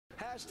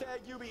Hashtag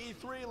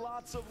UBE3,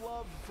 lots of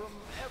love from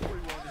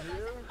everyone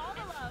here. All the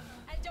love.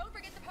 And don't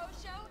forget the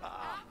post show.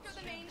 After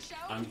the main show.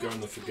 I'm going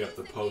to forget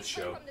the post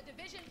show. From the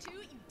Division 2,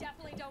 you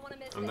definitely don't want to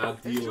miss I'm this.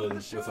 not dealing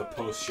with a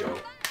post show.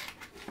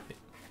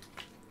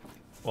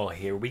 Well,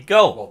 here we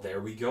go. Well,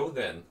 there we go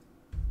then.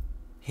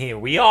 Here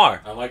we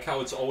are. I like how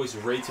it's always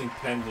rating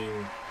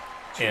pending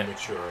to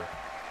mature.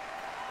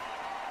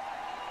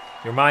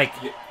 Your mic.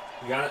 You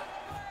gotta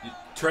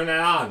turn it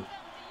on.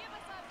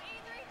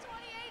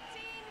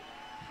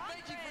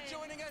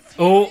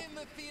 Oh.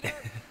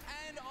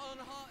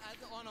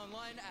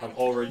 I'm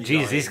already.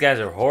 Jeez, these guys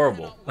are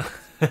horrible.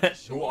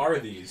 Who are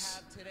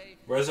these?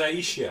 Where's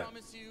Aisha?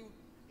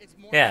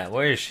 Yeah,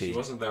 where is She she?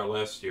 wasn't there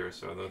last year,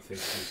 so I don't think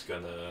she's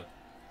gonna.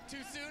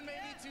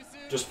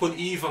 Just put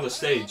Eve on the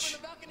stage.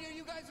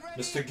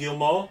 Mr.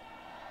 Gilmore?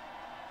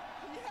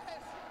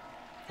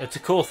 It's a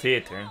cool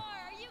theater.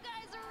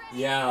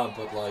 Yeah,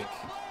 but like,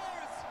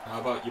 how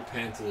about you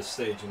pan to the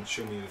stage and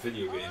show me the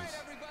video games?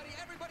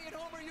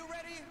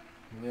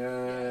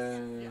 Yeah.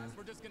 Yes,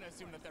 we're just gonna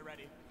assume that they're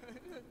ready.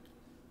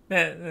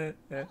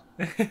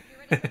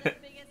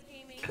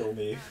 Kill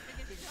me.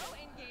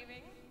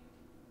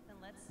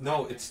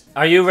 No, it's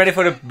Are you ready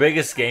for the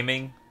biggest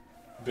gaming?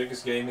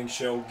 biggest gaming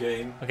show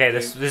game. Okay,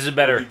 this is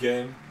better.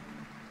 Game.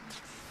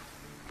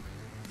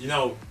 You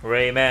know,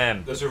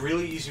 Rayman. there's a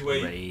really easy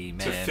way Rayman.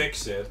 to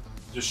fix it.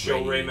 Just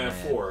show Rayman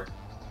 4.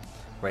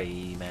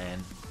 Rayman.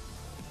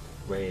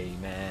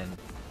 Rayman.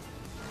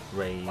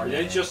 Rayman. Are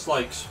they just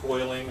like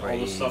spoiling all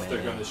the stuff they're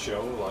Rayman. gonna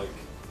show like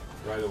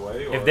right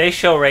away? Or If they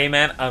show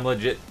Rayman, I'm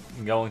legit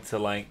going to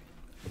like.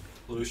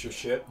 lose your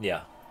shit.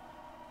 Yeah.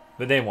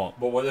 But they won't.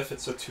 But what if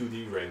it's a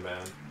 2D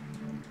Rayman?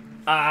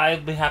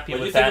 I'd be happy What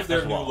do with you think that of their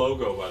as new well.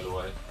 logo, by the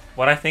way?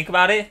 What I think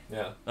about it?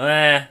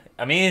 Yeah.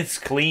 I mean, it's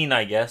clean,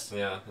 I guess.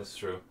 Yeah, that's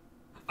true.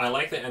 I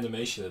like the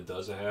animation it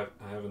does. I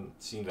haven't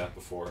seen that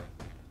before.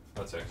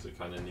 That's actually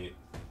kind of neat.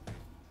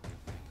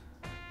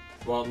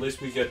 Well, at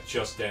least we get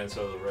Just Dance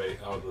out of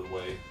the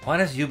way. Why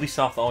does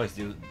Ubisoft always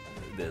do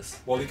this?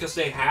 Well, because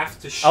they have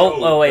to show.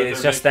 Oh wait, that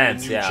it's they're Just making a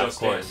Dance. new Yeah, Just of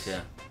course.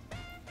 Dance.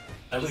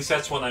 Yeah. At least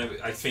that's what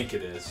I think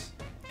it is.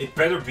 It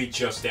better be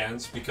Just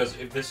Dance, because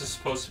if this is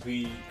supposed to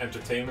be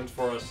entertainment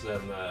for us,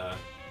 then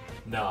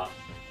nah.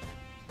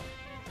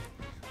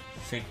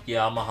 Think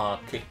Yamaha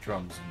kick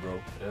drums, bro.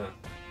 Yeah.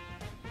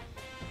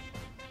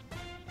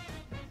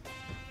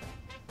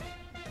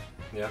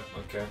 Yeah.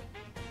 Okay.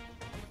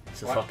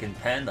 It's a What? fucking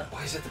panda.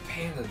 Why is it the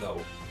panda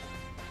though?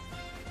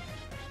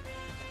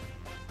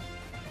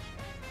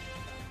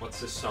 What's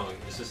this song?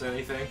 Is this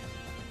anything?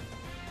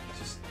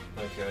 Just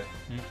okay.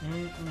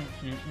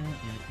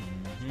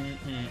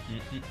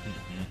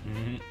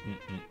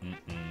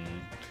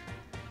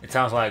 It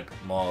sounds like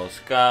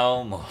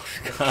Moscow,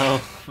 Moscow.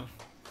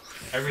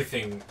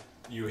 Everything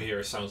you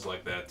hear sounds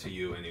like that to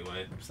you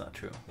anyway. It's not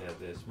true. Yeah,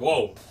 it is.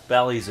 Whoa!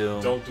 Belly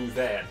zoom. Don't do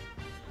that.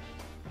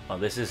 Oh,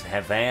 this is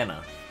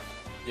Havana.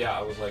 Yeah,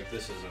 I was like,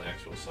 this is an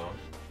actual song.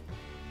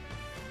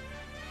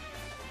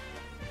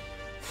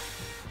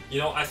 You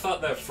know, I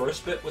thought that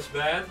first bit was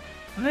bad.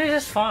 I mean,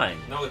 it's fine.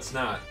 No, it's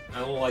not. I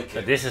don't like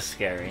But it. this is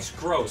scary. It's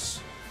gross.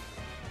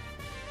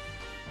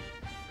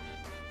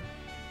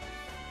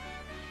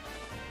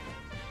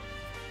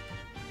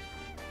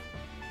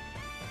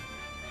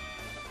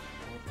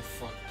 What the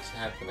fuck is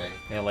happening?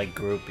 They're like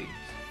groupies.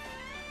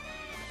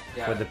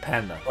 Yeah, With the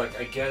panda. like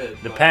I get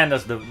it. The but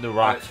panda's the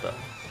rock stuff.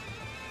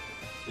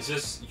 Is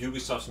this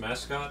Ubisoft's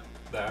mascot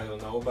that I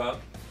don't know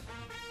about?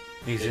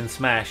 He's in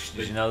Smash.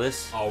 Did you know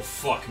this? Oh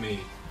fuck me.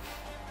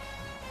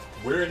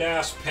 Weird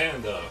ass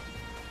panda.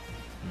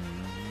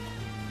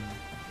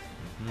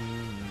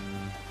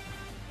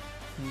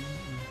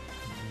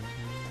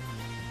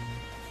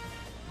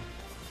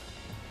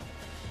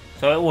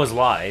 So it was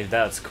live.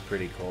 That's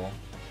pretty cool.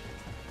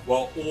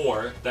 Well,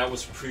 or that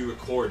was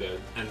pre-recorded,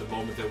 and the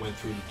moment they went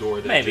through the door,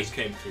 they Maybe. just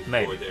came through the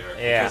Maybe. door there.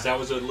 Yeah. Because that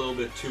was a little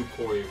bit too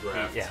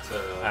choreographed Yeah.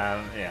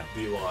 to Yeah.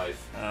 be live.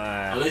 Uh,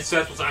 At least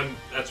that's what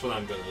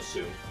I'm gonna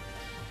assume.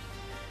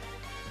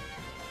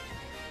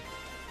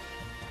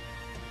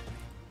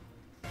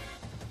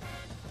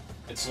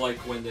 It's like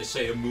when they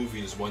say a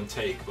movie is one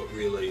take, but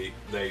really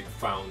they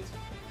found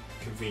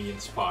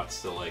convenient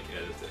spots to like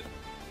edit it.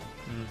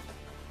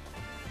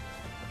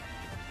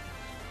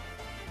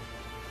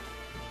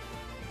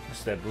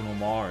 What's that Bruno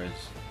Mars?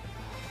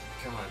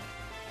 God.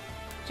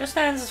 Just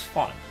Dance is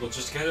fun. Well,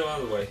 just get it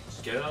out of the way.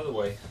 Just get it out of the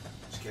way.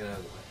 Just get it out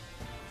of the way.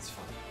 It's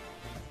fine.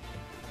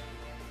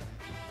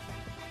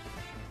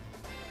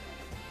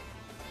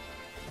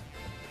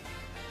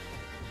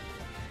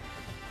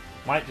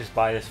 Might just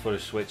buy this for the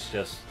Switch,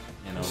 just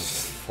you know,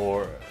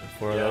 for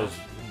Yeah, those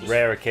just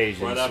rare occasions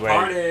for that where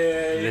party.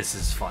 this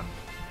is fun.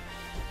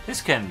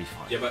 This can be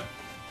fun. Yeah, but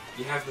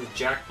you have the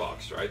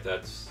Jackbox, right?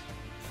 That's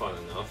fun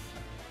enough.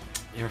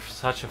 You're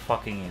such a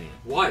fucking idiot.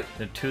 What?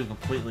 They're two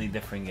completely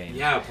different games.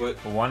 Yeah, but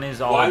One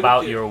is all Why would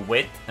about you- your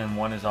wit, and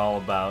one is all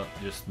about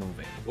just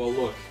moving. well,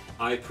 look,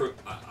 I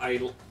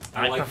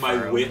I like my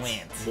prefer wit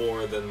wit.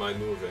 more than my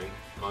moving,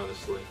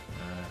 honestly.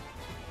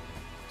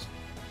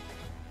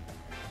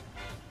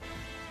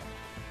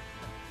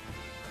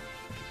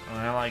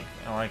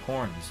 like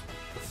horns.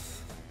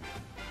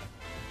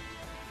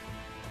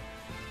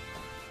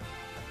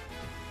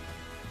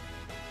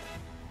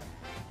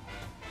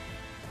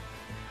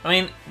 I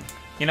mean,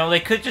 you know, they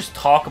could just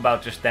talk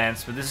about Just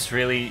Dance, but this is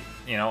really,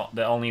 you know,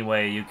 the only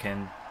way you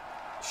can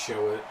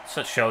show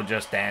it. Show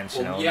Just Dance,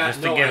 you Well, know. yeah,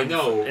 just to no, give I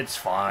know. It's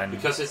fun.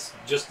 Because it's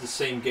just the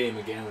same game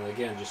again and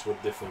again, just with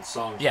different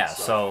songs. Yeah, and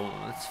stuff. so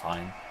it's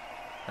fine.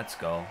 Let's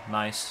go.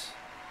 Nice.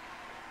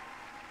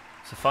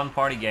 It's a fun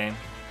party game.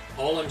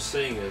 All I'm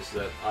saying is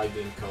that I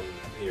didn't come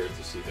here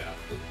to see that.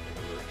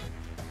 Whatever.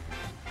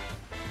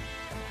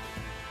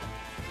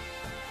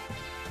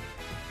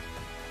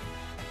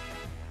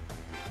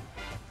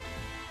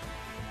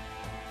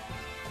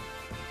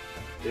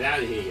 Get out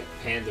of here, you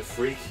panda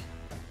freak.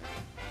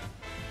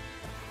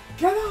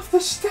 Get off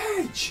the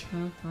stage!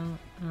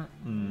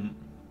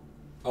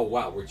 Oh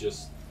wow, we're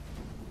just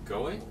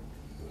going?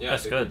 Yeah,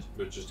 that's good.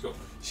 We're just going.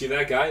 See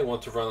that guy who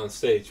wants to run on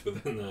stage,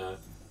 but then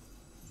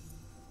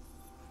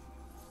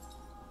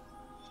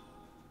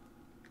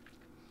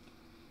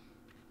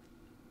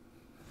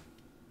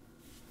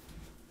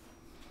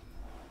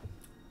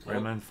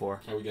Rayman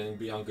 4. Are we getting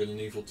Beyond Good and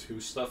Evil 2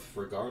 stuff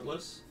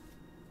regardless?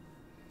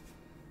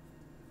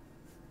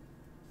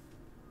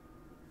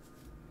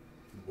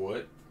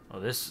 What? Oh,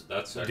 this.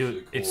 That's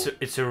actually dude, cool.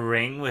 it's a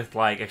ring with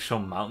like actual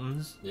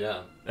mountains.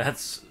 Yeah.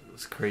 That's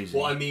crazy.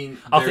 Well, I mean,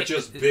 they're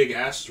just big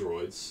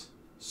asteroids,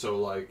 so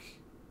like.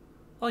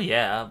 Oh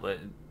yeah, but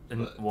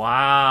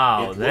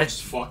wow, it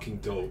that's looks fucking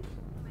dope.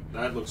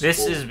 That looks. This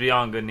cool. is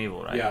Beyond Good and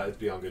Evil, right? Yeah, it's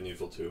Beyond Good and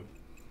Evil 2.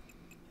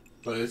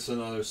 But it's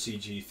another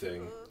CG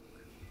thing.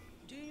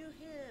 Do you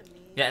hear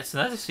me? Yeah, it's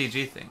another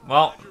CG thing.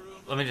 Well,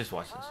 let me just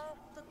watch this.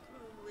 Half the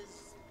crew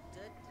is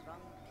dead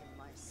drunk in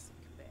my sick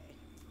bay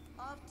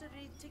after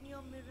eating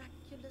your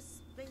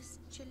miraculous space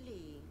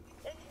chili.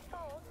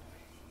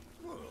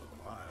 Well,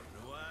 I have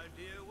no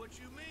idea what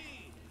you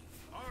mean.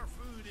 Our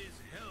food is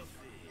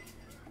healthy.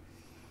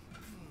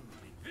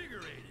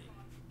 Invigorating.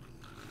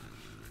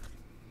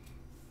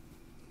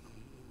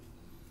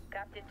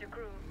 Captain to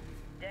crew.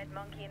 Dead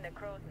monkey in the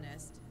crow's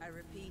nest. I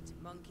repeat,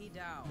 monkey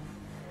down.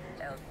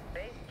 El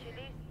space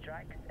chili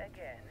strikes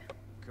again.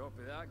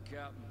 Copy that,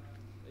 Captain.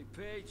 Hey,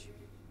 Paige,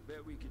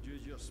 bet we could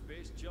use your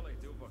space chili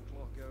to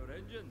overclock our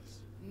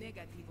engines.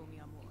 Negativo, mi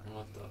amor.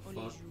 What the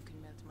Only fuck? you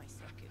can melt my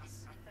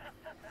circuits.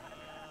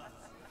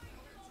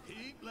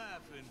 Keep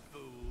laughing,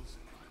 fools.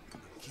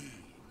 Key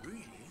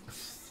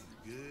ingredients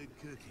to good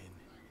cooking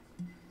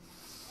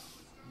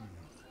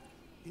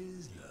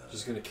is love.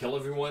 Just gonna kill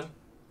everyone?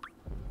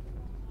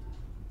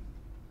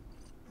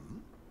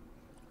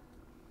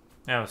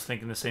 Yeah, I was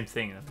thinking the same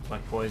thing.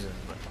 Like poison,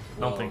 but I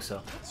don't think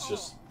so. It's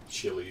just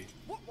chili.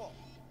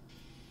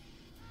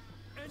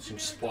 Some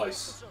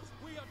spice.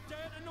 We are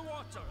dead in the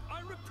water.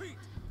 I repeat.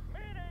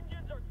 Main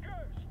engines are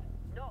cursed.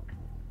 Nox,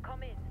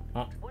 come in.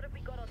 Oh. What have we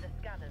got on the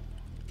scanners?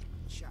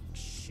 Jack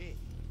shit.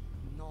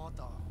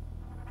 Nada.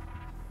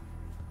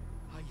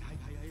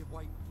 Hey,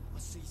 wait. I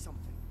see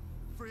something.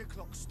 3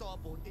 o'clock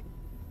starboard.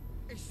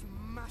 It's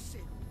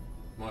massive.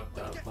 What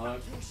the Get fuck?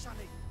 back here,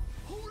 Sonny.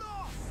 Hold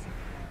off!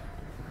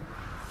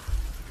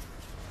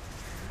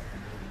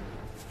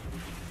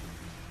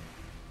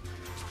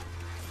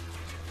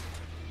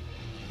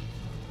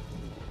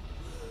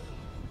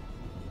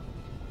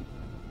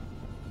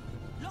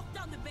 Lock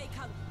down the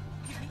bacon.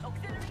 Give me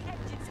auxiliary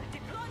engines.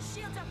 Deploy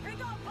shields and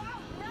bring up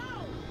out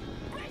now.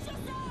 Brace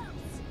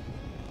yourselves.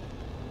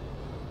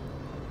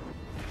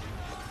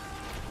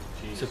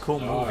 It's a cool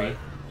movie. Alright.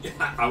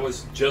 Yeah, I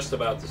was just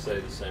about to say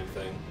the same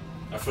thing.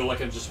 I feel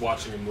like I'm just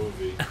watching a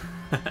movie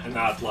and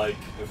not like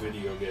a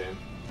video game.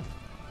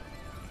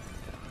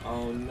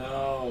 Oh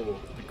no.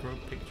 The group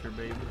picture,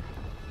 baby.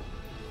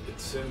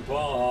 It's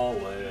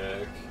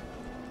symbolic.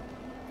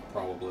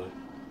 Probably.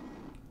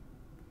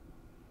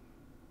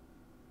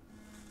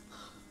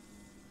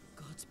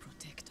 Gods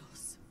protect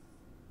us.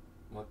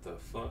 What the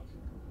fuck?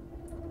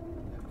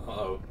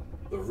 Uh-oh.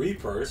 The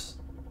Reapers?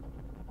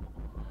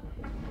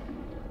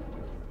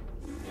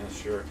 Yeah,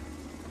 sure.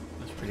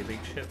 That's a pretty big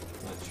ship.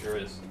 That sure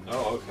is.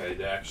 Oh, okay.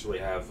 They actually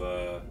have,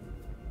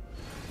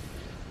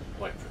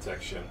 like,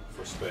 protection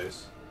for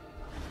space.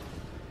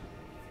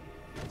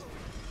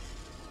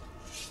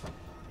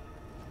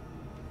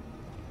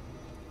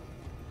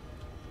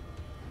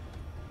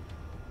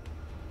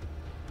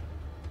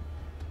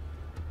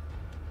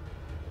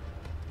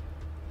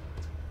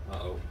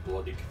 Uh-oh.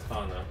 Bloody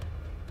katana.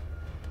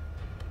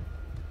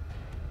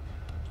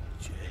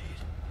 Jade.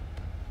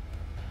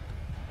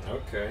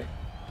 Okay.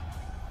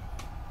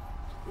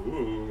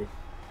 Ooh.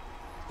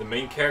 The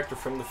main character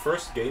from the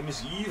first game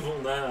is evil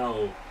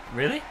now.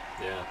 Really?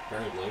 Yeah,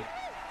 apparently.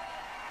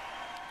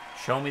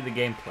 Show me the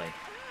gameplay.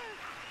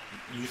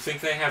 You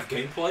think they have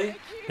gameplay?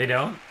 They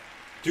don't?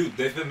 Dude,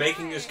 they've been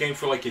making this game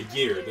for like a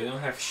year. They don't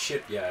have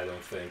shit yet, I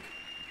don't think.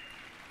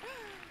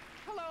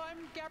 Hello, I'm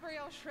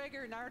Gabrielle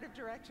Schrager, narrative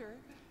director.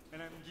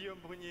 And I'm Guillaume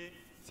Brunier,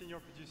 senior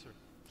producer.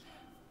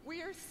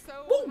 We are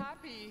so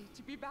happy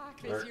to be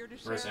back this year to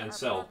share where's our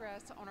Ansel?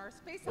 progress on our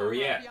space Where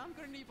we opera at? Beyond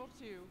Good and Evil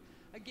 2,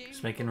 a game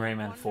Just making full of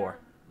Rayman wonder, 4.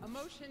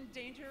 Emotion,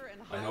 danger,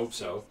 and I hope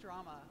so. high-stakes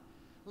drama.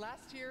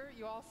 Last year,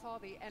 you all saw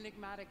the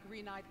enigmatic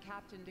green-eyed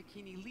Captain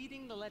Dakini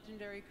leading the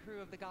legendary crew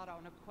of the Gada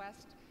on a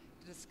quest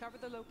to discover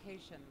the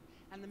location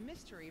and the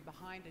mystery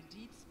behind a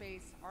deep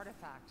space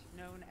artifact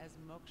known as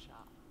Moksha.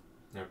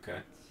 Okay.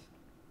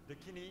 The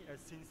Kini has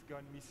since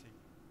gone missing.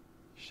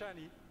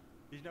 Shani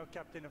is now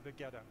captain of the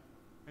Gada,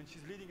 and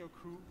she's leading a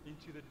crew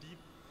into the deep,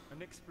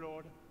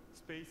 unexplored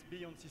space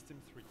beyond System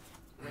 3,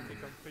 where they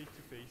come face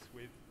to face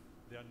with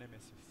their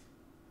nemesis.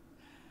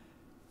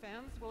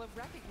 Fans will have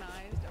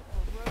recognized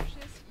a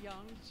ferocious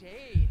young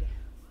Jade.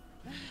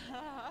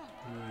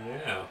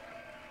 Yeah.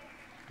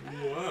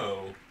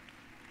 Whoa.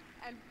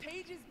 And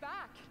Paige is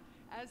back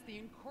as the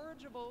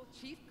incorrigible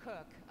chief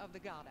cook of the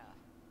Gada.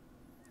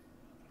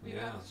 We've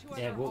Yeah. got two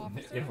Yeah, other well,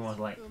 officers, everyone's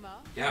like,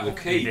 Uma, Yeah, we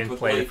okay, didn't but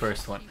play like, the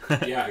first one.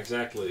 yeah,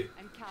 exactly.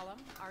 and Callum,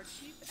 our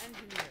chief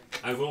engineer.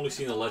 I've only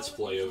seen a All let's of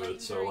play these of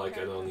it, so legendary like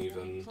I don't characters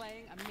will be even.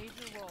 playing a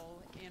major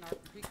role in our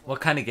prequel.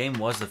 What kind of game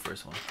was the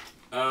first one?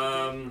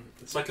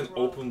 It's like an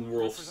open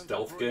world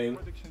stealth game,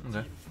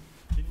 Okay.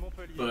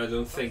 but I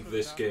don't think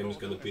this game is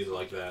gonna be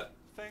like that.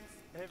 Thanks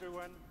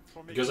everyone for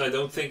making Because I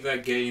don't think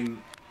that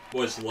game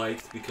was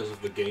liked because of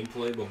the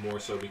gameplay, but more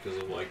so because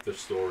of like the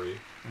story.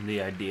 And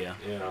the idea.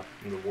 Yeah,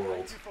 in the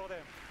world. Thank you for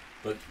them.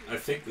 But I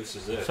think this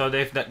is it. So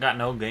they've got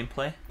no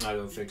gameplay? I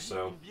don't think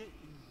so.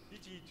 In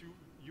BGE2,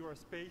 you are a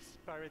space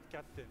pirate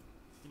captain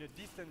in a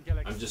distant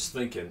galaxy I'm just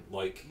thinking,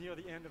 like, near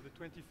the end of the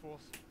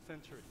 24th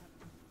century.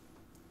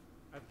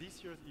 At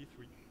this year's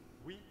E3,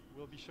 we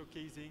will be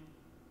showcasing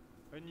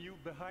a new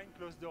behind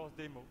closed doors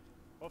demo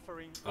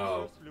offering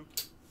Oh. first look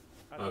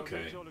at our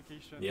Okay. major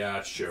location, Yeah,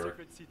 the sure.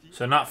 Secret City.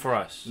 So not for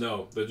us.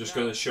 no, they're just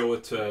gonna show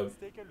it to Let's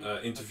take a look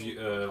at interview,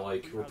 our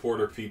like first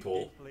reporter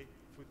people. gameplay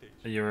footage.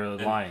 You're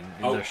And- lying.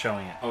 oh. They're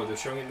showing it. Oh, they're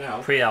showing it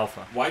now.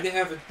 Pre-alpha. Why they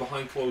have it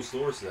behind closed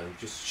doors then?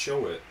 Just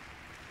show it.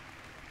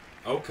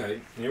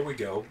 Okay, here we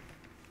go.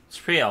 It's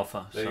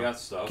pre-alpha. They So got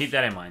stuff. keep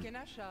that in mind.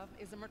 Ganesha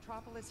is a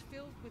metropolis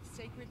filled with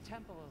sacred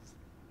temples,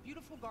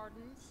 beautiful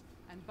gardens,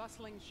 and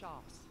bustling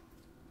shops.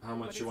 How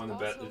much But you it's want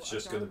to bet also it's a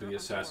just gonna be darker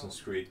Assassin's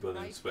underworld, Creed, but in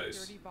rife with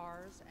space? dirty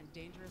bars and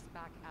dangerous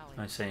back alleys.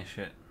 I'm saying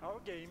shit. Our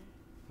game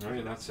No,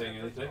 you're not saying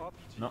anything?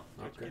 RPG No.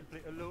 that you Okay. can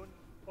play alone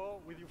or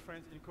with your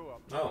friends in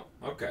co-op. Oh,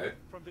 okay.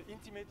 From the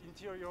intimate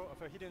interior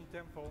of a hidden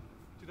temple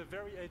to the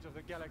very edge of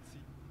the galaxy,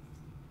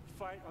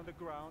 fight on the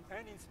ground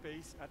and in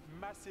space at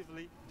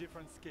massively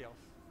different scales.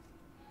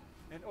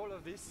 And all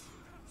of this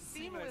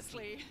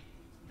Seamlessly.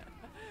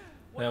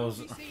 That was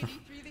What did you see at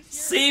E3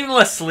 this year?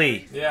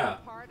 seamlessly. Yeah.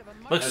 Part of a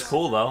much Looks larger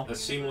cool though.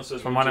 As seamless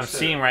as From we what I'm just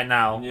seeing said. right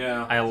now,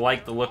 Yeah. I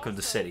like the look of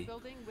the also city.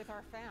 building with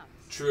our fans.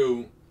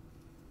 True,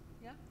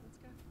 Yeah, that's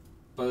good.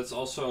 but it's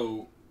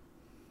also,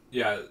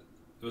 yeah.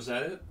 Was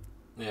that it?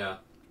 Yeah.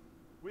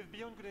 With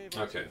Beyond Good and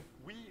Evil Okay. 2,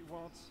 we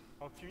want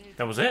our community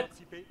That was to it?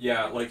 participate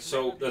Yeah, in like what's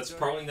so. never been That's done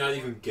probably not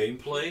before. even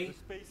gameplay, The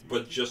space but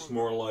music just program.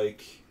 more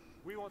like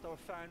We want our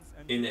fans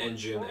and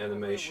in-engine people all over the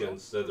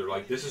animations world that are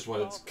like, this is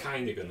what it's to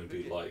kind of participate gonna in be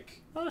the game.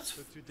 like. Well, it's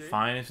So today,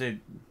 fine if they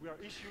we are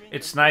issuing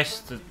It's an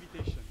nice open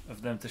invitation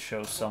of them to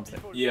show for something.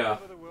 people Yeah, all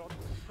over the world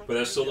to but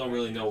I still don't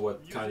really contribute know what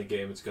music, kind of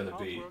game it's gonna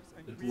be. artworks,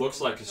 and It create looks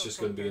like it's original just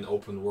gonna be an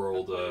content open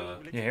world that players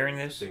will You hearing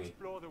experience this? to thingy.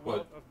 explore the What?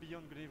 world of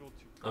Beyond Good and Evil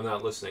 2. I'm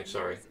not listening.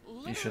 Sorry.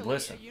 You should Literally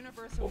listen. a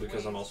universe Well, of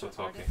because I'm ways also for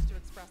talking. artists to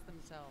express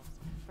themselves,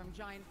 from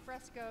giant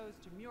frescoes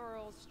to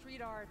murals,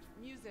 street art,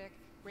 music,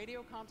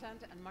 radio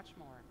content, and much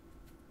more.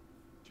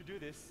 To do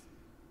this,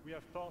 we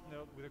have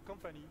partnered with a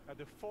company at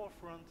the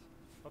forefront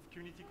of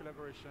community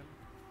collaboration,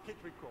 Hit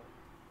Record.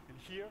 And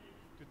here,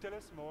 to tell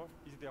us more,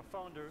 is their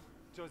founder,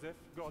 Joseph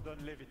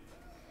Gordon-Levitt.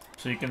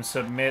 So you can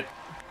submit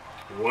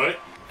What?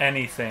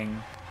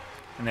 anything,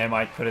 and they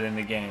might put it in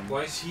the game.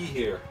 Why is he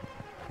here?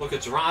 Look,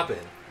 it's Robin.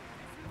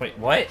 Wait,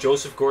 what?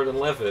 Joseph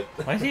Gordon-Levitt.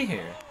 Why is he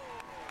here?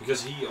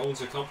 Because he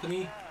owns a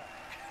company.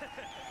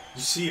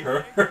 You see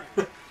her?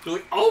 You're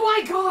like, oh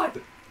my god!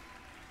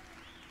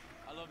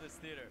 I love this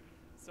theater.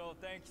 So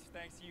thanks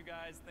to you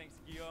guys, thanks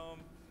Guillaume,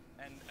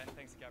 and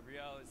thanks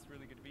Gabrielle. It's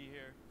really good to be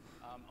here.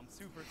 I'm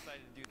super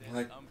excited to do this.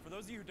 Like- For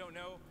those of you who don't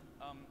know,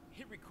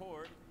 Hit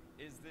Record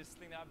is this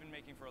thing that I've been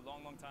making for a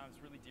long, long time.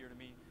 It's really dear to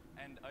me,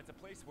 and it's a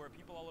place where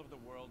people all over the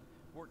world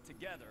work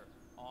together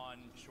on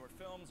short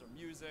films or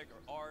music or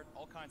art,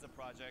 all kinds of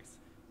projects.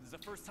 This is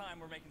the first time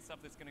we're making stuff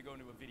that's going to go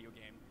into a video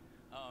game.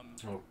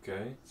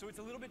 Okay. So it's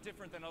a little bit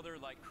different than other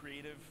like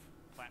creative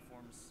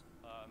platforms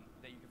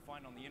that you can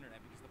find on the internet,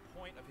 because the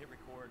point of Hit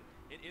Record,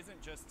 it isn't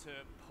just to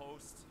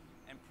post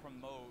and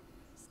promote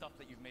stuff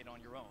that you've made on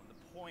your own. The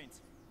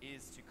point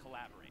is to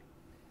collaborate.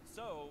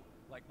 So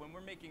like when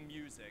we're making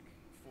music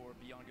for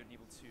Beyond Good and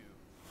Evil 2,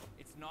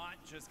 it's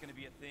not just going to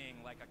be a thing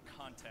like a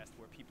contest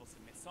where people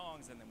submit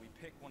songs and then we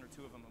pick one or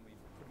two of them and we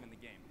put them in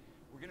the game.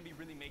 We're going to be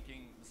really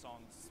making the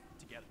songs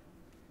together.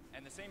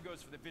 And the same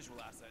goes for the visual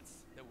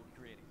assets that we're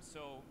creating.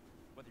 So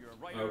whether you're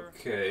a writer,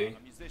 Okay.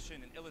 a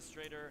musician, an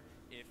illustrator,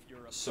 if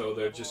you're a So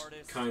they're level just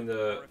artist,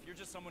 kinda or if you're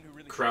just someone who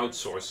really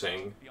crowdsourcing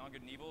cares about Beyond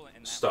Good and Evil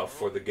and that stuff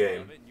for world the and you game.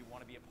 love it and you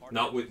wanna be a part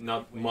Not of it with in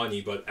not ways.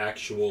 money, but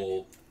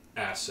actual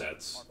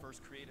assets. Our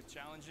first creative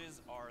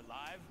challenges are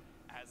live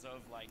as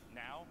of like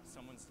now,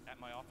 someone's at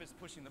my office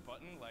pushing the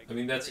button. Like, I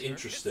mean, that's very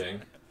nervous.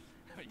 interesting.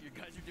 You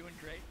guys are doing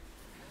great.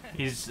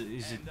 He's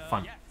and,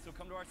 fun. Yeah, so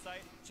come to our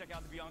site, check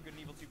out the Beyond Good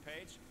and Evil 2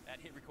 page at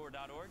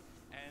hitrecord.org,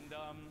 and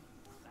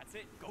that's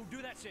it. Go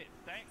do that shit.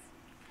 Thanks.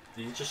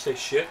 Did you just say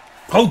shit?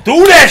 Go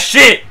do that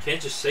shit! You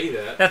can't just say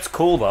that. That's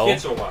cool though.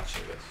 Kids are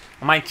watching this.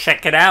 I might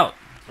check it out.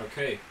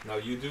 Okay, now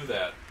you do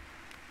that.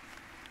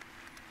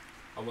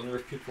 I wonder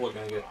if people are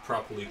going to get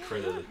properly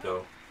credited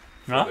though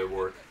for their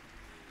work.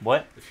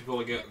 What? If people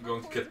are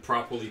going to get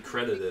properly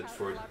credited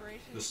for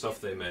the stuff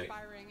they make.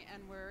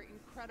 And we're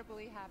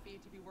incredibly happy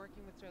to be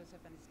working with Joseph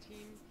and his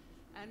team.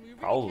 And we really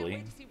Probably.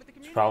 can't wait to see what the It's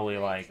community probably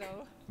brings, like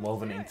so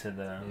woven into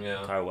the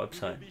entire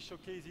website. We will be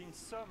showcasing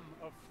some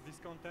of this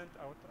content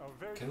at our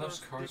very Can those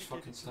first cars dedicated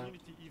fucking stop?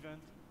 community event,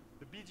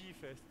 the BG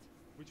Fest,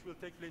 which will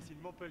take place in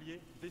Montpellier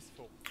this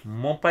fall.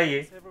 Montpellier.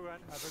 Let's everyone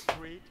have a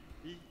great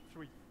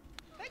E3.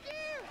 Thank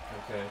you!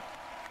 Okay.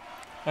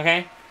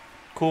 Okay.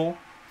 Cool.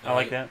 I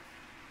like that.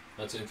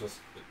 That's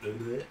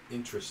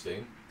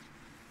interesting.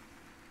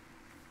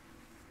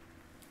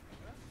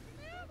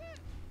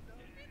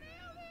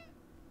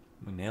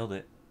 We nailed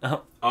it.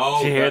 Oh,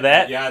 did you hear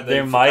that? Yeah,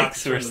 their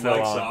mics were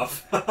still on.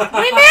 off. We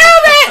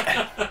nailed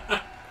it!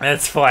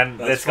 That's fun.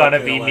 That's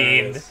gonna be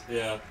memed.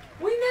 Yeah.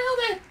 We nailed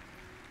it!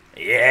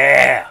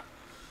 Yeah!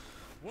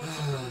 What's up,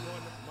 everyone?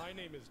 My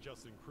name is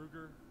Justin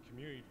Kruger,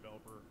 community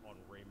developer on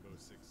Rainbow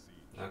Six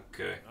Siege.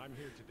 Okay. And I'm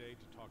here today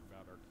to talk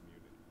about our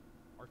community.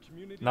 Our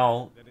community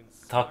No, that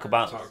talk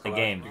about the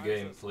game. The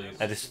game, please.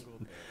 I just,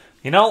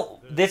 you know,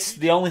 that's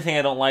the only thing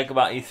I don't like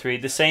about E3.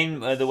 The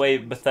same, the way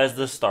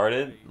Bethesda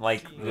started,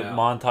 like the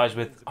montage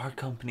with our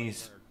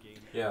companies,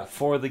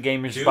 for the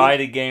gamers, Dude, by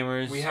the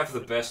gamers. We have the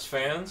best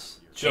fans.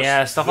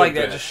 Yeah, stuff like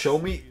that. Just show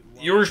me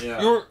your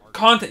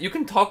content. You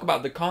can talk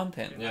about the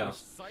content. I'm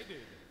excited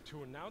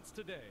to announce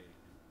today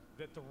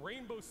that the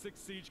Rainbow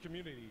Six Siege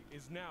community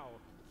is now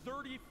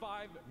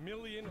 35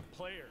 million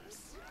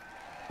players.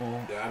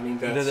 Well, yeah, I mean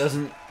that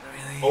doesn't.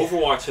 Really...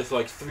 Overwatch is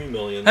like 3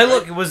 million. Hey, right?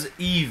 look, it was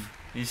Eve.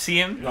 You see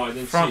him? No, I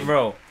didn't Front see him.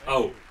 row.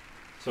 Oh,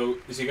 so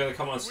is he gonna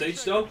come on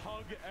stage though?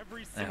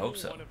 I hope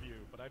so. One of you,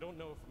 but I don't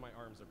know if my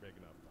arms are big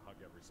enough to hug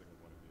every single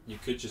one of you. You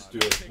could just do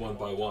it one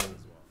by one.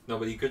 No,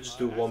 but you could just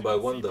do it one by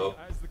one though.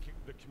 As the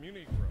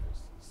community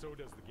grows, so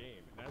does the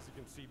game. And as you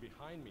can see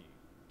behind me,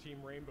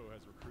 Team Rainbow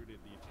has recruited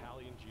the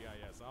Italian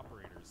GIS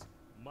operators,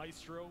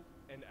 Maestro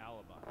and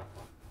Alibi.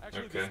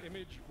 Actually, this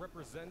image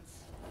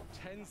represents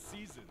 10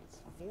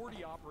 seasons,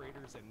 40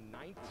 operators, and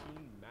 19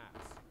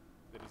 maps.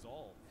 That is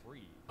all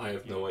free. I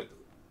have no idea.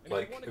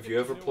 Like, have you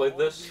ever played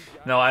this?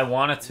 No, I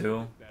wanted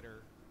to,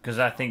 because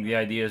I think the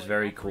idea is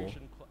very cool.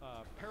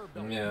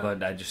 Yeah.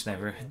 But I just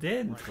never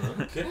did.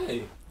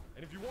 Okay.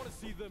 And if you want to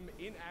see them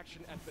in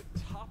action at the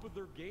top of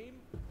their game,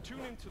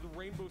 tune into the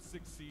Rainbow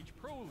Six Siege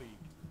Pro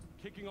League,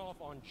 kicking off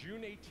on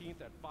June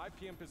 18th at 5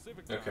 p.m.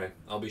 Pacific time. Okay,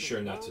 I'll be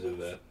sure not to do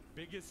that.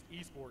 Biggest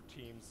esport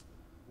teams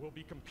will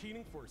be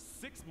competing for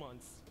 6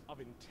 months of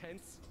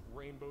intense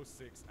Rainbow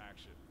Six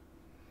action.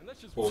 And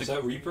that's just was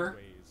that Reaper?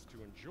 ways to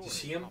enjoy Did you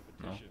see him?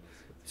 No.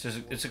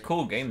 It's a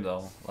cool game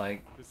though.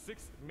 Like the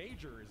 6th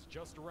major is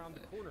just around the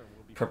corner and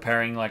will be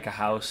preparing like a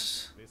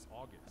house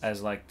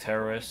as like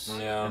terrorists,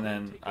 and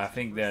then I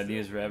think the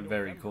idea is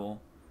very cool.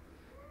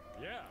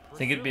 I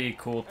think it'd be a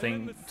cool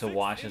thing to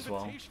watch as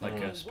well, like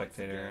a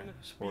spectator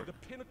sport. The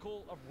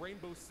pinnacle of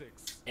Rainbow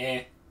Six.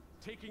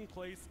 Taking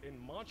place in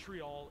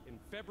Montreal in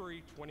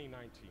February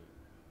 2019.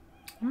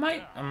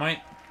 I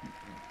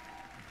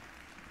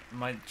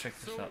might check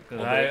this out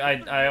because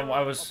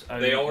I was.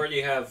 They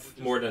already have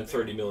more than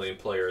 30 million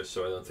players,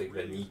 so I don't think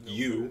they need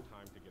you.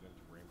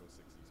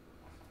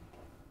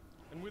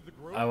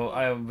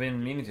 I've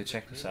been meaning to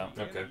check this out.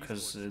 Okay.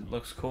 Because it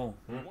looks cool.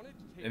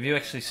 Have you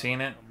actually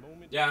seen it?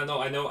 Yeah,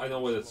 I know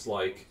what it's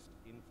like.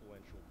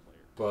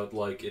 But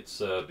like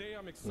it's a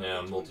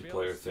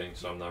multiplayer thing,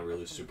 so I'm not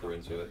really super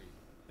into it.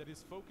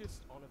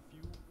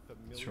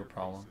 It's your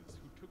problem.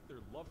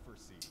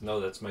 No,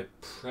 that's my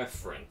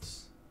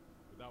preference.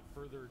 Without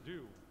further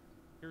ado,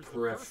 here's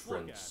preference. The first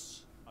look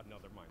at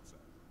another mindset.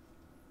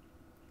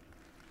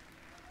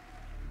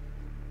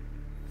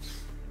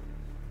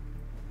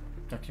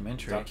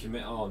 Documentary.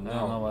 Oh no! I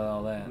don't know about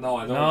all that. No,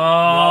 I don't. No,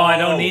 I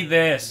don't need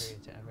this.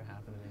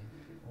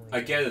 I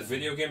get it.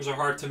 Video games are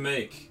hard to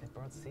make. It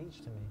brought Siege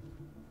to me.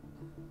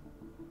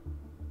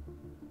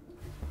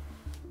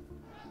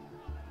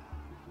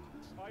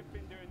 I've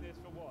been doing this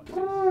for what? Since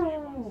year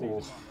one, season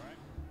 1, right?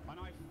 And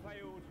I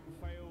failed,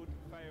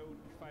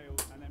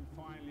 and then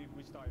finally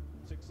we started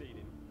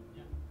succeeding.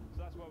 Yeah.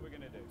 So that's what we're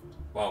gonna do.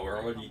 Wow, we're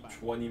already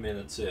 20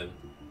 minutes in.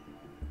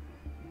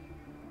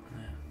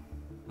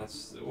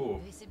 That's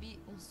Eu recebi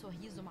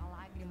sorriso, uma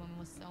lágrima, uma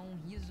emoção,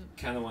 riso.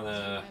 Kind of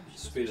wanna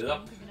speed it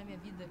up, Na minha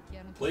vida, que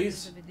era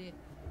please. DVD.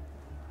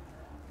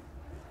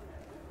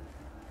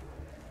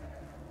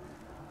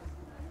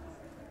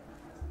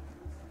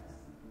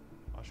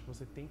 Acho que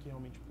você tem que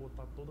realmente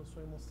botar toda a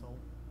sua emoção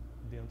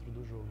dentro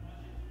do jogo.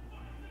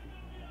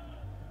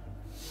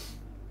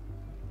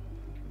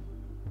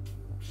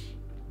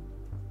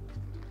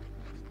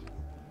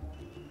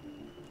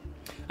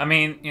 I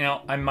mean, you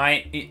know, I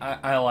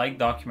like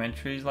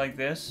documentaries like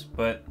this,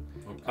 but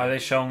are they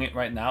showing it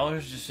right now, or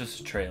is it just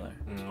a trailer?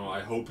 No, I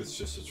hope it's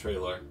just a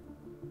trailer.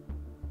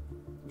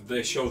 If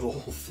they show the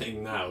whole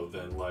thing now,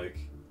 then like...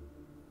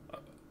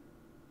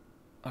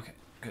 Okay,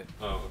 good.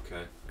 Oh,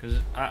 okay. Because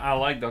I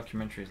like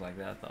documentaries like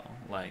that, though.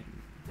 Like,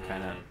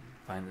 kind of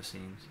behind the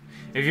scenes.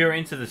 If you're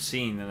into the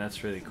scene, then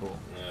that's really cool.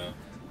 Yeah.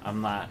 I'm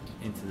not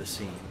into the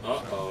scene.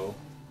 Uh-oh.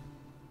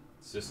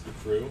 Is this the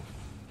crew?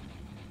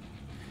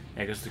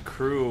 Yeah, because the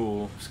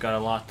crew's got a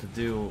lot to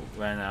do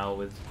right now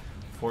with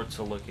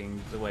Forza looking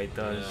the way it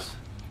does.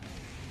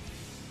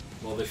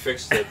 Yeah. Well, they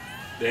fixed it.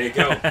 There you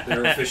go.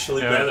 They're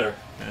officially better.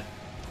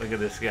 Look at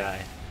this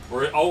guy.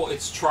 Or, oh,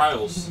 it's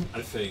Trials,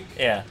 I think.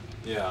 Yeah.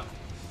 Yeah.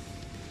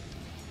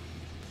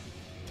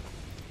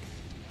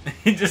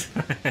 He just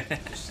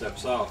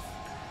steps off.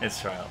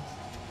 It's Trials.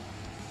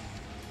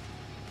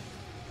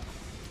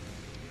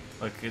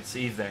 Look, it's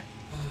Eve there.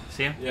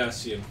 See him? Yeah, I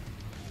see him.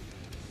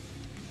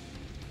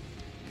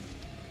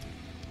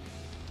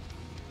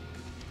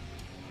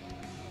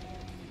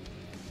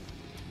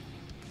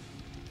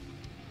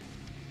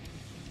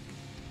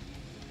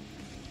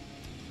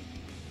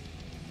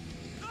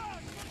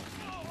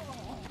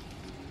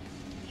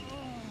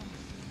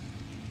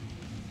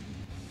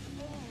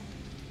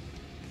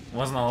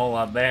 Wasn't a whole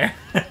lot there.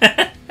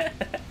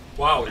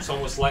 Wow, it's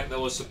almost like that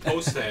was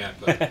supposed to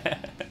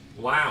happen.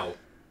 Wow.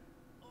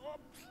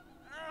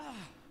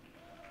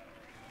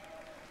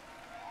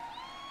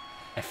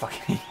 I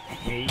fucking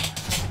hate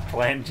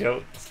planned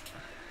jokes.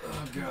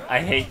 Oh god.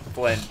 I hate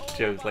planned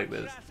jokes like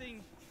this.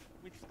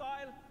 With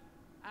style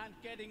and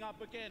getting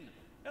up again.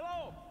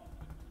 Hello.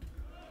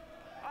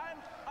 I'm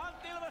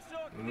Antti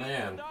Ilvesjoki,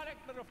 Man.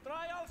 Director of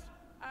Trials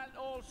and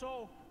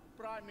also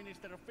Prime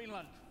Minister of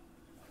Finland.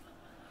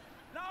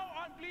 Now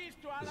I'm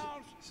pleased to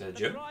announce that that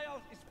Jim?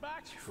 Trials is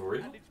back For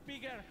real? and it's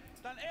bigger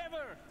than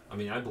ever. I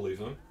mean, I believe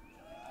him.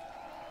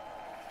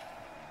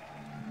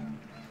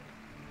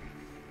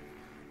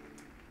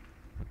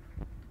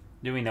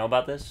 Do we know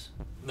about this?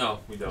 No,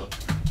 we don't.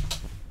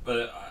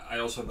 But I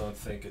also don't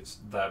think it's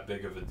that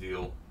big of a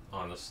deal,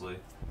 honestly.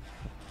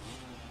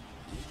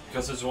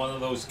 Because it's one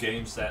of those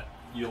games that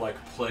you like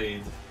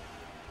played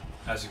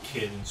as a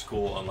kid in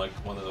school on like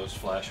one of those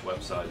Flash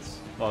websites.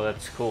 Oh,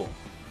 that's cool.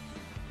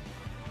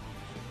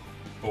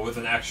 But with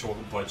an actual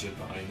budget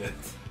behind it.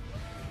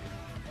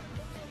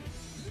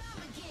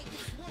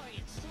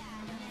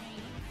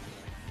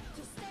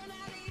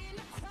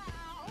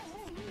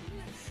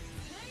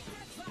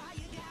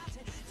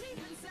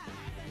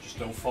 Just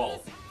don't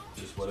fall.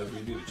 Just whatever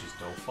you do, just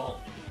don't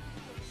fall.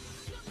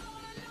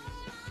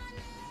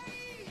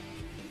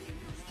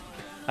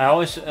 I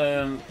always,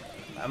 I'm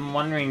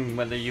wondering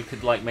whether you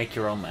could like make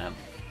your own map.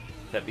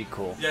 That'd be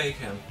cool. Yeah, you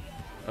can.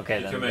 Okay,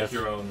 you then can make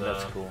your own.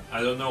 That's cool.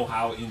 I don't know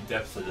how in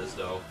depth it is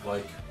though.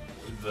 Like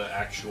the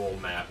actual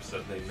maps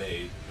that they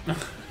made.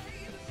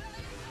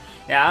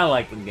 Yeah, I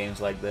like when games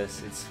like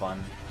this. It's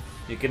fun.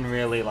 You can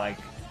really like.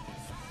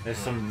 There's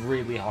some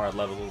really hard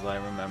levels I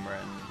remember,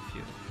 and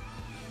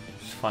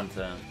it's fun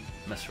to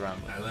mess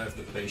around with. I don't have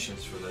the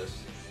patience for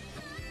this.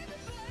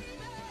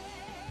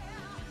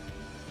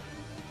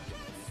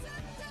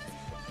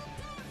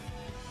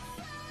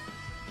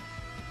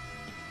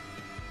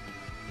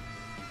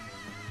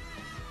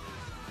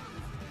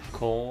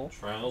 Cool.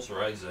 Trials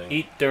Rising.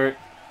 Eat dirt,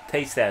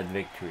 taste that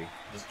victory.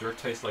 Does dirt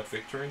taste like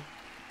victory?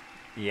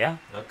 Yeah.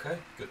 Okay,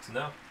 good to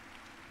know.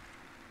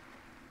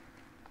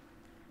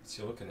 What's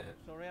he looking at?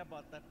 Sorry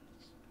about that.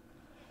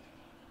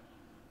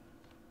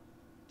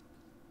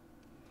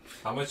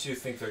 How much do you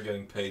think they're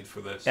getting paid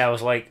for this? Yeah, I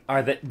was like,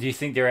 do you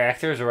think they're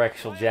actors or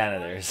actual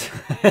janitors?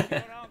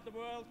 Around the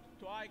world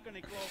to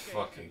iconic locations.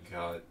 Fucking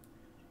god.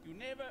 You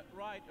never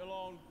ride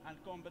alone and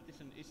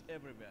competition is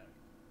everywhere.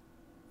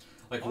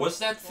 Like, was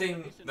that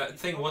thing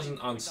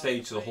wasn't on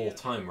stage the whole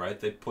time, right?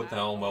 They put that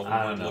on while we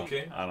weren't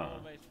looking? I don't know.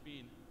 Always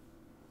been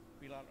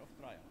pillar of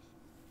Trials.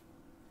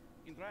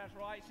 In Trials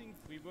Rising,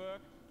 we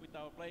work with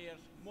our players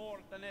more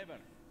than ever.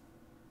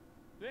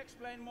 To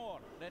explain more,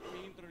 let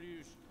me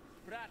introduce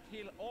Brad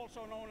Hill,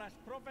 also known as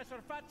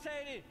Professor Fat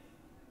Sadie.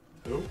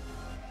 Who?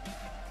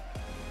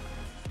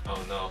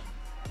 Oh no.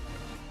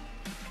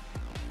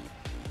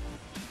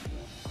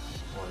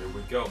 Well, here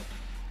we go.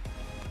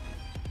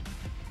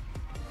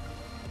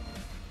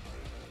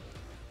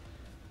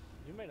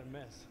 You made a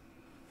mess.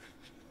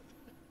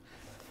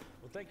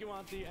 Well, thank you,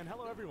 Auntie, and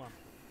hello, everyone.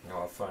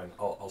 Oh, fine.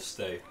 I'll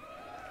stay.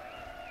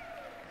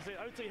 See,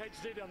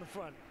 OTHD down the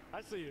front.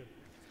 I see you.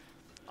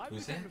 I've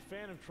become a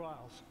fan of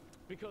Trials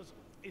because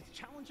it's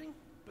challenging,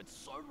 but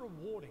so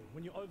rewarding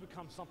when you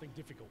overcome something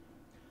difficult.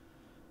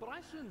 But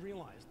I soon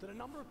realized that a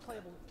number of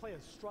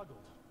players struggled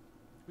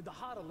with the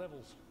harder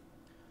levels.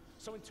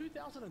 So in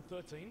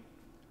 2013,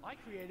 I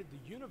created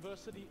the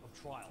University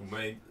of Trials, Who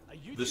made a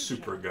YouTube the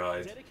super channel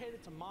guide.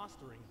 dedicated to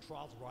mastering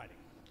Trials writing.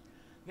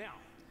 Now,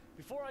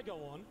 before I go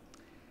on,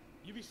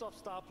 Ubisoft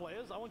star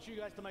players, I want you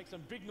guys to make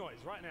some big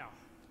noise right now.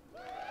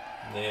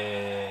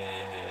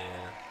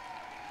 Yeah.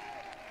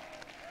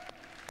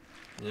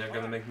 You're not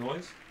gonna make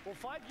noise? Well,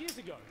 5 years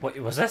ago. What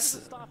was I that? was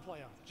a star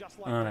player, just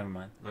like Oh, that. never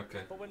mind.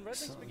 Okay. But when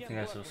Redlinks I began think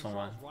I work saw on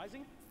someone. Trials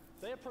Rising,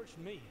 they approached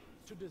me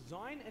to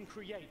design and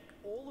create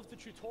all of the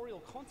tutorial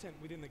content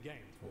within the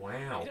game.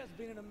 Wow. It has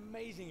been an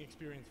amazing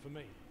experience for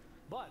me,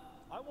 but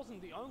I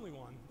wasn't the only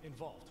one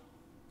involved.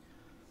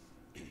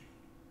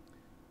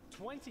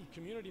 20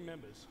 community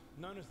members,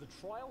 known as the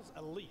Trials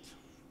Elite,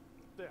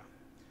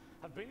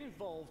 have been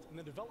involved in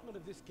the development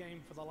of this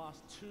game for the last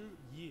 2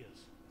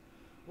 years.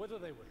 Whether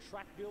they were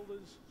track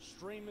builders,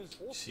 streamers,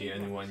 or See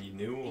anyone you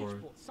knew, or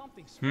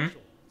something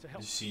special to help.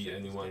 Did you see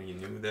anyone you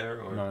knew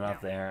there? Or No,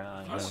 not there.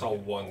 I saw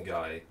one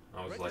guy.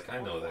 I was like, I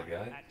know that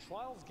guy. At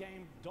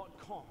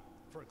trialsgame.com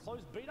for a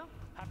closed beta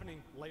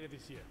happening later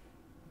this year.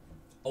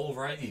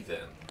 Alrighty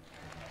then.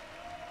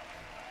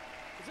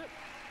 That's it.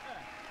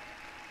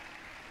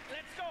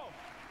 Let's go.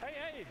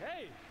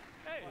 Hey!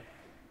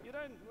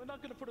 We're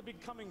not going to put a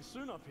big coming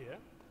soon up here.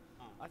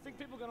 I think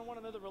people are going to want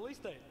to know the release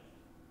date.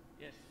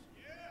 Yes.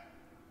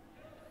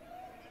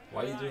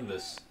 Why are you doing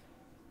this?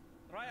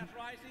 Trials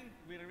Rising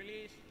will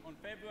release on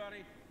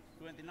February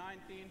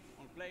 2019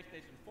 on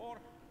PlayStation 4,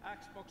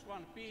 Xbox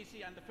One,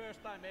 PC, and the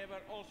first time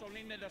ever also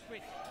Nintendo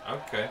Switch.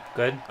 Okay.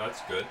 Good.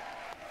 That's good.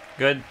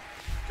 Good.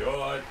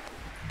 Good.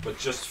 But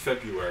just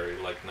February,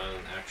 like not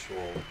an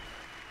actual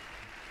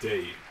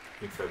date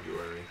in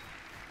February.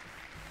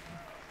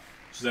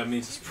 So that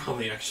means it's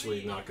probably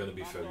actually not going to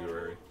be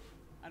February.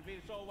 And we'll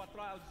show what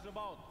Trials is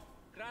about.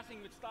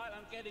 Crashing with style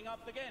and getting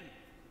up again.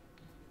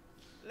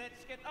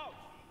 Let's get out.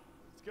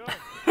 Let's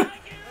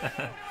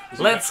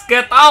go. Let's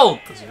get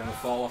out! Is he gonna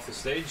fall off the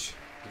stage?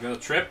 He's gonna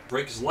trip,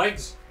 break his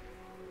legs?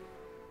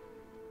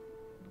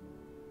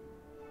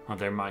 Oh,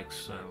 their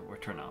mics were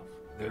turned off.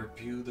 They're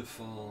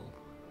beautiful.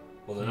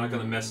 Well, they're not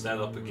gonna mess that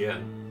up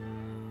again.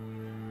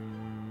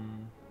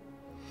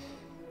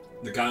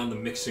 The guy on the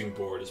mixing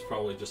board is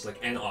probably just like,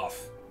 and off.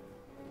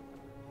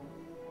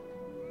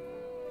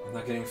 I'm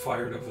not getting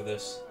fired over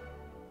this.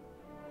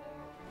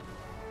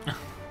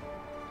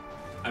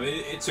 I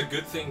mean, it's a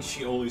good thing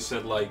she only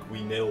said, like,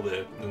 we nailed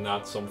it, and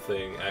not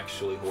something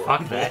actually horrible.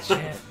 Fuck that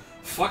shit.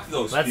 Fuck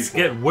those people. Let's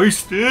get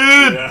wasted!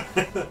 Yeah.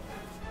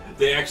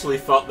 They actually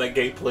thought that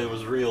gameplay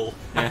was real.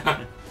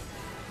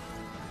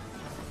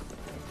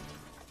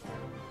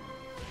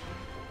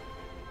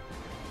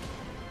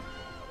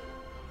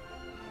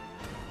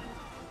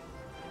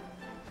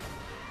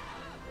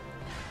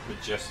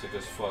 Majestic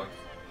as fuck.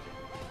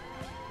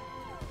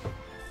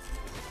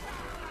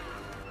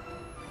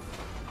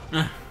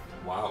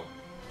 Wow.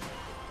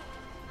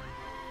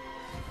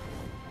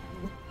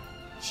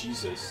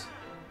 Jesus.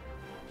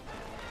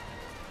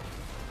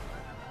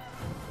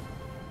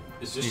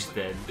 He's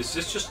dead. Is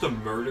this just a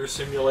murder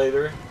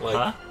simulator? Like,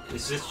 huh?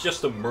 Is this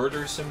just a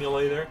murder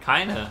simulator?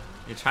 Kinda.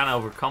 You're trying to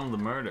overcome the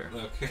murder.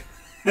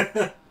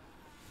 Okay.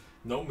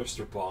 No,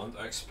 Mr. Bond,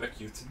 I expect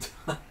you to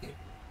die.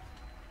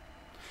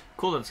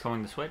 Cool that it's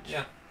coming to Switch.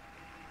 Yeah.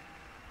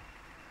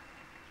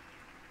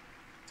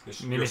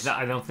 I mean, it's not,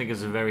 I don't think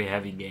it's a very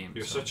heavy game.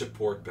 You're such a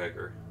port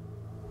beggar.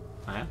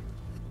 I am?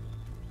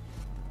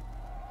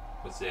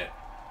 What's that?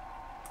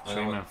 What's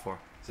that meant for?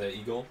 Is that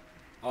Eagle?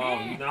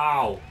 Oh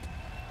no!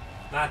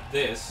 Not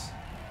this.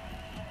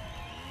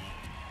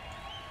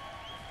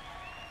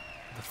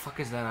 The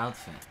fuck is that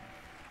outfit?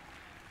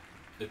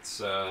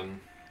 It's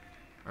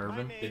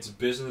Urban? It's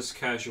business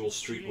casual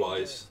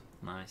streetwise.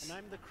 Nice. And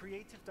I'm the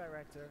creative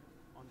director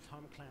on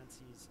Tom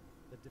Clancy's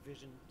The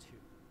Division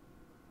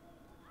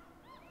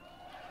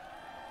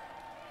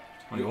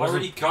 2. You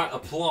already got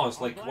applause.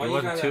 Like, why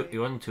you gotta... He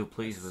wasn't too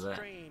pleased with that. A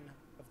strain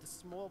of the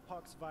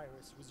smallpox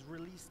virus was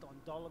released on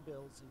dollar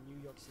bills in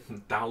New York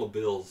City. Dollar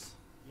bills.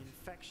 The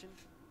infection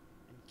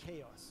and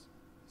chaos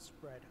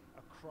spread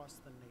across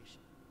the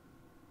nation.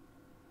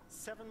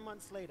 7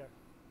 months later,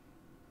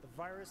 the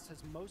virus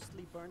has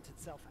mostly burnt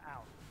itself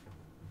out,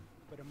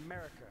 but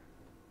America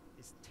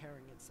is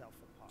tearing itself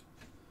apart.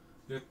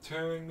 You're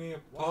tearing me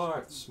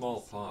apart,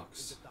 smallpox.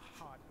 Is at the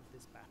heart of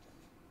this battle,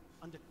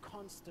 under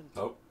constant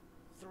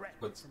threat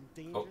from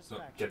dangerous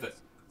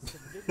factions.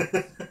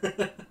 Civilians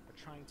are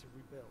trying to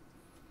rebuild.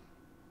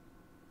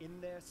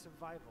 In their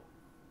survival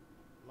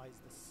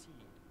lies the seed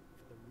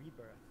for the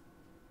rebirth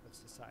of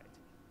society.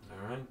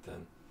 Alright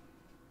then.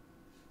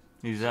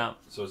 He's out.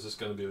 So is this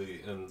going to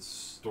be the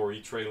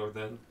story trailer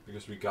then?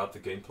 Because we got the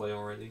gameplay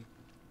already?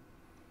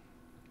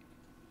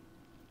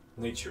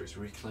 Nature is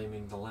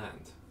reclaiming the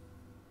land.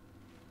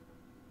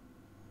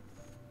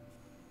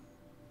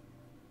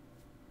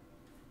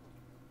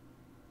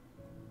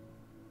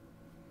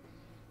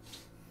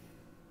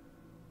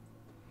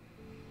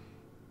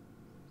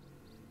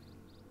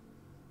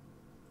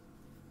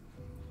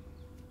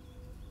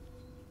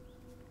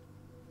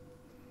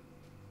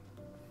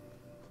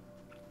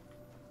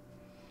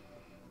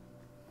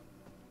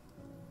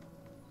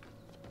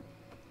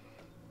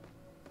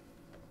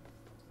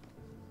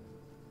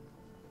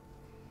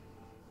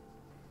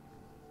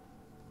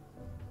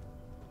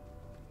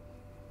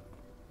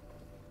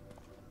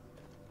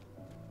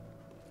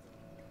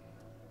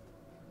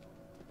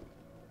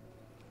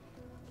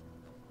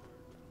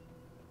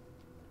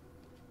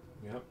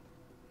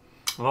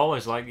 I've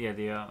always liked the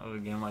idea of a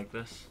game like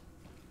this.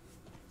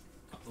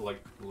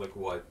 Like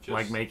what? Just...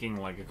 Like making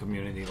like a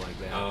community like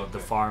that. Oh, okay. The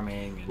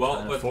farming. And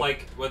well, but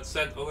like, what's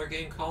that other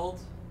game called?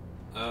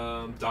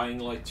 Dying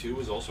Light 2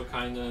 is also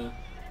kind of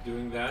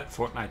doing that.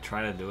 Fortnite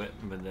tried to do it,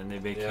 but then they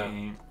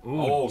became... Yeah.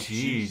 Ooh, oh,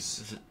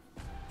 jeez.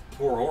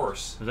 Poor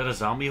horse. Is that a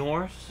zombie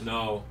horse?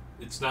 No,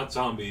 it's not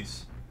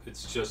zombies.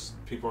 It's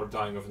just people are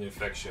dying of an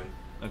infection.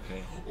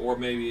 Okay. Or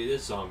maybe it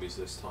is zombies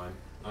this time.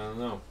 I don't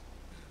know.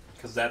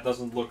 Because that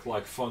doesn't look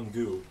like fun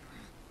goo.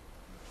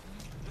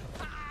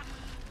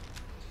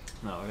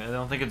 No, I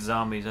don't think it's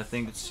zombies. I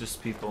think it's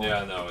just people.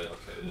 Yeah, no, okay.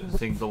 It is. I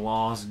think the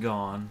law's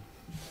gone.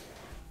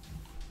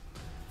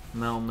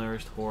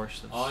 Malnourished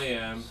horse. I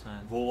am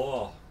the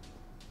law.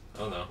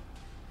 Oh no.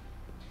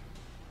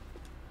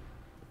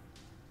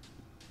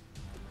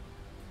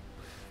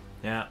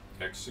 Yeah.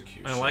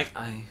 Execution.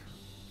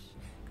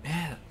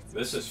 Yeah.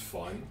 This is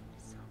fun.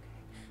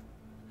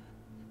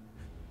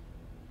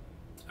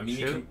 I mean,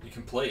 you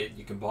can play it.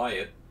 You can buy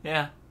it.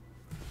 Yeah.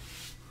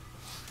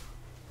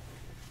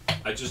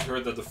 I just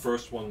heard that the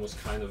first one was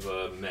kind of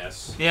a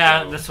mess.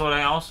 Yeah, so. that's what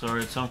I also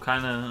heard. Some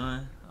kind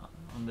of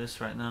on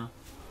this right now.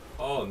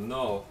 Oh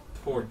no,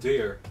 poor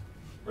deer.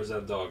 Where's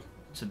that dog?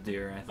 It's a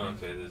deer, I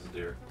think. Okay, this is a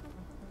deer.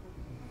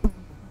 I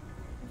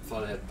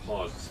thought it had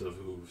paws instead of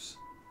hooves.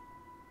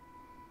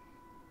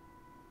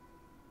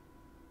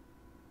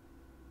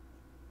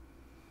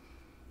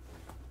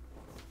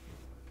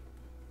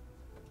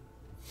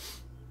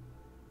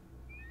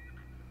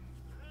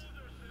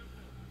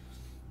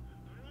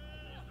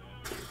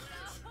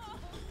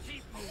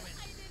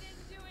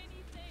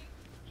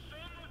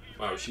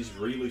 Wow, she's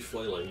really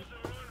flailing.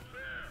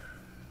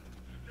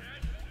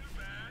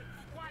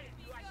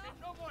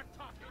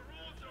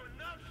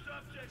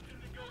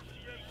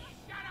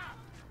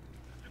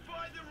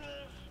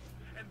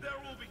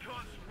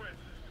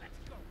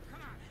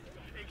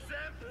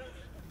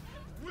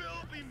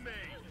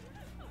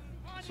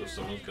 So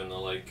someone's gonna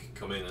like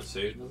come in and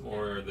save them,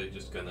 or are they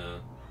just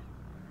gonna...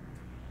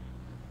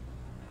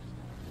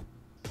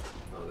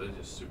 Oh, they're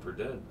just super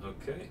dead.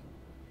 Okay.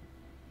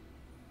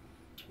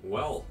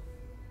 Well.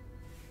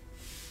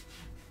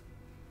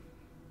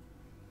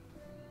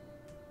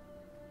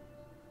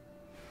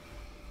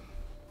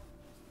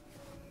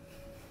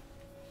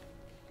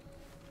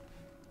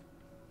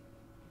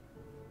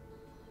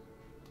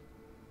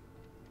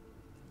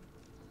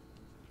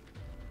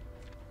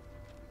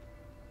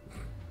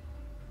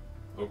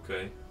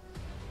 Okay.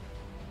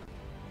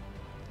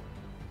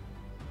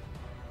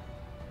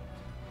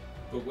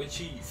 But when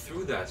she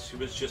threw that, she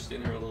was just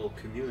in her little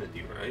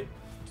community, right?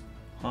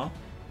 Huh?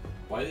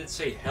 Why did it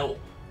say help?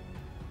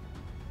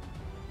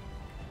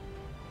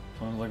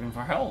 Someone's looking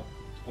for help.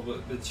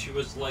 Well, but she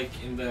was like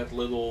in that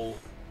little...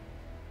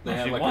 They No,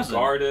 had she like wasn't. a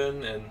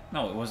garden and...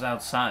 No, it was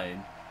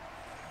outside.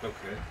 Okay.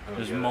 I don't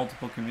There's get it.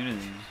 multiple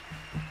communities.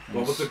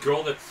 Well, with the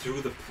girl that threw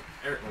the...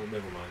 Oh,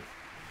 never mind.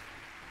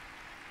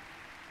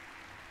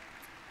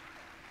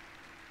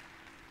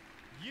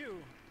 You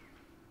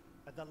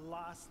are the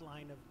last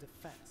line of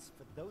defense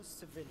for those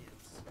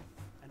civilians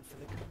and for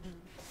the country.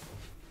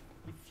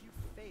 If you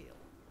fail,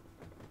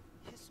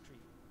 history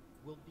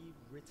will be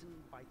written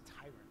by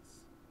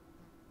tyrants.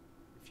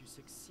 If you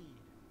succeed,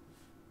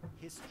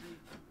 history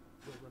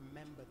will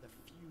remember the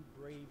few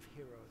brave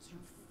heroes who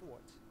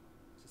fought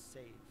to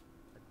save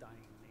a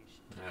dying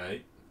nation.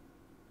 Alright.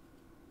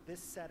 This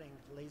setting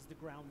lays the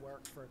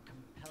groundwork for a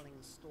compelling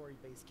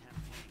story-based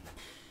campaign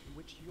in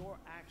which your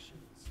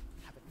actions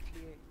have a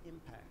clear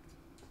impact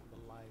on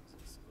the lives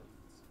of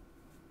civilians.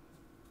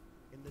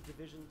 In The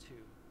Division 2,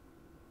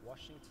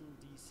 Washington,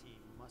 D.C.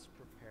 must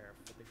prepare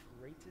for the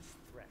greatest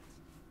threat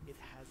it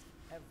has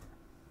ever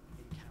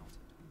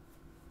encountered.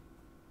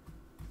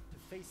 To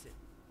face it,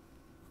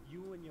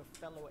 you and your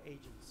fellow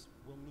agents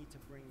will need to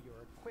bring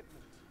your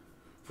equipment.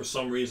 For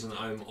some reason,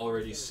 I'm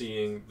already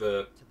seeing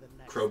the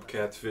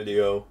Crobcat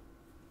video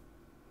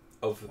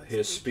of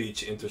his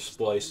speech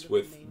interspliced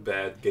with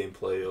bad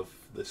gameplay of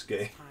this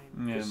game.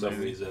 For some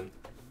reason.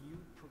 A new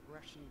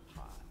progression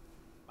path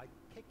by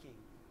picking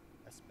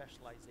a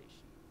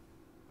specialization.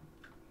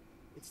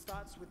 It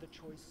starts with the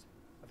choice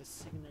of a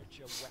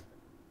signature weapon,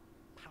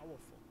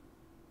 powerful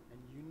and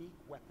unique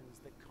weapons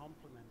that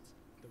complement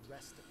the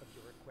rest of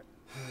your equipment.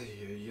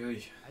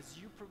 As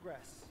you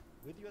progress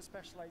with your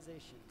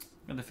specializations,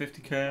 And the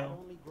 50 you not cal.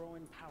 only grow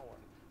in power,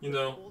 You but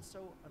know.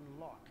 also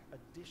unlock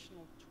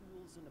additional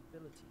tools and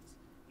abilities,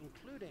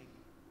 including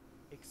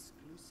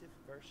exclusive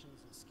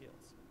versions and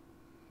skills.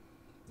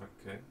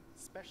 Okay.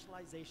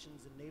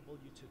 Specializations enable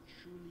you to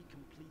truly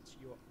complete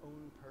your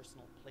own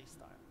personal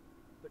playstyle,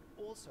 but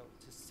also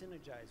to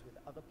synergize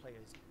with other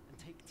players and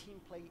take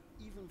team play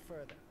even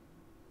further.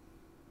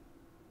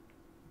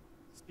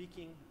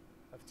 Speaking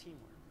of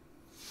teamwork,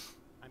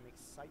 I'm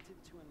excited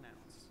to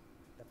announce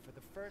that for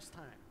the first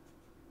time,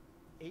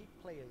 8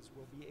 players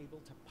will be able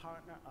to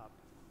partner up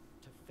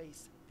to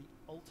face the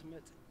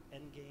ultimate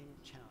endgame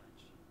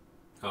challenge.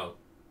 Oh.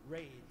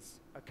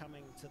 Raids are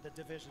coming to The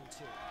Division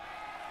 2.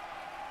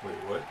 Wait,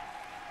 what?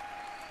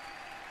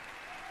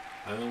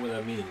 I don't know what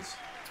that means.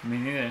 Me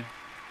neither.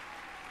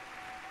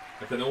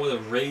 Like, I know what a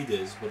raid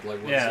is, but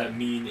like, what does that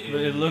mean?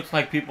 It looks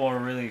like people are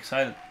really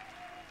excited.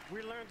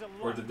 We learned a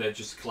lot. Or did they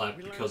just clap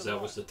because that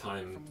was the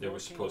time they were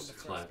supposed to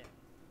clap?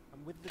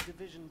 And with the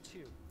Division 2,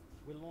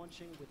 we're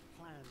launching with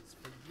plans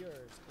for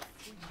years of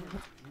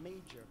frequent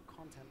major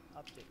content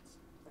updates.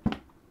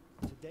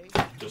 Today,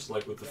 just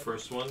like with the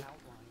first one?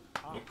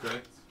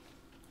 Okay.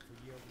 For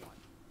year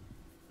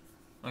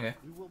 1. Okay.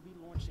 We will be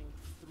launching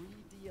 3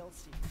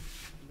 DLCs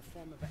in the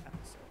form of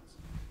episodes.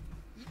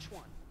 Each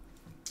one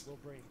will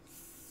bring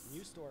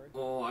new story.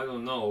 Oh, I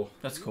don't know.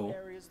 That's cool.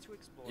 Areas to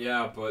explore,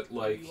 yeah, but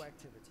like, new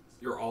activities.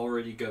 you're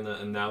already gonna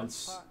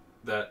announce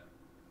that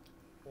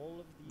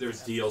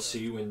there's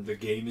DLC when the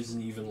game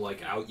isn't even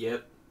like out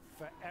yet.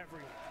 For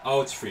everyone.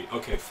 Oh, it's free.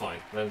 Okay, fine.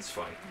 Then it's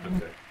fine.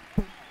 Okay.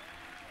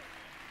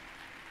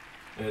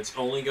 And it's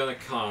only gonna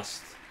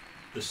cost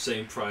the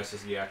same price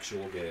as the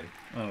actual game.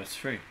 Oh, it's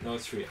free. No,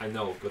 it's free. I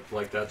know, but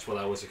like that's what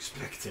I was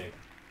expecting.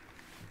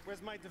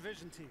 Where's my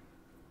Division team?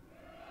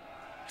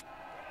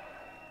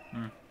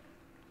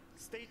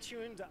 Stay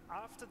tuned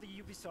after the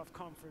Ubisoft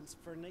conference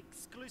for an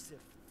exclusive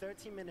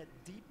 30-minute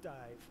deep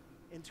dive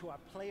into our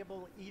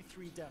playable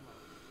E3 demo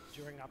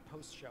during our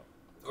post-show.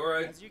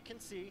 Alright. As you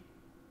can see,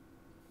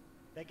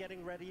 they're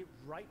getting ready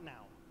right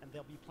now, and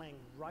they'll be playing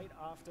right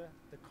after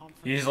the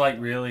conference. He's like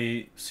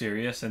really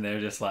serious, and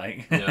they're just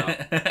like...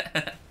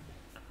 Yeah.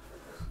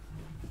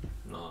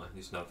 No,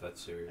 he's not that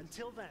serious.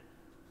 Until then,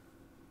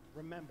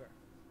 remember,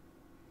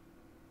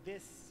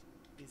 this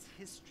is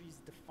history's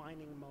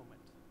defining moment.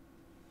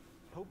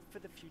 Hope for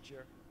the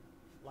future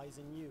lies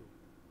in you,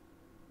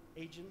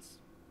 agents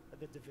of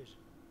the Division.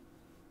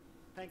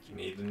 Thank you. I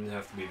mean, he didn't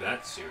have to be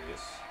that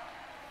serious.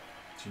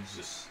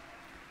 Jesus.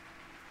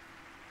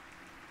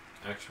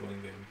 Actual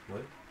in-game.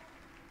 What?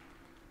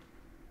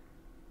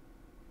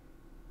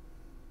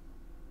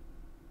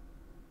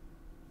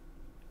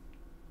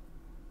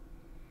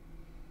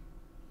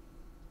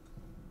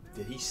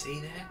 Did he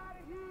say that?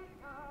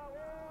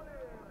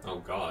 Oh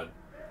God.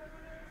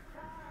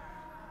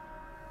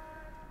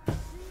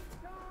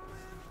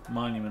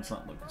 Monument's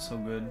not looking so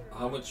good.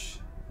 How much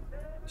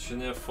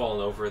shouldn't it have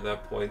fallen over at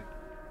that point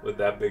with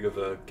that big of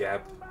a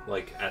gap,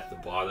 like at the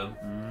bottom?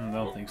 I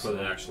don't think so.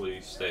 Could it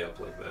actually stay up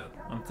like that?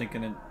 I'm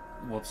thinking it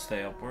will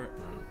stay upward.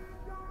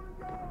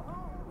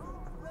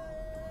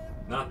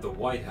 Not the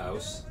White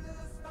House.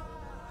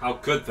 How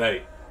could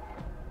they?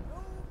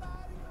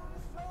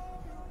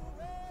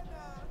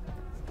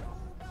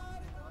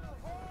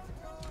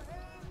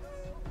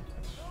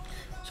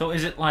 So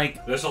is it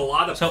like... There's a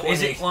lot of So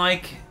is it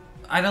like...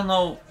 I don't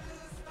know...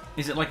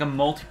 Is it like a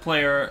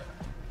multiplayer...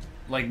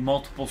 Like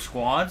multiple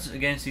squads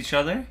against each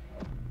other?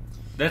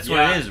 That's what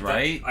it is,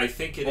 right? I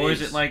think it is. Or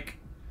is it like...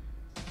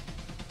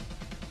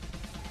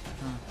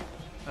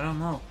 I don't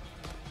know.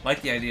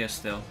 Like the idea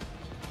still.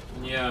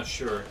 Yeah,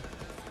 sure.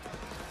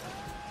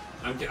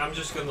 I'm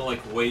just gonna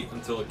like wait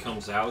until it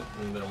comes out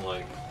and then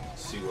like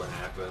see what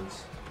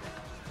happens.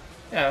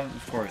 Yeah,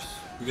 of course.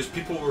 Because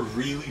people were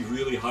really,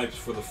 really hyped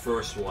for the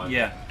first one.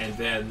 Yeah. And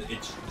then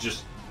it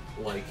just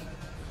like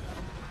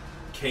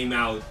came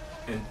out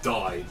and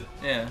died.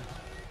 Yeah.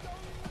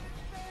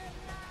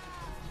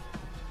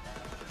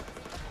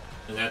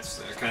 And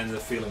that's kind of the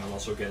feeling I'm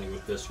also getting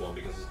with this one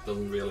because it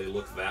doesn't really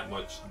look that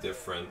much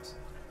different.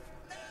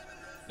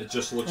 It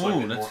just looks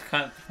like that's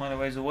kind of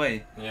ways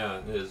away. Yeah,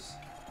 it is.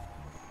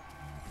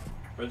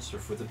 Register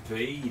for the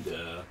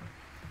beta.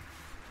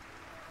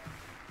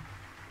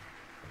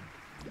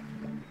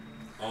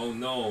 Oh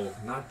no,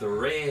 not the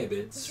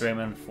rabbits. It's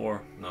Rayman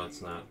 4. No,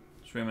 it's not.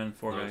 It's Rayman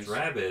 4, no, guys. It's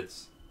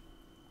rabbits.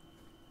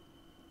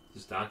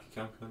 Is Donkey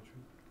Kong Country?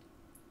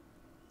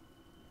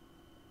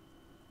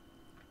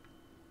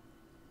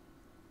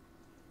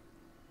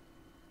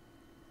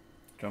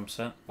 Drum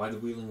set. Why the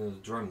wheeling of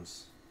the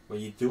drums? What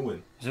are you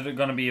doing? Is it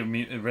gonna be a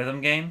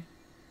rhythm game?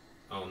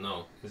 Oh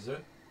no, is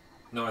it?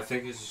 No, I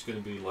think it's just gonna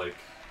be like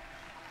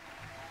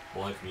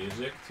live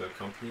music to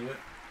accompany it.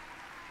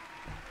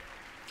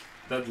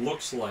 That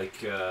looks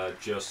like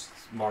just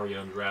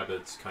Mario and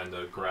Rabbids kind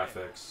of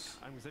graphics.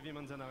 I'm Xavier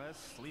Manzanares,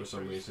 for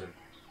some reason.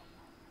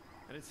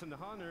 And it's an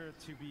honor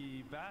to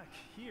be back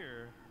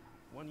here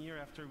 1 year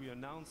after we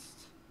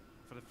announced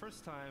for the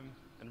first time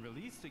and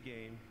released the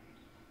game.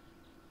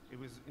 It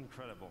was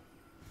incredible.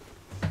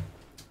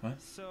 What?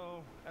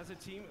 So, as a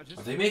team, I just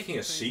are they making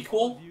a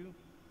sequel?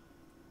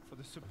 For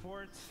the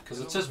support. Because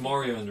it says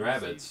Mario and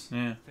Rabbids.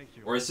 Yeah. Thank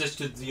you. Or is this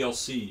the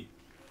DLC?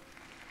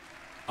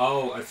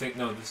 Oh, I think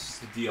no. This is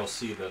the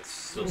DLC that's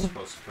still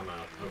supposed to come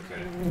out.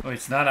 Okay. Oh,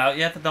 it's not out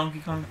yet, the Donkey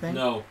Kong thing?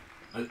 No.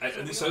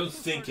 At least I don't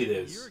think it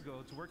is.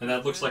 And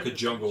that looks like a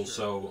jungle,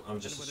 so I'm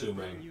just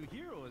assuming. New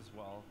hero as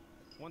well,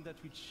 one that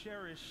we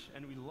cherish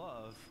and we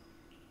love,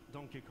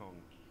 Donkey Kong.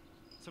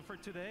 So for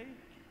today,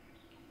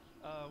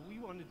 we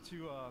wanted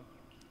to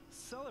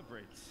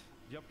celebrate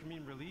the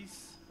upcoming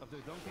release of the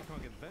Donkey Kong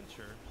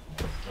Adventure.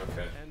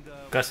 Okay. And,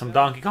 got some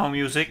Donkey Kong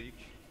music.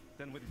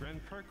 Then with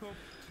Grant Kirkhope,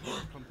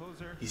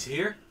 composer. He's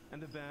here?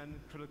 And the band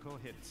Critical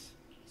Hits.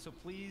 So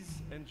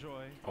please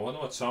enjoy. I wonder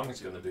what song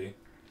it's gonna be.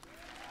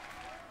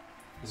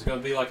 Is it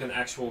gonna be like an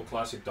actual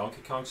classic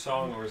Donkey Kong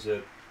song, or is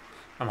it?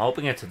 I'm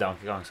hoping it's a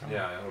Donkey Kong song.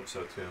 Yeah, I hope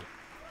so too.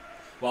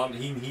 Well,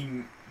 he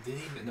did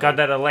he got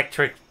that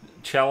electric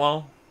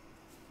cello.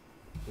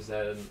 Is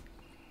that?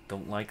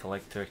 Don't like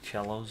electric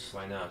cellos.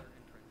 Why not?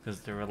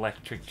 Because they're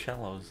electric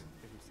cellos.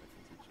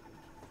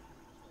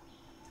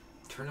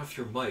 Turn off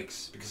your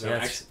mics, because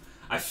Yeah,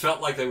 I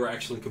felt like they were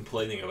actually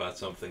complaining about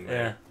something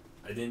there.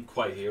 Yeah. I didn't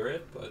quite hear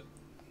it, but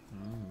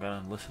I'm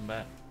gonna listen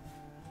back.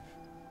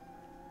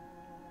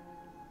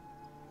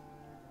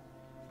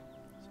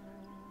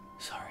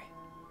 Sorry.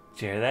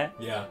 Did you hear that?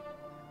 yeah.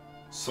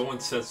 Someone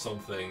said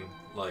something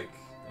like,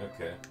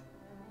 okay.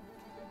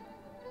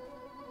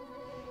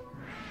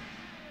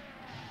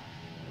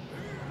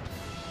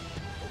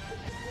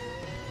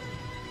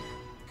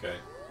 Okay.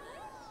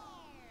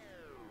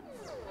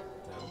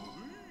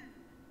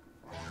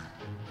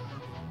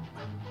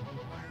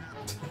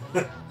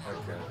 Okay.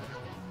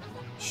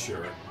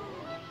 Sure.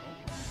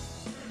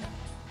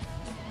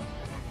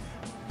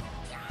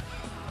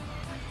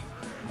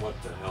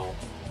 What the hell?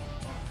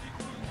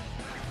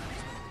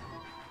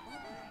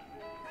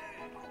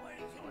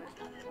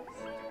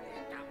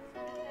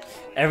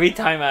 Every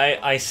time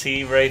I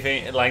see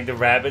Raven, like the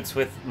rabbits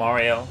with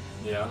Mario,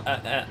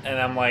 Yeah. And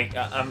I'm like,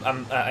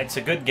 it's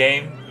a good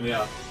game.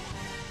 Yeah.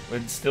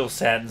 But it still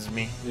saddens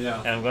me. Yeah.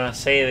 And I'm gonna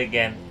say it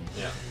again.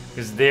 Yeah.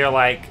 Because they're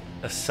like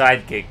a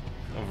sidekick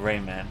of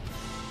Rayman.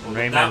 And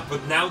Rayman.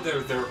 But now they're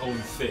their own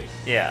thing.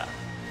 Yeah.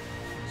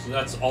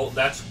 So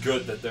that's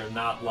good that they're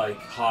not like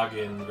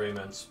hogging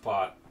Rayman's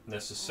spot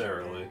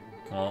necessarily.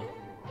 Well,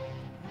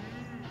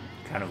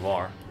 kind of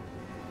are.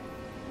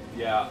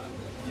 Yeah,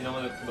 you know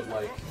what? But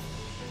like,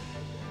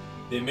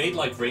 they made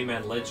like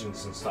Rayman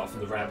Legends and stuff,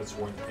 and the rabbits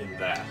weren't in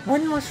that.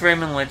 When was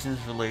Rayman Legends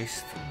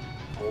released?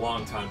 A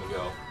long time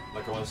ago.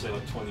 Like I want to say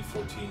like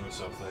 2014 or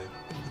something.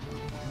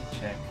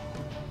 Check.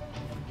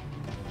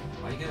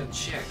 Why are you gonna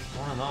check? I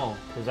want to know,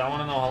 because I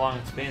want to know how long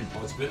it's been.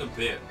 Oh, it's been a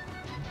bit.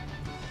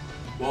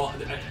 Well,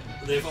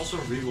 they've also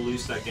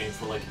re-released that game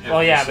for like every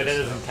Well, yeah, but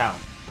system. it doesn't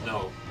count.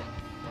 No.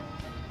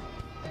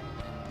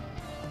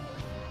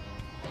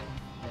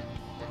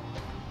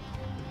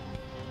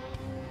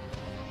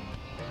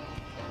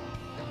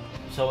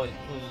 So it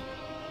was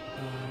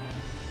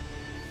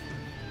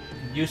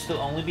used to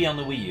only be on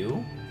the Wii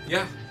U.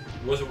 Yeah,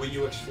 it was a Wii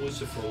U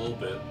exclusive for a little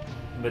bit.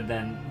 But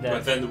then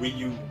the Wii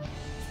U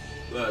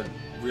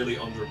really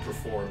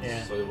underperformed.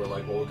 Yeah. So they were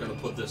like, well, we're gonna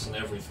put this in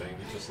everything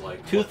because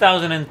like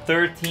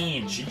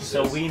 2013. Jesus.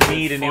 So we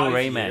need a new 5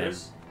 Rayman.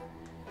 years?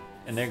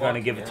 And they're Fuck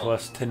gonna give it to hell.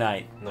 us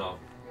tonight. No.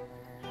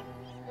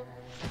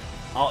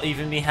 I'll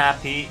even be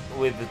happy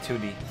with the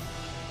 2D.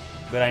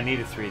 But I need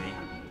a 3D.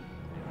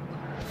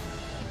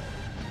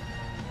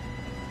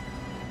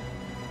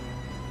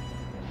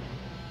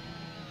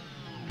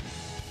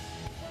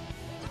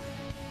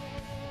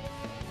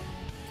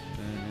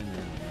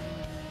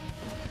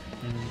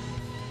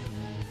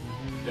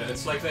 Yeah,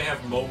 it's like they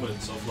have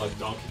moments of like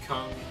Donkey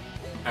Kong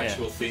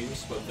actual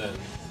themes, but then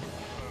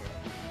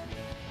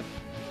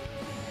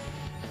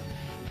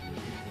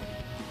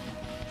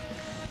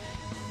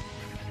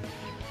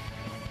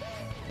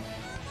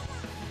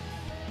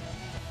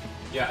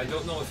yeah, I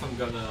don't know if I'm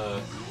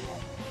gonna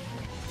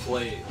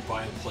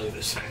buy and play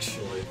this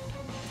actually.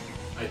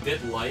 I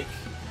did like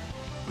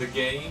the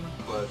game,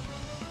 but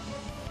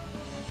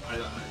I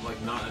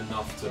like not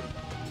enough to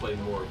play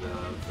more of it,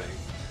 I don't think.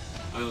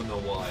 I don't know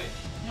why.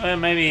 Well,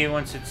 maybe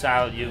once it's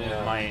out, you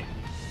Yeah. might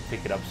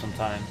pick it up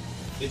sometime.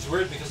 It's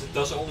weird because it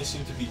does only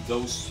seem to be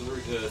those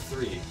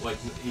three. Like,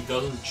 he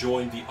doesn't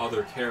join the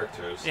other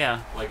characters. Yeah.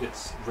 Like,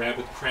 it's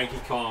Rabbit Cranky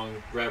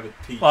Kong, Rabbit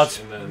Peach, Well, it's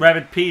and then...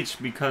 Rabbit Peach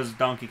because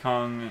Donkey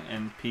Kong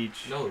and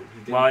Peach. No, he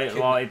didn't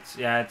Well, it's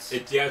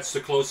it's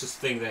the closest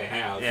thing they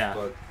have. Yeah,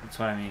 but that's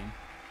what I mean.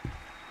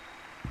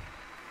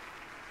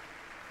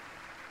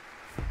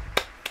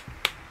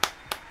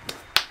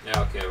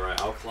 yeah, okay, right.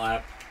 I'll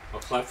clap. I'll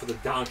clap for the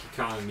Donkey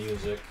Kong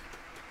music.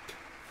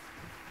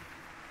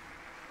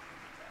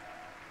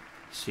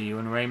 See you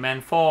in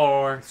Rayman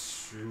 4.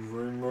 See you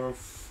in Rayman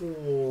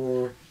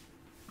 4.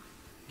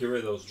 Get rid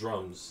of those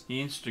drums.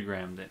 He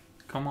Instagrammed it.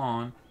 Come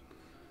on.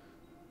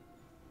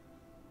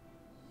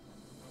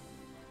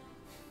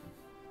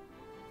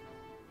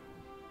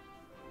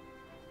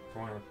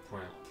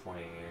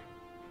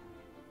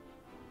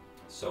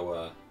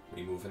 So,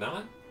 we moving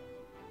on?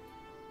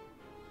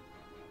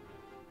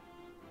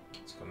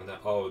 It's coming down.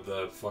 Oh,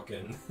 the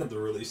fucking the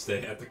release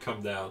date had to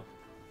come down.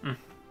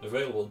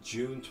 Available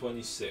June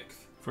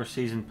 26th. For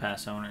Season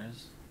Pass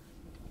owners.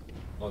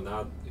 Oh,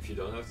 not if you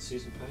don't have the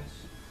Season Pass?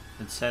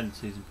 It said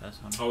Season Pass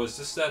owners. Oh, is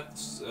this that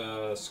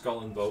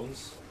Skull and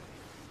Bones?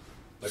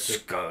 Like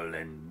Skull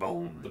and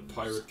Bones. The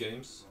pirate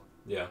games?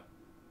 Yeah.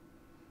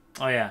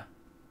 Oh, yeah.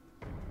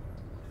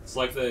 It's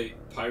like the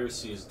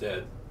piracy is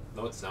dead.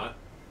 No, it's not.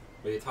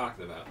 What are you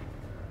talking about?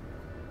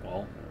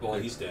 Well,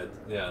 he's dead.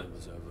 Yeah. It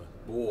was over.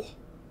 Oh.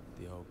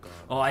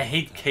 Oh, I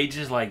hate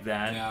cages like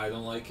that. Yeah, I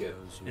don't like it.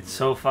 It's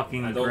so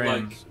fucking I don't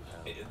grim.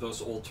 like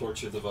those old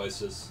torture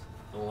devices.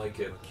 I don't like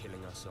it.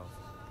 Killing us off,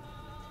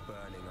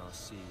 burning our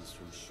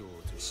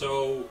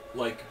So,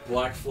 like,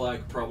 Black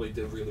Flag probably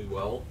did really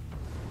well.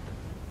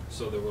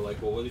 So they were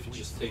like, well, what if you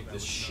just take the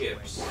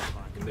ships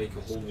and make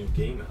a whole new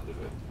game out of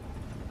it?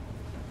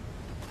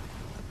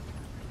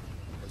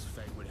 As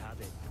fate would have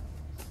it,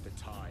 the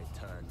tide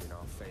turned in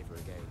our favor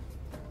again.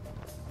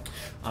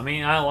 I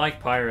mean, I like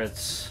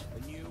pirates.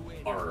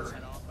 Arr.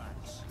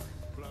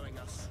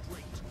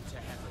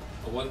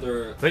 I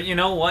wonder... But you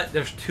know what?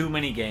 There's too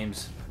many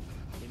games.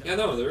 Yeah,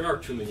 no, there are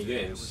too many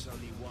games.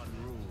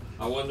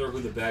 I wonder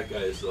who the bad guy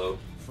is, though.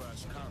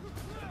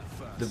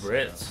 The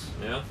Brits.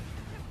 Yeah?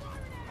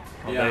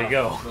 Well, yeah. there you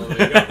go. Well,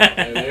 there you go.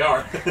 There they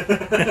are.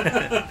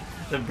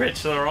 The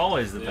Brits are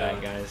always the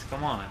bad guys.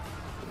 Come on.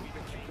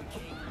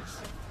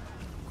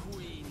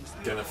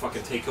 Gonna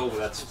fucking take over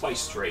that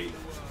spice trade.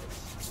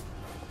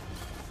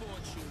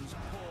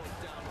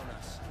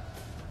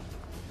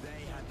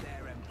 They had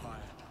their empire.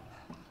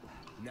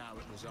 Now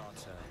it was our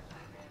turn.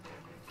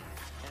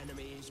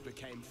 Enemies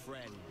became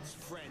friends.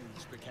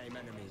 Friends became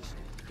enemies.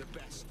 The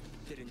best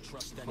didn't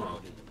trust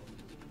anybody.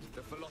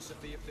 The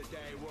philosophy of the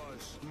day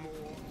was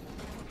more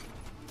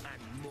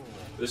and more.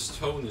 This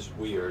tone is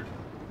weird.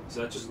 Is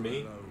that just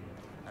me?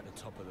 At the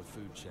top of the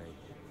food chain.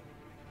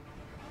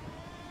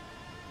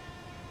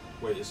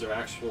 Wait, is there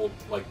actual,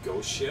 like,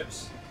 ghost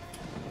ships?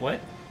 What?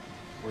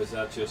 Or is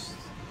that just...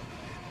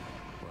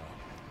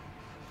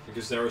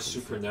 Because there a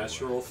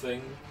supernatural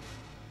thing?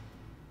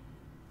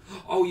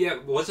 Oh yeah,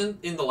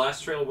 wasn't in the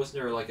last trailer,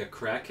 wasn't there like a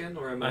Kraken?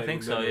 Or am I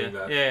think so, yeah.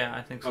 that? Yeah,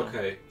 I think so.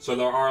 Okay, so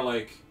there are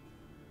like...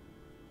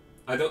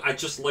 I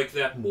just like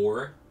that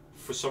more,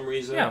 for some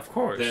reason. Yeah, of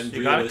course. Than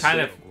you gotta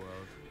kind of...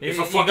 If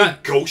a fucking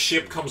ghost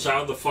ship comes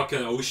out of the fucking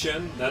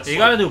ocean, that's You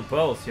gotta do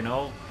both, you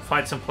know?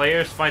 Fight some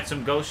players, fight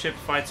some ghost ships,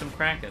 fight some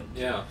Kraken.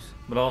 Yeah.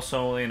 But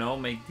also, you know,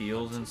 make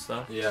deals and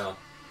stuff. Yeah.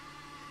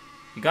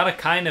 You gotta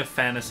kind of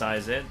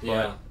fantasize it, but...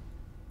 Yeah.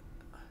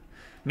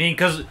 I mean,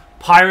 because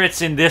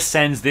pirates in this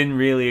sense didn't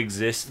really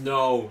exist.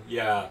 No,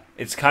 yeah.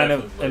 It's kind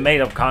of a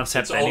made-up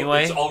concept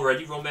anyway. It's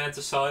already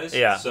romanticized,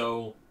 yeah.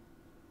 So...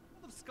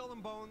 Of Skull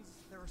and Bones,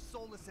 there are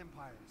soulless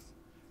empires.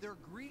 There are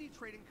greedy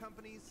trading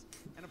companies,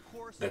 and of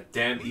course... That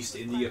damn East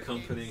India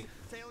Company.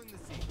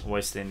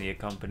 West India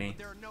Company.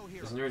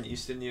 Isn't there an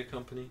East India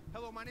Company?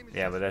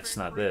 Yeah, but that's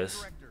not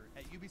this.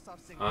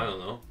 I don't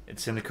know.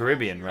 It's in the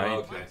Caribbean, right? Oh,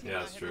 okay, yeah,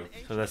 that's true.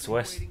 So that's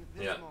West.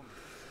 Yeah.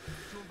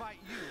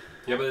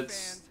 Yeah, but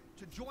it's...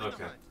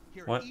 Okay.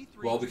 What?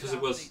 Well, because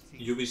it was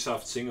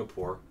Ubisoft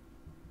Singapore.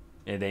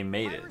 Yeah, they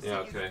made it. Yeah,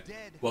 okay.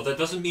 Well, that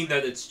doesn't mean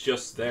that it's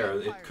just there.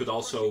 It could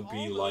also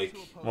be like...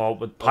 Well,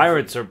 but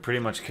pirates are pretty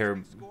much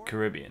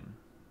Caribbean.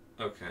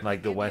 Okay.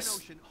 Like the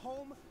West.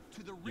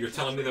 You're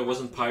telling me there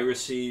wasn't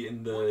piracy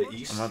in the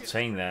East? I'm not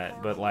saying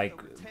that, but like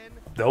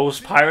those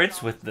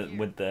pirates with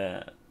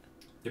the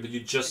Yeah, but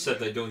you just said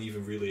they don't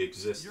even really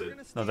exist.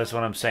 No, that's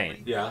what I'm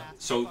saying. Yeah.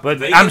 So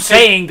but I'm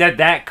saying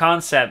that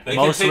concept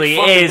mostly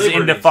is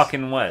in the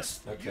fucking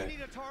West. Okay. You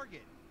need a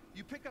target.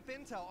 You pick up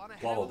intel on a Blah,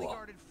 blah, heavily blah.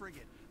 guarded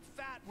frigate,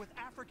 fat with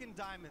African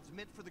diamonds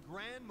meant for the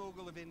Grand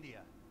Mogul of India.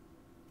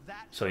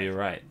 So you're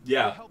right.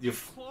 Yeah, you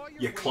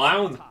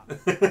clown.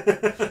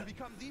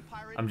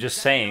 I'm just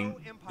saying.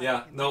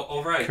 Yeah, no,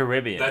 alright.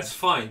 Caribbean. That's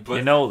fine, but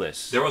you know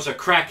this. There was a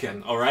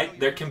Kraken, alright?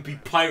 There can be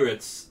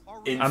pirates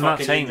in I'm fucking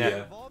not saying India.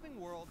 The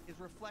evolving world is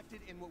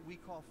reflected in what we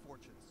call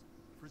fortunes.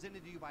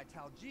 Presented to you by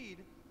Taljeed,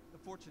 the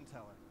fortune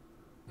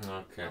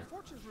teller. Okay. Now,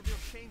 fortunes reveal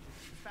changes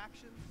in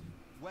factions,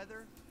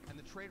 weather, and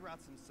the trade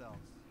routes themselves.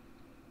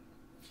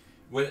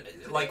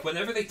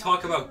 Whenever they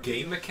talk about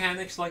game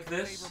mechanics like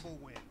this...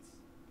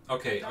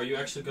 Okay, are you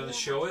actually going to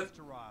show it?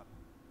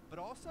 But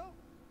also,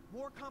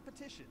 more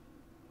competition.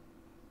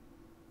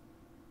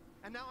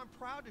 And now I'm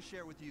proud to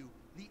share with you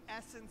the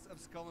essence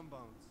of Skull and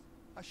Bones.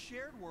 A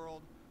shared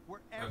world where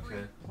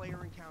every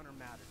player encounter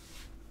matters.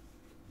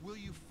 Will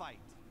you fight,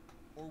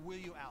 or will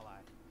you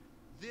ally?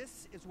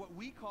 This is what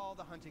we call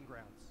the hunting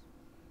grounds.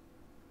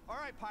 All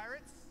right,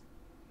 pirates,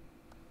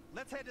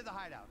 let's head to the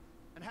hideout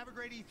and have a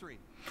great E3.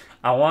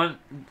 I want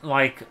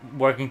like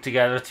working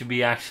together to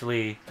be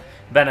actually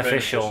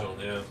beneficial.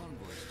 Yeah.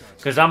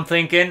 Because I'm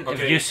thinking,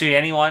 if you see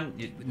anyone,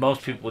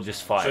 most people will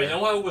just fire. So you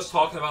know I was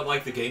talking about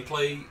like the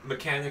gameplay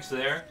mechanics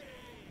there?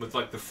 With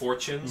like the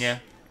fortunes? Yeah.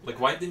 Like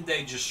why didn't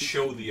they just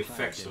show the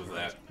effects of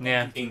that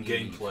in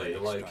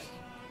gameplay? Like...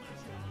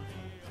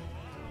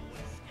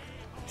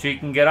 So you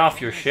can get off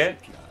your shit?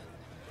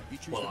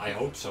 Well, I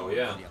hope so,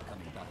 yeah.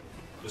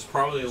 There's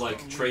probably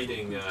like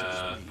trading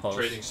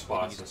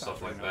spots and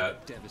stuff like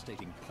that.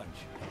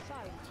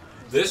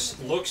 This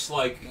looks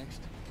like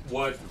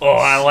what... Oh,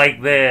 I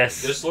like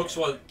this. This looks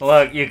what...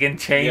 Look, you can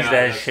change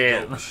that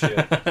shit.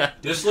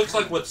 This looks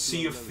like what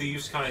Sea of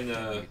Thieves kind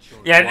of...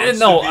 Yeah,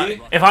 no,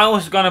 if I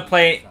was going to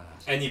play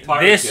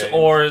this game.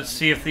 or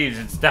Sea of Thieves,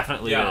 it's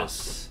definitely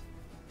this.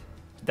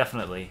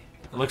 Definitely.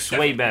 It looks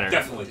way better.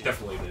 Definitely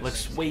this.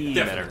 Looks way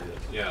definitely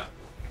better. Yeah.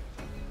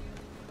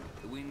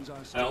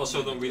 I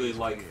also don't really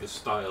like the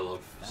style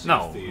of Sea No,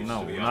 of Thieves,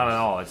 no, to be not at honest.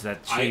 all. It's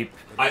that cheap.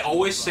 I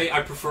always say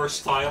I prefer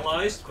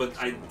stylized, but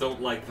I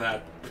don't like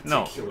that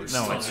particular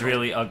style. No, it's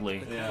really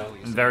ugly. Yeah.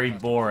 And very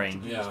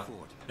boring. Yeah.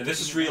 And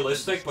this is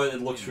realistic, but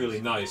it looks really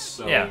nice.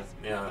 So, yeah.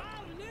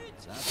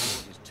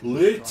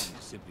 Lit.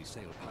 Simply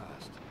sail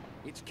past.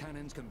 Its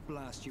cannons can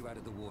blast you out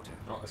of the water.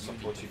 Oh, it's not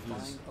what you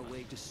use. Find a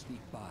way to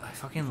sneak by. I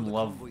fucking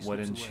love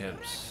wooden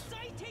ships.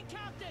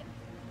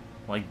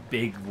 Like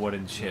big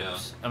wooden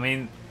ships. I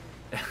mean,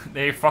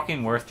 they're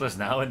fucking worthless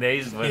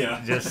nowadays,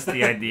 but just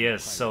the idea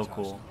is so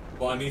cool.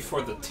 Well, I mean,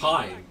 for the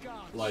time,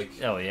 like,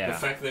 oh yeah, the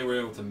fact they were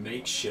able to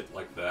make shit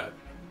like that.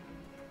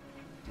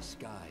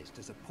 Disguised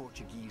as a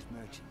Portuguese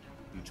merchant,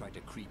 you tried to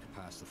creep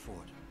past the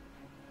fort.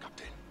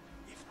 Captain,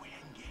 if we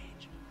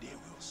engage, they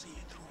will see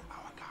it through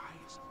our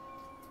guys.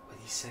 What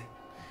did he say?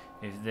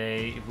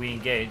 If we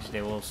engage,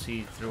 they will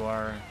see through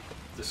our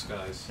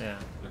disguise. Yeah.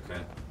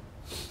 Okay.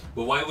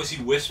 But why was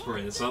he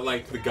whispering? It's not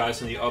like the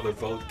guys on the other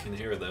boat can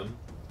hear them.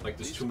 Like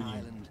there's too many.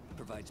 Island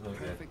provides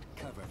perfect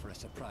cover for a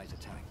surprise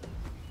attack.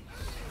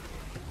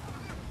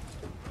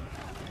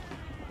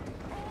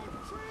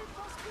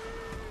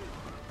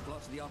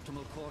 Plot the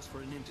optimal course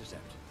for an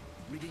intercept.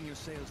 Rigging your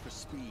sails for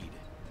speed.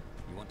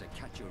 You want to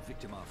catch your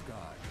victim off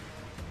guard.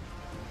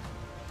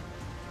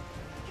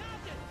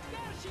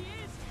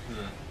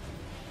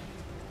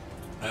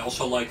 I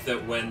also like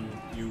that when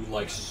you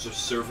like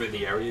survey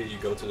the area, you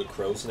go to the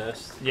crow's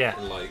nest. Yeah.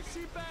 And, like,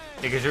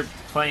 because you're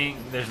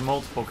playing. There's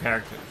multiple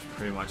characters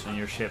pretty much on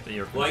your ship that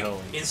you're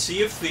controlling. Like in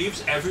Sea of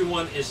Thieves,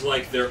 everyone is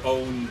like their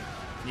own.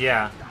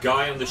 Yeah.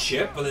 Guy on the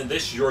ship, but in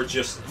this you're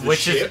just the Which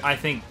ship. is, I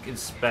think,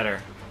 it's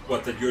better.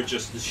 What, that you're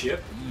just the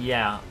ship?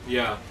 Yeah.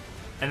 Yeah.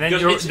 And then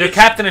the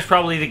captain is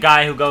probably the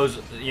guy who goes,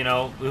 you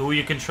know, who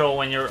you control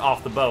when you're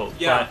off the boat.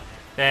 Yeah.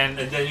 But and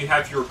then you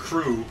have your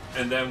crew,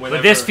 and then whenever.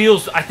 But this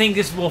feels, I think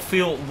this will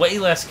feel way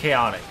less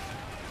chaotic.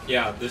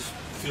 Yeah, this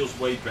feels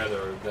way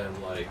better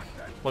than like.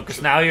 Well,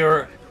 because now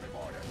you're,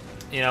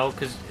 you know,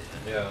 because.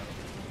 Yeah.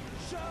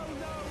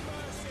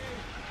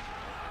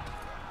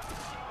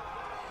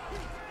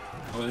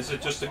 Oh, is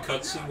it just a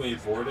cutscene when you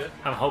board it?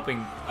 I'm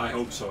hoping. I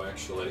hope so,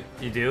 actually.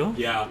 You do?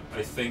 Yeah,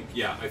 I think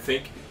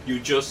you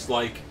just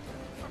like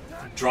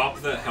drop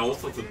the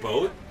health of the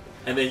boat,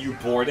 and then you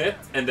board it,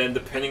 and then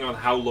depending on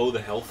how low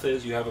the health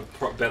is, you have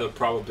a better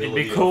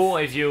probability. It'd be cool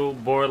if you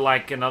board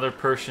like another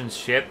person's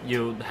ship.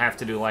 You have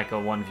to do like a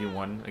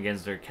 1v1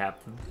 against their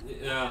captain.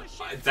 Yeah,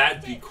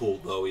 that'd be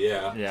cool though.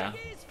 Yeah. Yeah.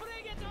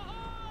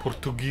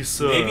 Portuguese.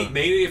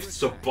 Maybe if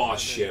it's a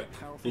boss ship,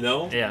 you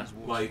know? Yeah.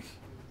 Like.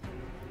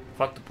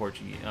 Fuck the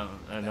Portuguese. Oh,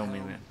 I don't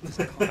mean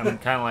that. I'm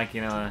kind of like,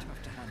 you know, a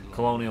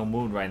colonial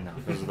mood right now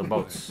because of the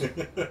boats.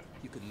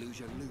 You could lose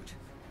your loot.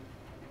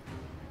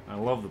 I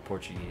love the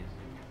Portuguese.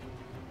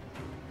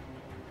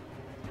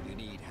 You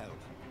need help,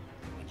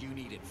 and you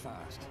need it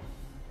fast.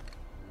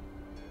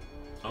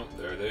 Oh,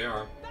 there they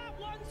are. That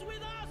one's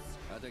with us.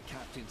 Other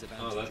captains have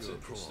Oh, that's your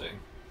interesting.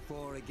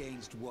 Call. 4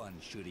 against 1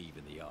 should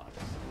even the odds.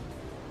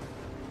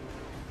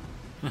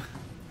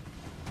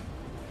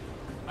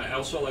 I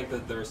also like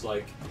that there's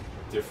like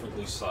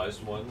differently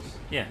sized ones.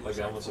 Yeah. Like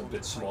that one's a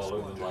bit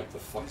smaller than like the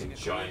fucking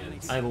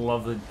giant. I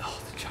love the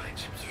giant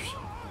ships are so.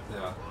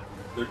 Yeah.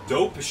 They're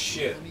dope as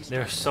shit.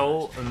 They're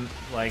so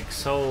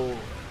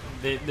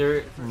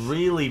they're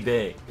really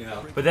big.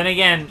 Yeah. But then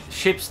again,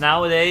 ships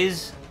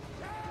nowadays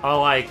are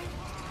like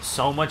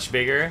so much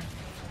bigger.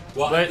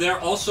 Well, but they're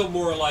also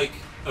more like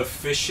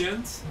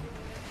efficient.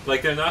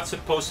 Like they're not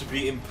supposed to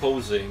be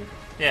imposing.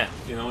 Yeah.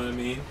 You know what I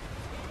mean?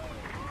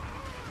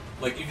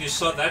 Like, if you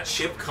saw that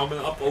ship coming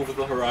up over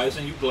the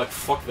horizon, you'd be like,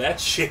 fuck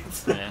that shit.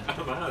 Yeah.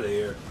 I'm out of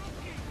here.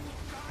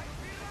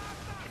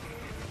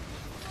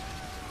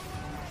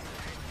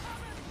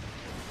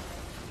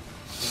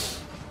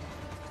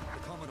 The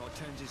Commodore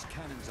turns his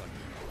cannons on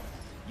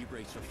you. You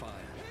brace for fire,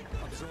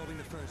 absorbing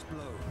the first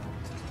blow.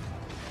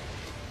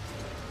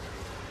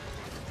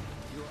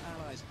 Your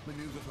allies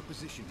maneuver for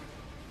position.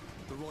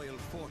 The Royal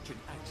Fortune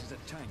acts as a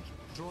tank,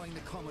 drawing the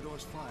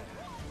Commodore's fire.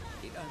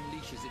 It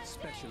unleashes its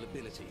special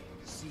ability,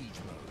 Siege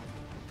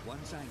Mode.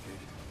 Once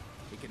anchored,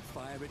 it can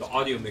fire its... The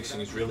audio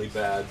mixing is really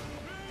bad.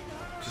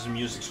 Because the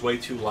music's way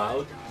too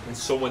loud, and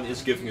someone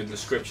is giving a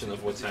description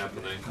of what's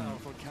happening.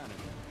 Powerful cannon.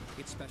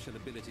 Its special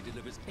ability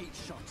delivers 8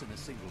 shots in a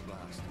single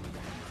blast,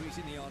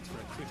 increasing the odds for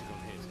a critical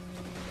hit.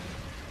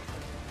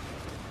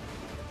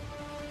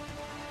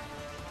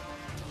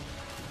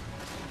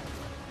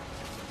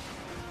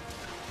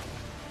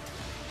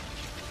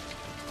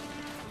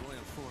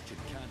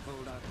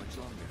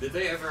 Did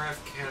they ever have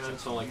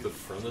cannons on like the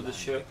front of the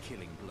ship?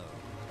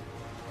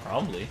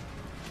 Probably.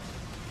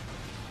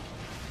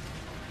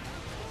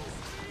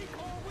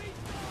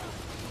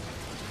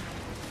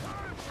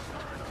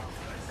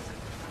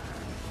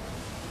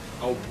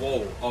 Oh,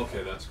 whoa.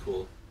 Okay, that's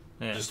cool.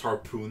 Yeah. Just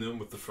harpoon him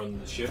with the front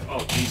of the ship.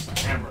 Oh, geez, the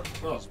camera.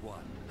 Oh.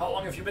 How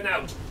long have you been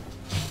out?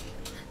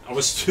 I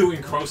was too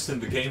engrossed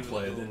in the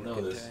gameplay. I didn't know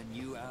this. Turn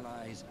new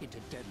allies into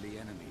deadly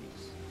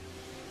enemies.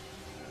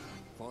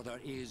 For there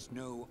is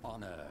no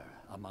honor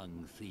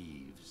among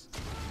thieves.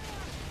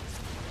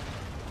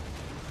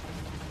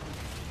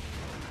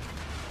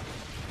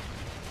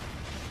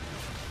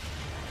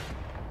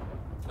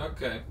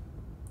 Okay.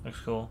 Looks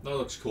cool. That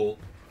looks cool.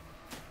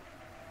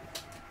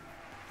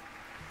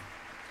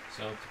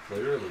 Time to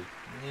play early.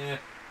 Yeah.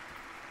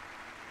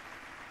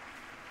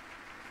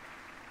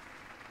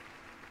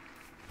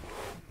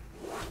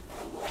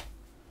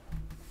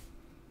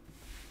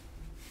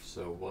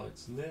 So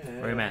what's next?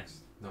 Rayman.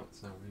 No,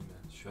 it's not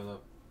Rayman. Shut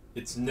up.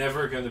 It's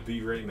never gonna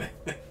be Rayman.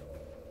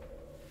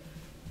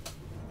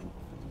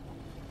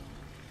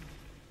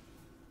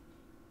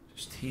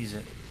 Just tease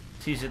it.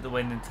 Tease it the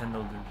way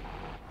Nintendo did.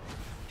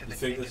 You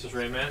think this is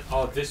Rayman?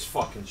 Oh, this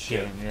fucking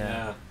shit.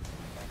 Yeah.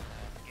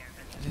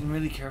 I didn't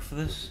really care for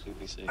this.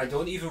 I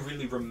don't even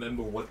really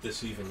remember what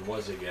this even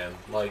was again.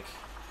 Like,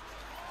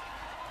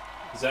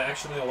 is that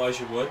actually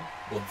Elijah Wood?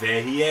 Well,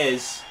 there he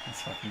is.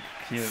 That's fucking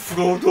cute.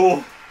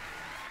 Frodo!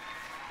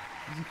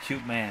 He's a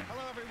cute man.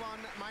 Hello everyone,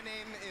 my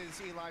name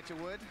is Elijah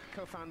Wood,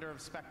 co-founder of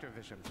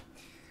SpectreVision.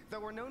 Though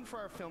we're known for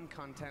our film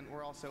content,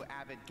 we're also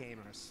avid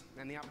gamers,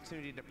 and the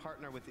opportunity to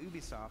partner with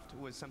Ubisoft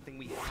was something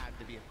we had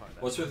to be a part of.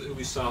 What's with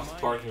Ubisoft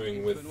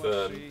partnering with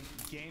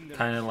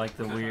kind of like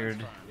the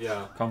weird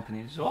yeah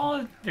companies?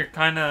 Well, they're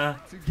kind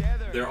of...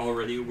 They're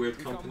already a weird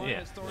company.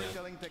 Yeah.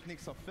 Storytelling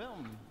techniques of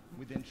film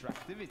with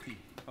interactivity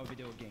of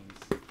video games,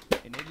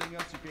 enabling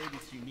us to create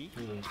this unique,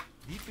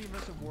 deeply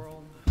immersive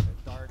world with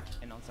a dark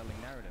and unsettling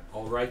narrative.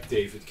 Alright,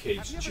 David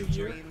Cage Have you Jr.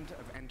 ever dreamed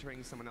of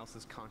entering someone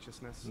else's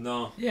consciousness?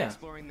 No. Yeah.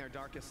 Exploring their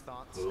darkest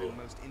thoughts Ugh. and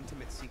most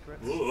intimate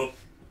secrets? Ugh.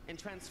 In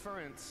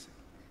Transference,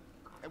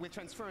 with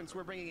Transference,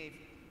 we're bringing a...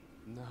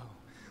 No.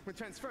 With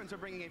Transference, we're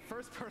bringing a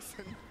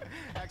first-person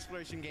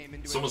exploration game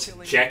into Someone's a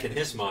chilling... jacking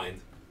his mind.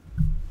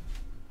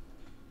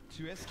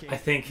 I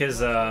think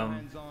his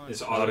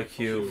auto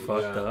cue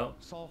fucked up.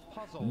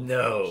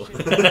 No.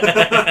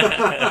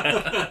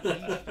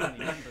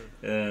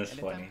 That's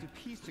funny.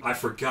 I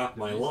forgot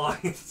my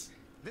lines.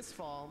 This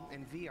fall,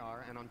 in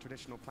VR and on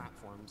traditional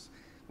platforms,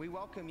 we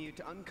welcome you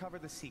to uncover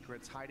the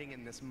secrets hiding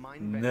in this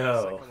mind-bending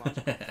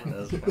psychological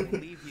thrill that will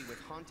leave you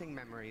with haunting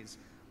memories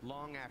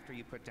long after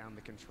you put down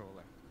the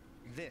controller.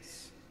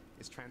 This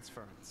is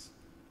Transference.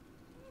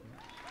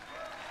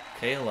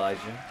 Okay,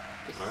 Elijah.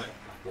 Alright,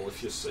 well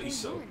if you say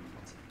so.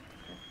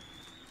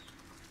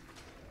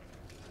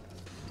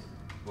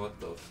 What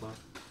the fuck?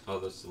 Oh,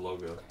 that's the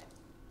logo.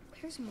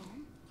 Where's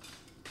Mom?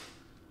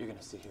 You're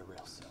gonna see her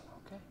real soon,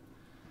 okay?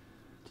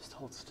 Just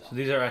hold still. So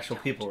these are actual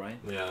people, right?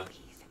 Yeah. Okay,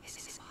 this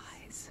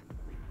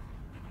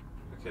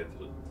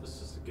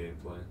is the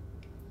gameplay.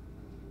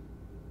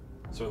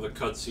 So the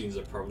cutscenes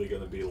are probably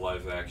gonna be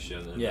live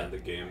action, and then the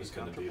game is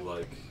gonna be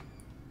like...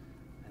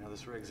 I know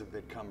this rig's a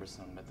bit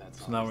cumbersome, but that's...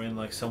 So now we're in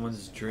like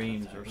someone's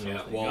dreams or something.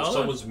 Yeah, well,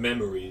 someone's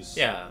memories.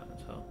 Yeah,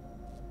 so...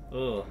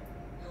 Ugh.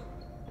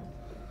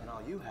 And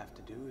all you have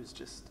to do is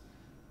just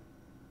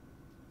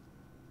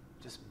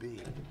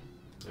be.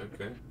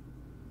 Okay.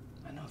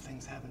 I know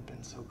things haven't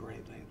been so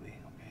great lately,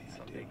 okay? I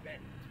do.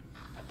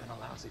 I've been a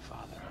lousy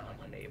father. I'm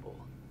unable.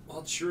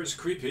 Well, it sure is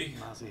creepy.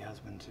 Lousy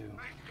husband, too.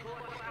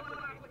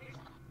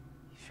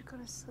 You should go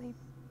to sleep.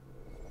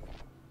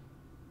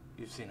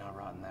 You've seen how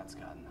rotten that's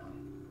gotten, huh?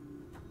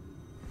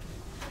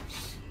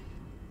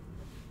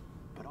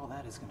 But all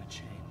that is gonna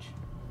change.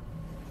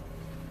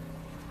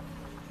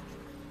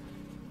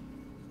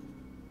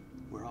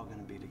 We're all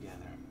gonna be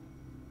together.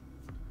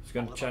 It's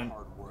gonna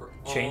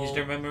change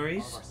their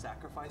memories? All of our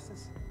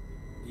sacrifices?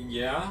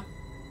 Yeah?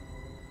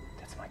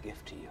 That's my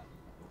gift to you.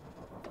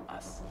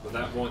 Us. But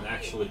that won't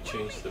actually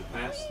change the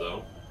past,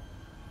 though.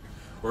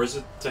 Or is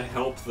it to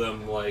help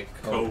them, like,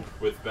 cope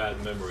with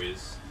bad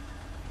memories?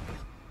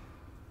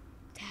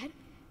 Dad?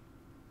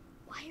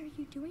 Why are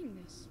you doing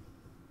this?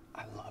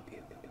 I love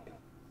you,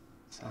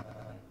 son.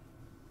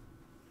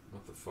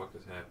 What the fuck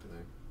is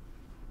happening?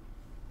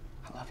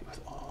 I love you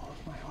with all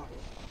of my heart.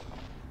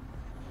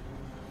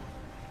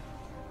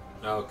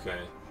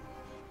 Okay.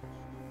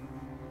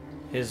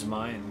 His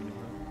mind.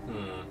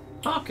 Hmm.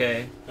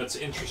 Okay. That's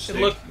interesting.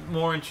 It looked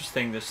more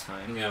interesting this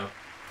time. Yeah.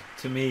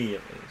 To me,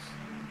 at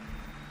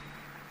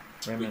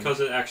least.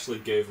 Because it actually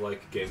gave,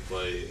 like,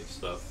 gameplay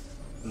stuff.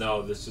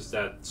 No, this is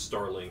that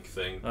Starlink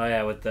thing. Oh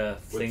yeah, with the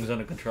things on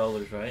the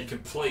controllers, right? You can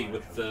play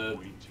with the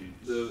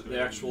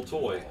actual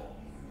toy.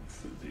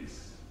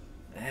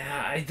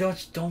 Yeah, I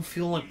don't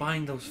feel like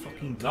buying those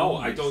fucking toys. No,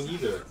 I don't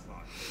either.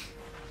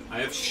 I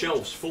have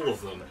shelves full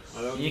of them.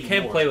 I don't You need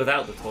can't more. play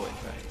without the toys,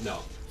 right? No.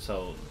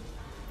 So.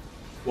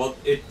 Well,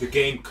 the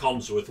game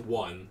comes with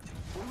one,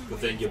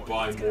 but then you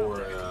buy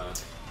more.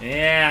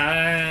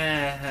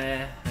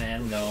 Yeah,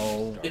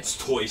 no. It's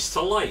Toys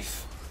to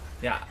Life.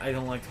 Yeah, I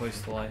don't like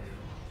Toys to Life.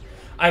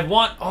 I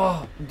want.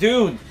 Oh,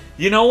 dude,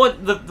 you know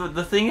what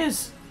the thing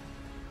is?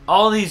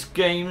 All these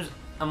games,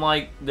 I'm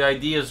like, the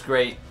idea is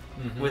great.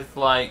 With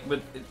like,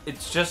 but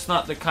it's just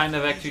not the kind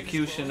of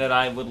execution that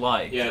I would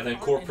like. Yeah, then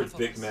corporate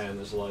big man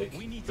is like,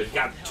 but you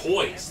got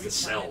toys to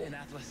sell.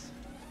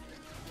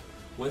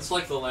 When's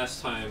like the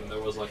last time there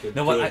was like a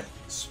good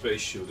space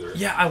shooter?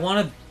 Yeah, I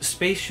want a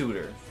space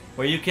shooter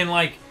where you can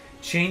like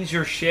change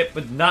your ship,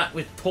 but not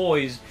with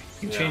toys.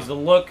 You can change the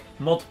look,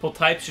 multiple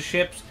types of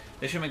ships.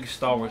 They should make a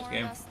Star Wars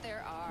game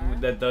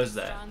that does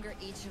that.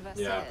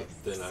 Yeah, but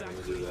they're not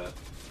gonna do that.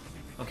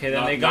 Okay,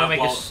 then they gotta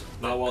make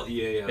not while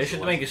EA has They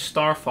should make a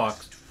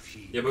Starfox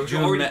Yeah, but we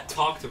already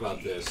talked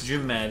about this. Could you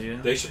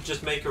imagine? They should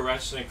just make a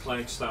Ratchet and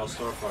Clank style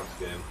Star Fox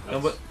game. No,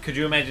 but could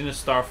you imagine a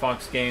Star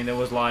Fox game that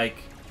was like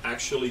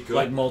actually good,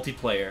 like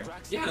multiplayer?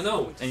 Yeah,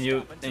 no. And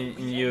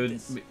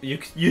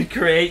you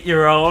create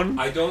your own.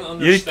 I don't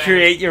understand. You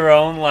create your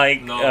own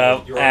like your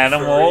own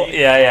animal. furry?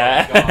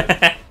 Yeah, Oh my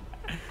yeah.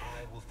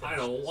 I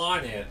don't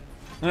want it.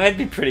 That'd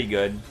be pretty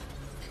good.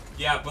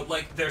 Yeah, but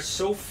like, there's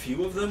so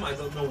few of them. I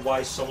don't know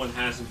why someone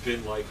hasn't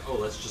been like, oh,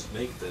 let's just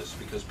make this,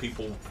 because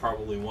people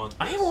probably want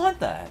this. I want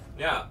that.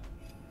 Yeah.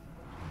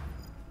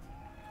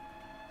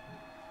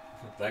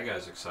 That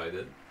guy's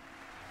excited.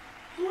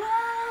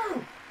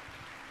 Wow.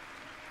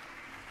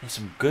 There's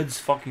some good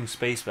fucking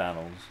space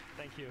battles.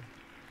 Thank you.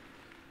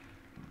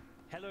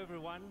 Hello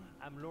everyone,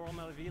 I'm Laurent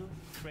Melville.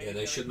 Yeah,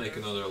 they should make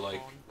another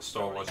like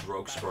Star Wars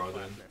Rogue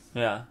Squadron.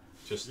 Yeah.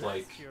 Just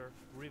like.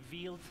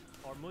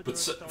 But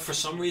for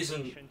some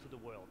reason,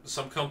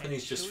 some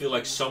companies just feel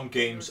like some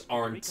games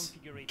aren't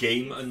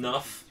game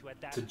enough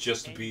to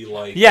just be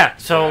like. Yeah.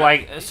 So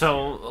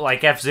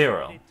like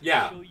F-Zero.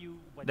 Yeah.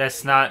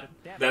 That's not.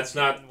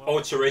 Oh,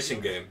 it's a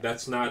racing game.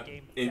 That's not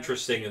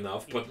interesting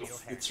enough. But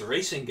it's a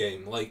racing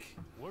game. Like,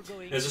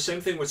 it's the same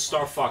thing with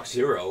Star Fox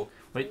Zero.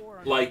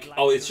 Like,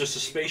 oh, it's just a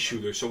space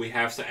shooter, so we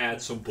have to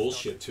add some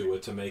bullshit to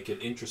it to make it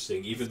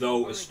interesting. Even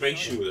though a space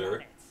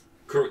shooter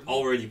could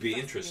already be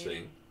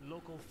interesting.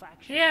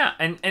 Yeah,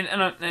 and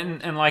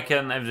like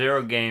an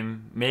F-Zero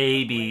game,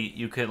 maybe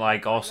you could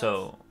like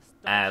also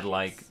add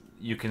like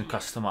you can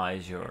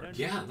customize your.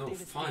 Yeah, no,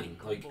 fine.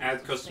 Like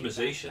add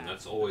customization.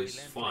 That's always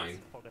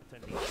fine.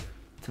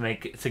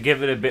 To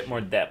give it a bit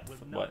more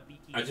depth, but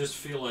I just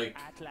feel like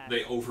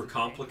they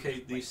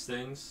overcomplicate these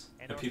things,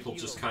 and people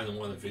just kind of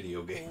want a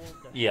video game.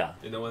 Yeah,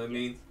 you know what I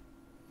mean.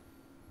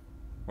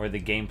 Where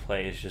the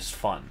gameplay is just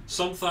fun.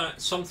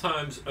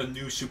 Sometimes a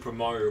new Super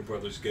Mario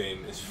Brothers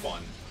game is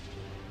fun.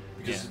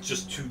 Because it's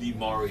just 2D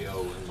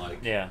Mario and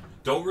like... Yeah.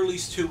 Don't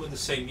release 2 in the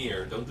same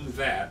year. Don't do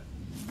that.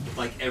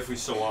 Like every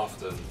so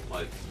often.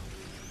 Like...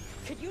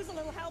 Could use a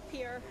little help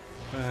here.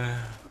 Can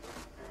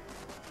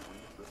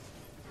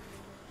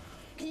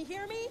you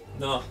hear me?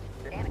 No.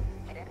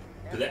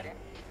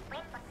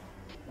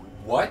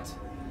 What? What?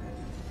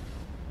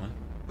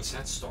 Was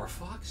that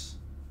Starfox?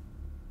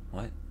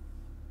 What?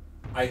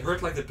 I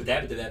heard like the...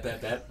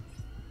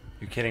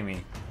 You're kidding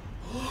me.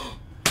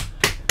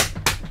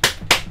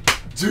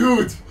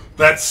 Dude!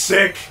 That's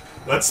sick!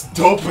 That's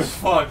dope as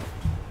fuck!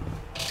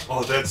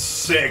 Oh, that's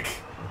sick!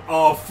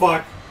 Oh,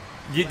 fuck!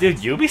 Dude,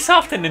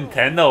 Ubisoft and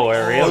Nintendo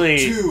are really...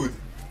 dude!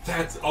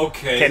 That's...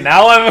 Okay. Okay,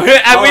 now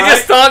we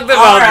just talked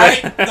about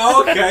it.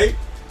 Okay.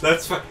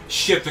 That's fine.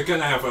 Shit, they're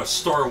gonna have a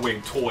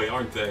Starwing toy,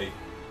 aren't they?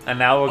 And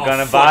now we're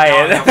gonna buy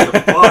now it. I have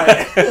to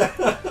buy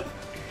it.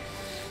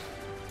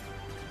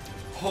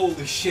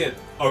 Holy shit.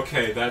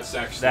 Okay, that's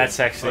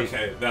actually...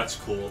 Okay, that's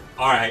cool.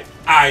 Alright,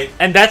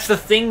 And that's the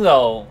thing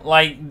though,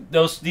 like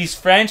these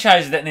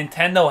franchises that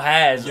Nintendo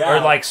has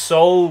are like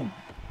so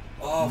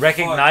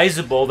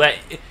recognizable that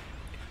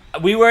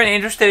we weren't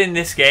interested in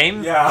this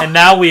game, and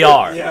now we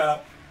are.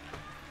 Yeah.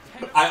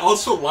 I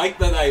also like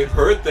that I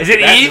heard that... Is it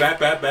Eve?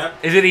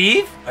 Is it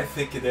Eve? I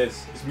think it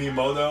is. It's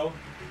Miyamoto.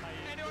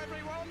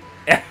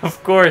 Yeah,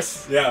 of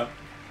course. Yeah.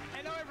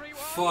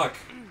 Fuck.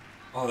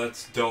 Oh,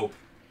 that's dope.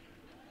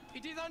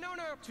 It is an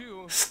honor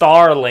to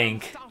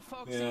Starlink.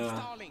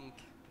 Yeah. Starlink.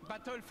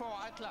 Battle for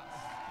Atlas.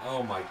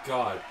 Oh my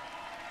god.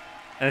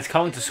 And it's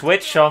coming to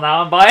Switch, so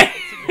now I'm buying.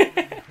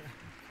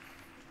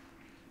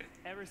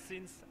 Ever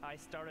since I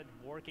started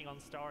working on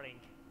Starlink,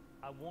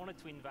 I wanted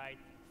to invite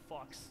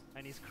Fox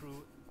and his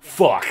crew.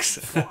 Fox.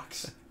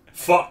 Starfox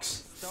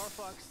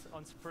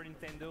on Super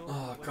Nintendo.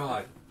 Oh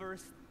god. The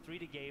first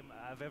 3D game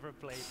I've ever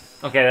played.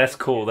 Okay, that's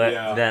cool.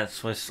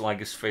 That's what's like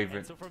his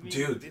favorite.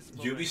 Dude,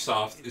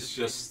 Ubisoft is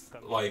just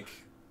like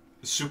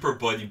super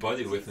buddy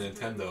with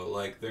Nintendo.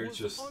 Like they're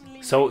just.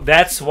 So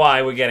that's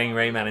why we're getting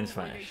Rayman in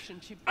Smash.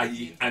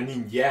 I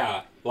mean,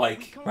 yeah,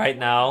 like right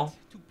now.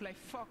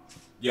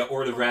 Yeah,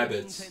 or the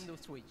rabbits.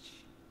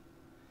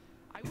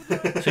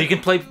 So you can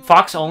play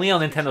Fox only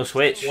on Nintendo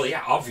Switch. Well,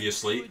 yeah,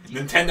 obviously.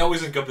 Nintendo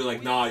isn't gonna be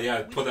like, nah,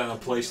 yeah, put that on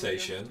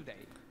PlayStation.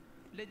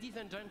 Ladies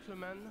and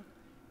gentlemen,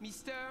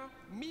 Mr.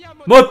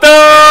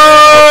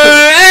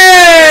 Miyamoto.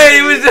 Hey,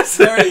 he was just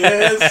there. He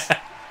is.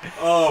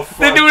 Oh, fuck.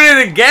 They're doing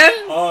it again?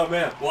 Oh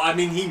man. Well, I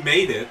mean, he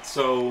made it,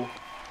 so.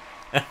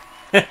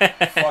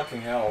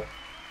 Fucking hell.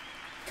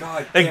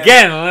 God. Damn.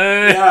 Again.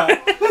 Yeah.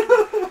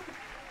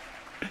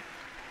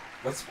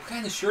 What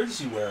kind of shirt is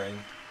he wearing?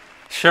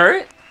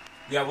 Shirt?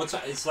 Yeah.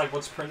 It's like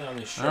what's printed on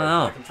his shirt? I don't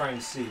know. Like, I'm trying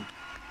to see.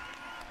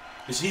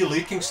 Is he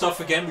leaking stuff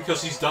again?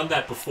 Because he's done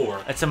that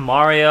before. It's a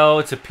Mario,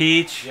 it's a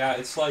Peach. Yeah,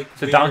 it's like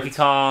it's a Donkey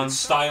Kong. It's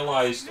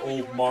stylized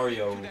old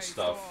Mario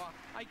stuff.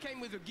 I came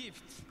with a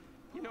gift.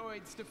 You know,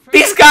 it's the first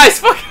These guys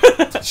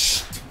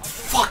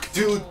fuck,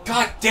 dude.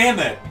 God damn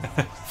it.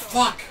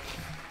 Fuck.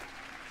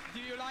 Do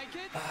you like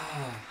it?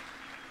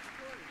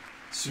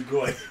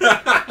 Sugoi.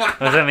 What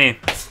does that mean?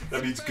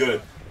 That means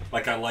good.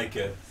 Like I like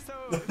it. So,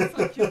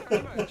 thank you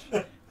very much.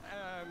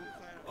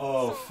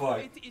 Oh,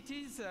 fuck. It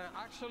is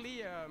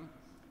actually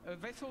a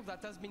vessel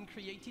that has been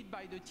created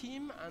by the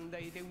team, and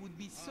they would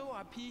be so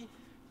happy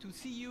to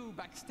see you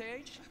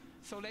backstage.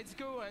 So let's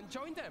go and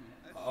join them.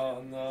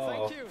 Oh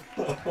no. Thank you.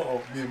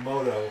 Oh,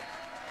 Miyamoto.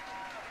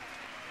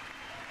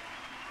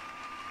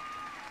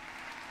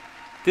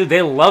 Dude,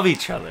 they love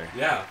each other.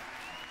 Yeah.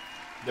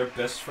 They're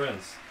best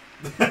friends.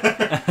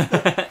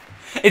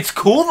 It's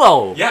cool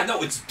though. Yeah,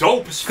 no, it's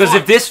dope as fuck. Because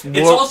if this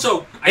it's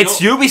also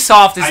it's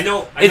Ubisoft. I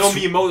know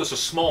Miyamoto's a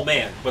small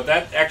man, but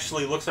that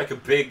actually looks like a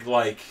big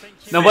like.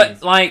 No,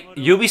 but like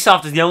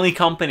Ubisoft is the only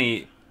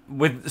company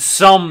with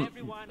some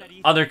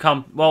other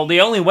well,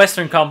 the only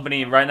Western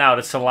company right now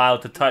that's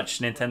allowed to touch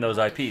Nintendo's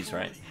IPs,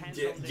 right?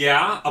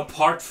 Yeah,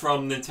 apart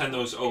from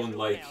Nintendo's own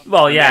like.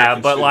 Well, yeah,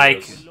 American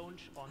but studios.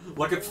 like,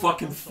 look at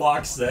fucking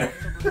Fox there.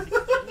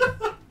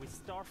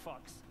 With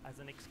Starfox as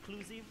an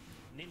exclusive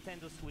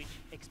Nintendo Switch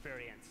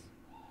experience.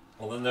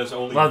 Well, then there's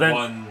only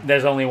one.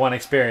 There's only one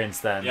experience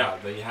then. Yeah,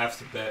 then you have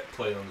to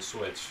play it on the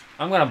Switch.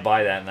 I'm gonna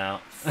buy that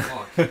now.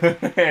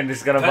 Fuck. And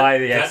just gonna buy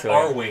the That X-Wing.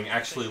 R-Wing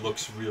actually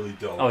looks really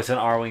dope. Oh, it's an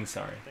R-Wing,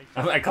 sorry.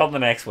 I called it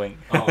an X-Wing.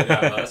 Oh, yeah,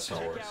 that's how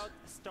it works.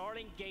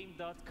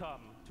 StarlinkGame.com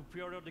to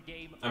pre-order the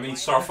game. I mean,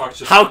 Starfox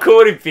just... How cool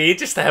would it be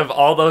just to have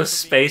all those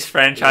space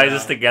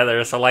franchises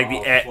together? So, like,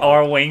 the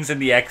R-Wings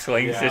and the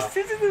X-Wings. Yeah. Just...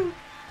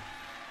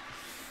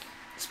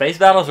 Space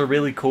battles are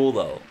really cool,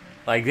 though.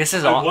 Like, this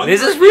is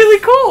really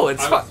cool.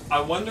 It's fun. I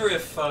wonder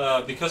if,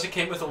 because it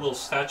came with a little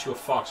statue of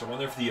Fox, I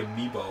wonder if the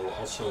amiibo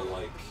also,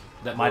 like...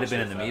 That might have been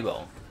an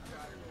amiibo.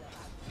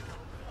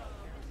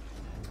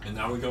 And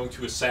now we're going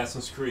to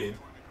Assassin's Creed.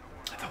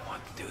 I don't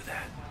want to do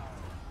that.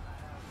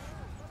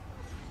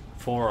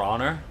 For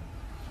Honor?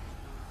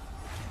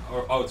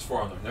 Oh, it's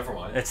For Honor. Never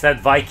mind. It's that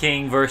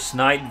Viking versus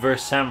Knight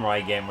versus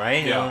Samurai game,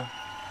 right? Yeah.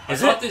 I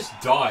thought this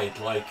died,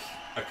 like,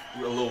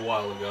 a little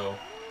while ago.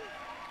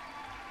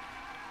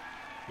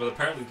 But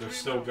apparently they're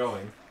still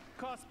going.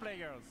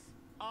 Cosplayers,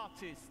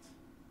 artists,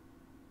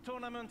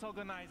 tournament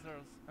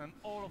organizers, and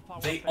all of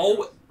our They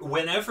players.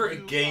 whenever a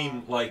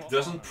game like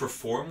doesn't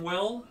perform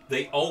well,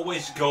 they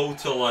always go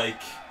to like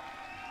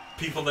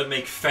people that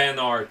make fan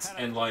art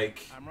and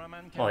like.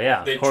 Well,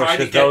 yeah, they of course, try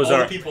to get those all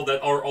are the people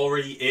that are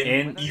already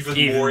in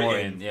even more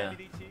in. Yeah.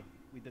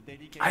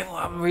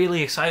 I'm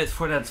really excited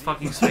for that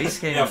fucking space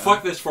game. Yeah,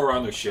 fuck this For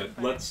Honor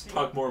shit. Let's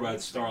talk more about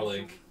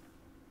Starlink.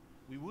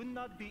 We would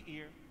not be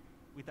here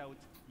without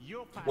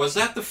your passion. Was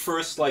that the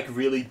first like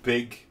really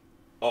big,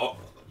 oh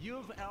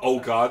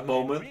god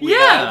moment?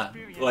 Yeah.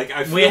 Like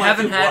I feel we like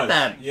haven't it had was.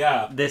 that.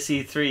 Yeah. This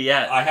E3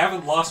 yet. I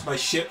haven't lost my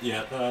shit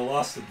yet, but I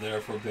lost it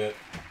there for a bit.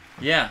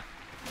 Yeah.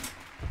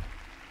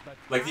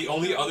 Like the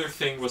only other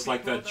thing was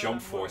like that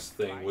Jump Force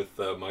thing with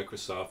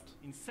Microsoft,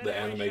 the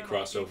anime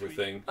crossover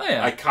thing. Oh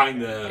yeah. I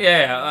kinda.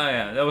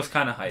 Yeah. That was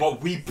kind of hype.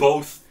 But we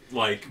both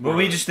like. But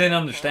we just didn't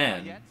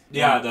understand.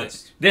 Yeah,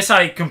 that's. This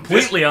I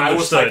completely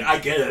understood. I was like, I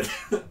get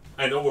it.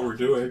 I know what we're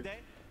doing.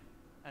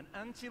 And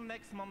until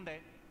next Monday,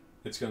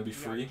 it's gonna be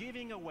free. we are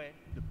giving away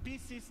the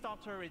PC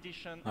Starter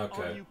Edition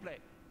Okay. on Uplay.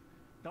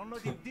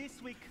 Download it this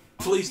week.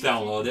 on Please PC,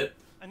 download it.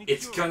 and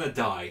It's yours gonna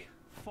die.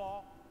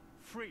 for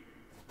free.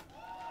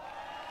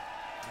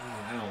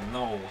 I don't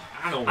know.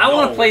 I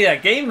want to play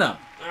that game now.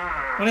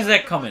 When is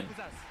that coming?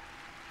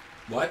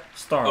 What?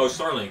 Starlink. Oh,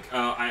 Starlink.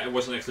 I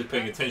wasn't actually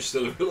paying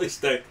attention to the release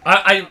date.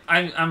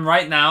 I'm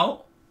right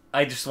now.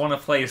 I just want to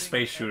play a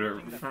space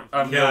shooter.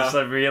 I'm just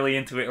really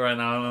into it right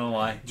now. I don't know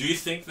why. Do you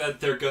think that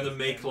they're gonna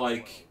make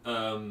like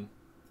a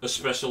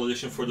special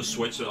edition for the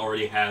Switch that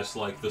already has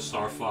like the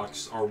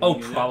Starfox R-Wing Oh,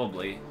 in it?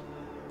 probably.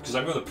 Because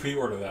I'm gonna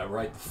pre-order that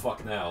right the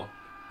fuck now.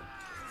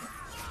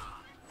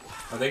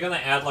 Are they gonna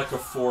add like a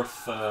fourth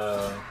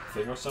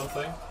thing or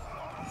something?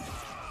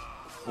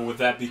 Or would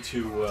that be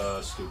too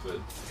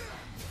stupid?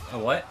 A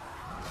what?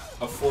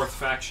 A fourth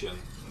faction.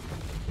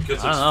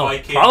 Because I it's don't know.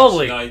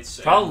 Vikings, Knights,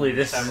 and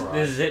this Samurai.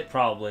 is it.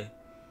 Probably.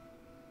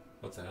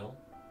 What the hell?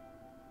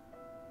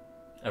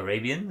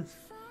 Arabians?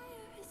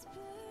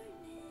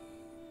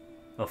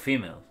 Oh,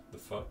 females. The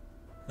fuck?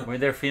 Were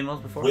there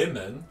females before?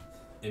 Women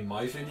in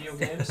my video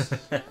games?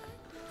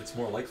 It's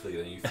more likely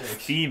than you think.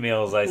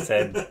 Females, I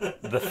said.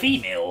 The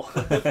female.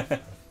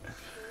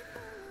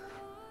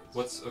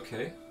 What's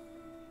okay?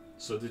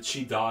 So did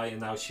she die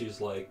and now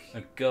she's like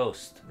a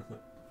ghost?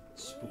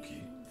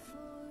 Spooky.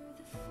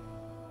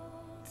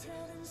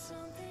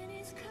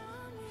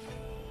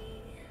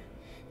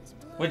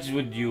 Which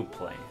would you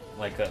play?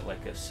 Like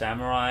a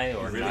samurai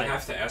or You really knight?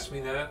 have to ask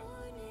me that?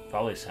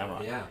 Probably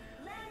samurai. Yeah.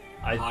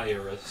 I'd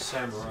hire a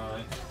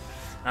samurai.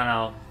 I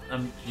don't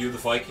know. You the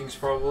Vikings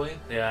probably?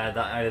 Yeah,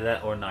 either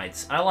that or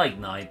knights. I like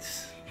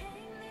knights.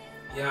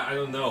 Yeah, I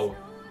don't know.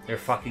 They're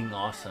fucking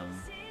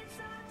awesome.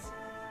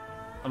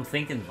 I'm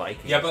thinking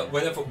Vikings. Yeah, but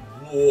whenever...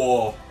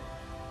 Whoa.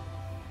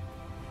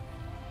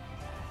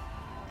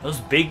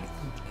 Those big...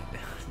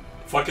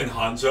 Fucking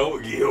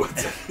Hanzo? You.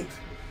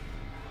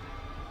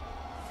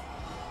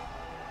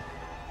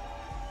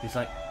 He's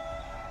like...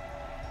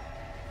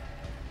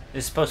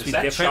 It's supposed to be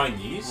that different?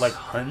 Chinese? Like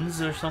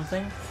Huns or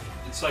something?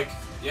 It's like,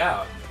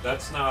 yeah,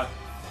 that's not...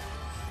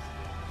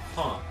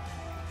 Huh.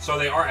 So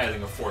they are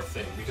adding a fourth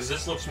thing, because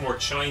this looks more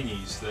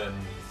Chinese than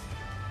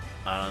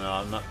I don't know.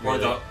 I'm not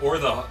really...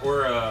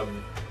 Or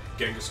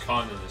Genghis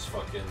Khan and his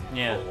fucking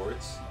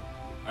cohorts.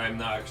 I'm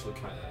not actually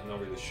I'm not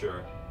really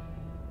sure.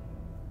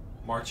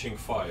 Marching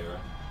Fire.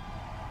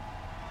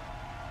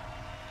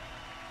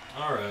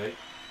 All right.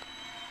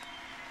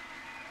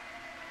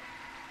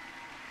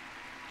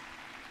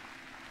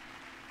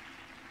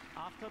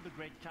 After the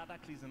great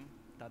cataclysm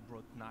that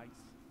brought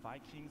knights,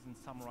 Vikings, and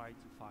samurai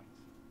to fight,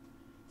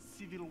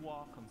 civil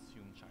war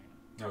consumed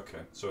China. Okay,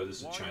 so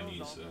this is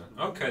Chinese.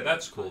 Okay,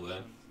 that's cool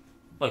then.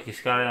 Look,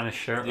 he's got it on his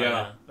shirt.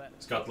 Yeah,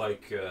 it's got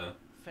like.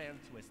 Failed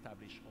to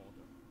establish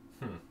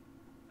order.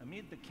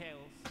 Amid the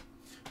chaos.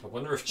 I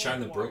wonder if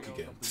China broke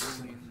again.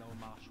 Now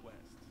march west.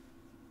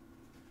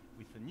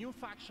 With a new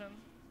faction,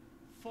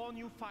 4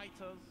 new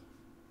fighters,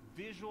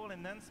 visual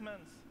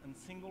enhancements, and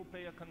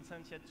single-player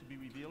content yet to be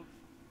revealed.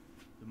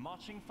 The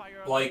Marching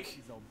Fire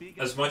like,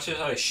 as much as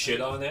I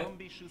shit on it,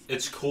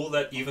 it's cool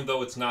that even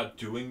though it's not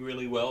doing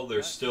really well,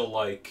 there's still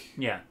like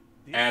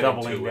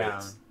adding to it.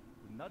 Would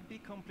not be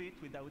complete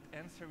without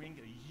answering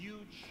a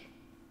huge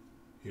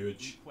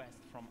request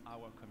from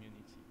our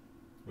community.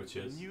 Which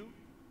is? A new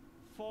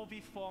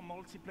 4v4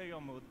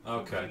 multiplayer mode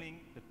fulfilling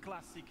the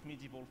classic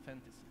medieval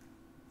fantasy.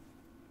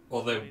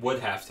 Well, they would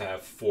have to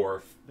have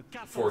four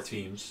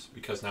teams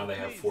because now they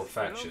have 4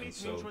 factions.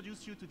 So.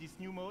 Introduce you to this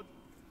new mode,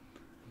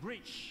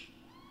 Breach.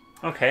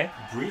 Okay.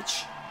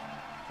 Breach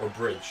or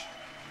Bridge?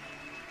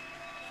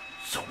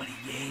 So many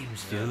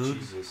games, dude. Yeah,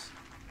 Jesus.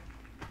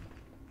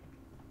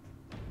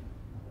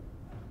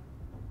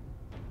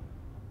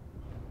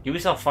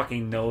 Ubisoft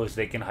fucking knows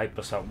they can hype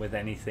us up with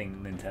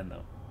anything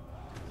Nintendo.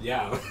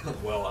 Yeah,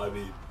 well, I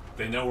mean,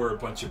 they know we're a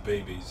bunch of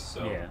babies,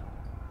 so... Yeah.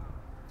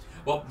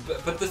 Well,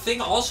 but the thing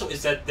also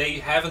is that they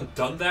haven't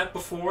done that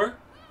before,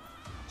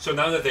 so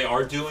now that they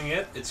are doing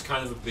it, it's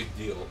kind of a big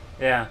deal.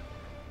 Yeah.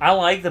 I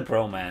like the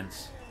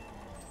bromance.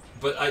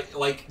 But I,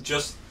 like,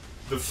 just...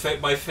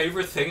 my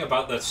favorite thing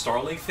about that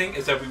Starlink thing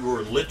is that we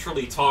were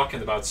literally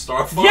talking about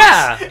Starfox.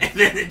 Yeah! And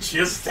then it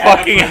just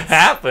fucking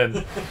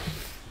happened.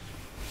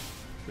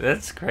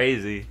 That's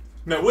crazy.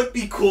 Man, it would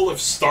be cool if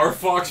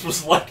Starfox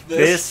was like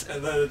this.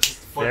 And then it's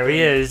fucking... There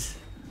he is.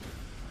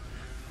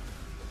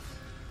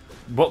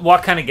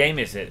 What kind of game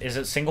is it? Is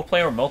it single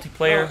player or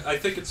multiplayer? No, I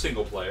think it's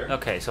single player.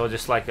 Okay, so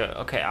just like a...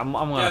 Okay, I'm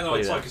gonna play that. Yeah, no,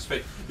 it's like a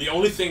space. The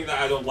only thing that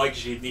I don't like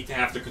is you need to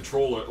have the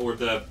controller or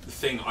the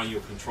thing on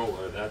your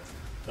controller. That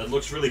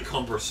looks really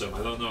cumbersome.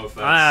 I don't know if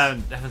that's... I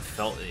haven't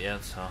felt it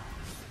yet, so...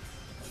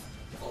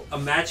 Well,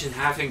 imagine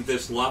having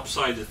this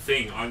lopsided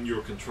thing on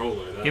your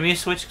controller. Give me a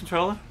Switch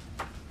controller?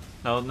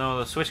 No,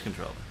 the Switch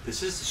controller.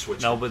 This is the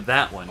Switch No, but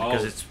that one,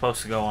 because Oh. it's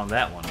supposed to go on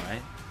that one,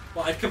 right?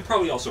 Well, I can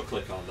probably also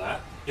click on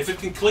that. If it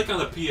can click on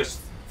the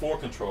PS4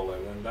 controller,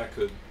 then that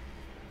could...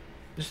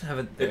 Just have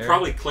it there. It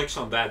probably clicks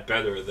on that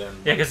better than...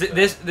 Yeah, because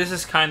this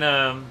is kind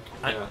of...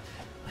 Yeah.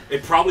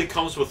 It probably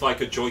comes with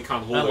like a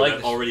Joy-Con holder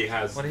that already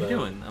has... What are you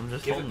doing? I'm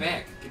just Give holding it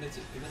back. Give it to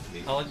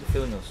me. I like the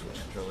feeling of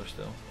Switch controllers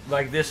still.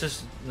 Like, this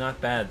is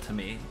not bad to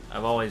me.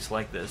 I've always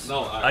liked this.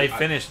 No, I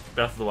finished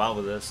Breath of the Wild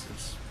with this.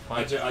 It's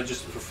fine. I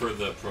just prefer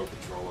the Pro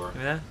controller.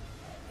 Yeah?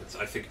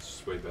 I think it's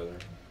just way better.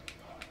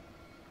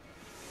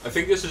 I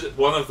think this is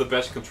one of the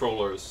best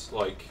controllers,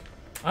 like,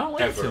 I don't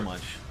like ever. it too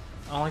much.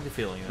 I don't like the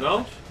feeling. No?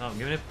 Much. No,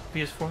 give it a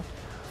PS4.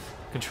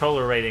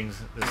 Controller ratings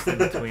is in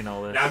between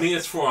all this. I mean,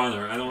 it's For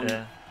Honor. I don't...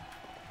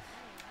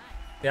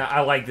 Yeah,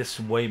 I like this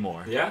way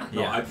more. Yeah?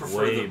 No, I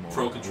prefer the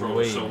Pro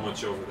controller so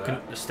much over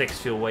that. The sticks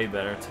feel way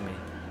better to me.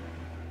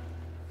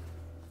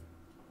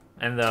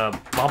 And the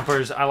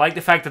bumpers, I like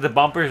the fact that the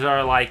bumpers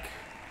are like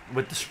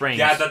with the springs.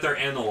 Yeah, that they're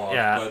analog.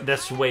 Yeah, but...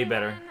 that's way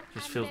better.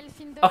 Just feels...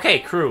 Okay,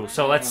 crew,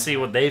 so let's see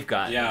what they've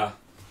got. Yeah.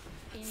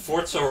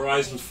 Forza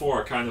Horizon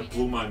 4 kind of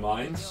blew my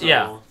mind, so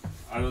yeah.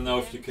 I don't know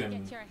if you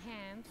can...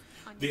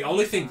 The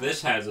only thing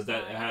this has is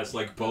that it has,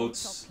 like,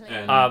 boats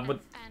and...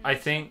 But I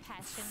think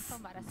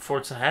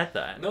Forza had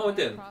that. No, it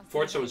didn't.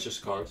 Forza was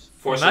just cars.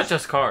 Well, not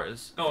just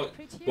cars. No,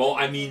 well,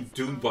 I mean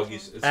dune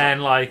buggies. It's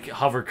and, like,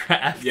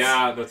 hovercrafts.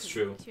 Yeah, that's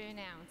true. To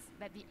announce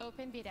that the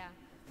open beta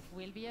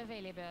will be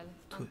available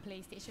on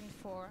PlayStation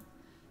 4,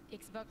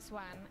 Xbox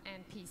One,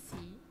 and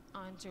PC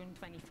on June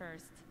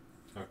 21st.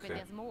 Okay. But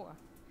there's more.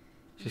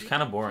 She's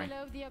kind of boring.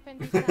 Follow the open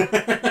beta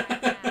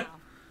right now,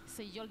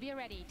 so you'll be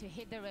ready to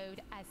hit the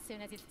road as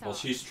soon as it starts. Well,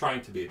 she's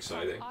trying to be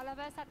exciting. All of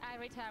us at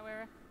Ivory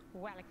Tower,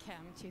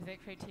 welcome to the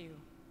Crew 2.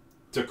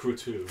 The Crew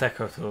 2. The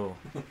Crew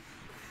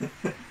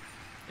 2.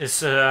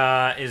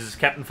 Is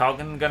Captain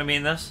Falcon gonna be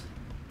in this?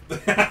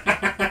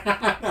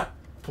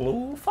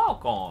 Blue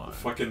Falcon.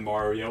 Fucking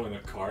Mario in a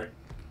cart.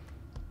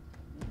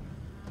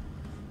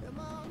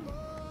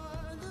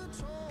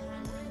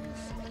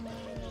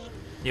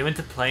 You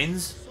into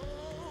planes?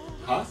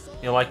 Huh?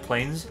 You like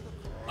planes?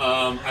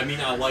 I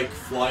mean, I like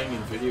flying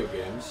in video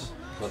games,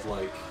 but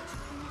like,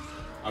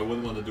 I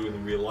wouldn't want to do it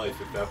in real life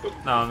if that would.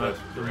 No, if that's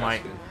what you're like.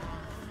 asking.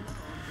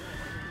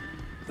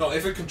 No,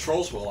 if it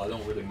controls well, I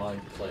don't really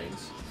mind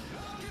planes.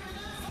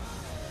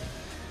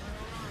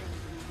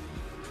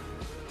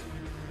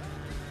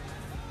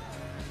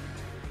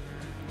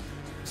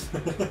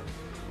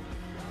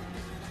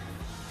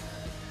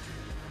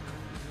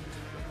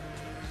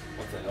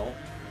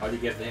 How'd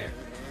he get there?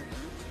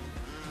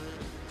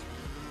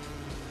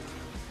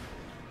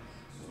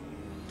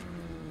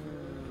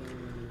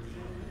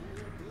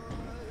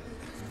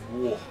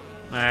 Whoa.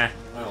 Nah. I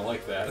don't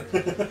like that.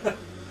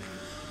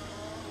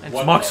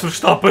 It's Max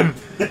Verstappen.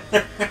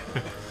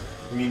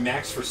 You mean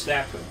Max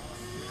Verstappen?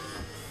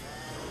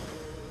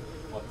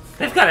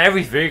 They've got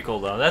every vehicle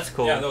though. That's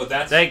cool. Yeah, no,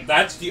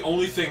 that's the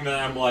only thing that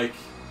I'm like,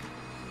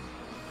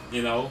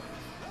 you know,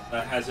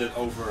 that has it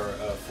over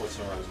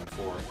Forza Horizon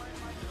 4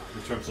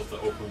 in terms of the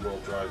open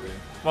world driving.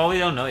 Well, we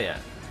don't know yet.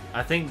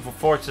 I think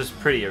Forza's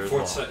prettier as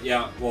well.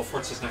 Yeah, well,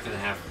 Forza's not going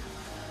to have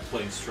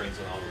planes, trains,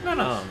 and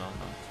automobiles. No.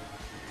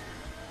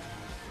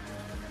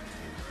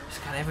 It's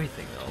got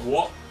everything though.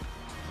 What?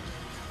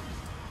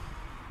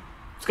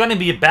 It's going to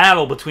be a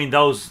battle between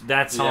those.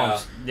 That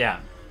sounds yeah.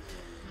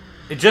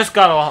 It just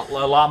got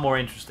a lot more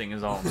interesting,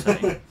 is all I'm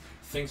saying.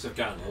 Things have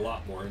gotten a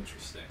lot more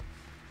interesting.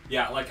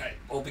 Yeah, like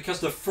because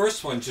the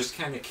first one just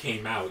kind of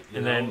came out,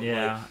 and then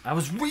I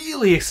was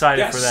really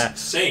excited for that.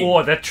 Same.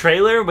 Oh, that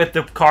trailer with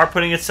the car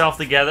putting itself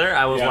together,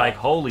 I was like,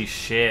 holy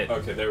shit.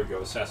 Okay, there we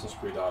go. Assassin's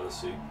Creed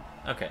Odyssey.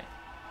 Okay.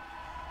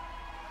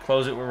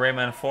 Close it with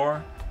Rayman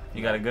 4.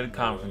 You got a good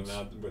conference.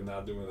 We're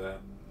not doing that.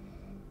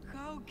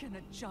 How can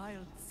a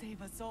child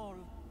save us all?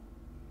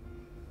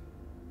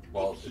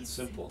 Well, it's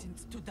simple.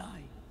 To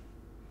die.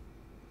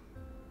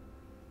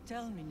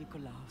 Tell me,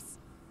 Nikolaus.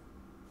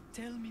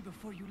 Tell me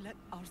before you let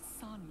our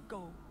son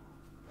go.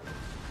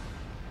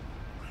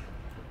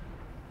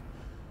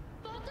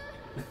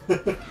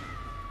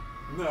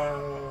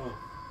 No.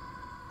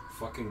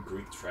 Fucking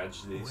Greek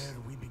tragedies. Where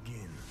we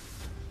begin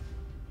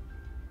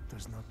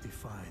does not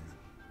define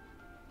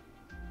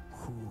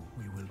who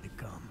we will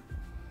become.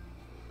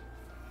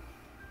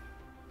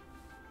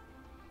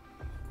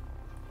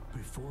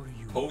 Before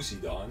you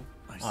Poseidon.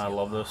 I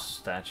love those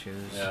statues.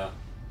 Yeah.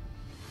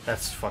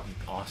 That's fucking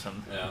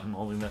awesome. Yeah. I'm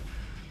holding the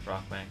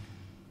rock bank.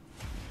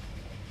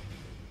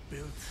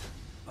 Built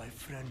by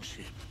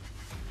friendship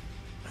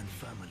and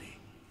family,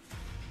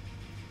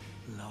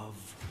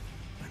 love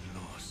and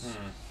loss,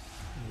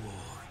 war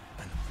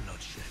and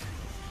bloodshed.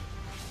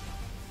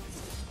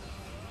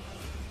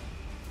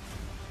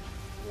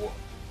 What?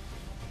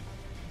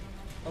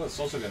 Oh, it's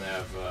also gonna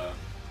have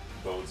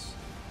boats.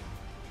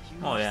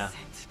 Oh yeah.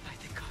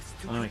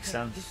 That makes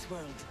sense.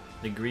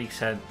 The Greeks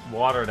had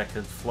water that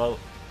could float.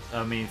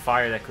 I mean,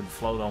 fire that could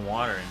float on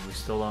water, and we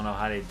still don't know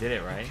how they did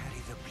it, right?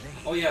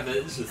 Oh yeah, that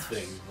is a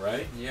thing,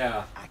 right?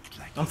 Yeah.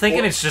 I'm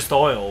thinking it's just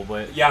oil,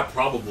 but yeah,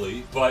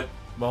 probably. But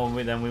well,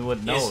 then we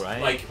would know,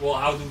 right? Like, well,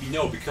 how do we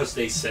know? Because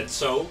they said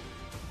so.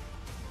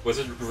 Was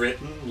it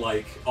written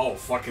like, oh,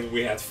 fucking,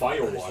 we had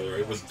fire water?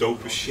 It was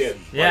dope as shit.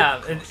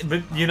 Yeah,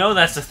 but you know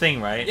that's the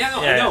thing, right? Yeah,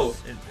 no, I know.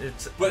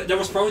 But there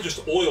was probably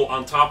just oil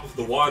on top of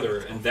the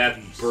water, and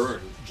that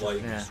burned,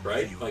 like,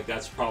 right? Like,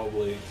 that's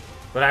probably.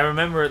 But I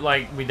remember,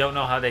 like, we don't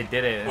know how they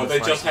did it. Well, they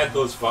just had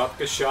those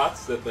vodka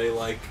shots that they,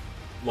 like,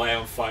 lie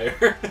on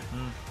fire.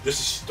 This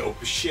is dope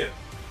as shit.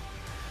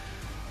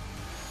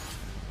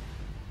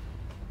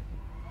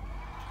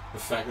 The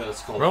fact that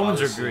it's called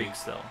Romans Odyssey. or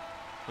Greeks, though?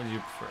 What do you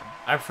prefer?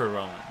 I prefer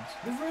Romans.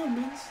 The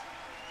Romans?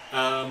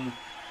 I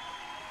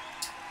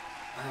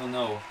don't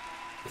know.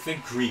 I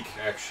think Greek,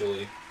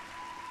 actually.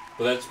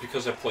 But that's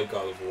because I played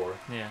God of War.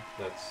 Yeah.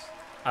 That's.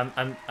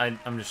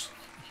 I'm just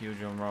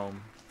huge on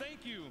Rome.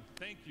 Thank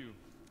you.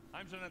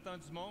 I'm Jonathan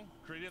Dumont,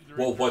 creative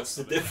director. Well, what's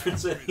the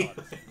difference anyway?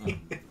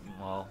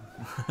 Well,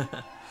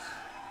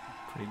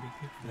 pretty big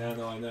difference. Yeah,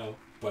 no, I know,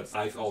 but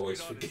I've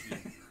always forget.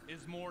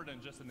 Is more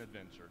than just an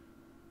adventure.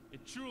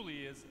 It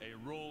truly is a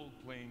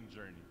role-playing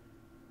journey.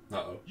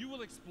 Uh-oh. You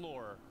will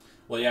explore.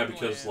 Well, yeah,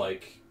 because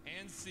like.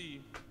 And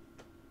see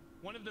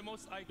one of the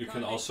most iconic you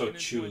can also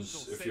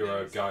choose if you're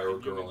a guy or a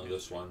girl in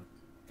this one.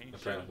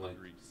 Apparently.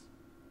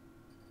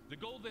 The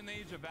golden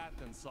age of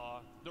Athens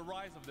saw the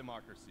rise of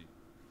democracy,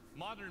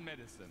 modern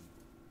medicine,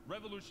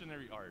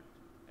 revolutionary art,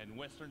 and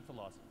Western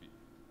philosophy.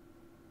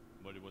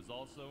 But it was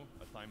also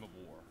a time of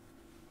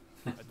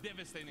war. A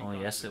devastating oh,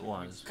 yes, it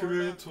was.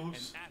 Sparta and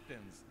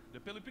Athens, the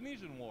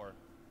Peloponnesian War,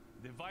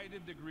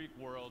 divided the Greek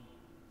world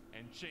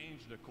and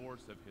changed the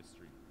course of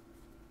history.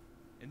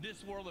 In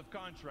this world of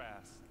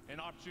contrast and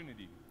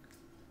opportunity,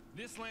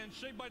 this land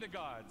shaped by the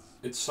gods.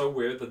 It's so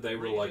weird that they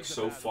were like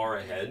so far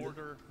ahead,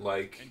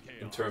 like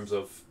in terms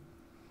of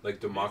like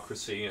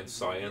democracy and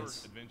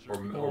science, or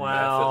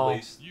math at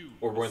least,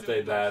 or weren't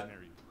they that?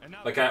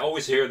 Like I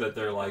always hear that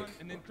they're like,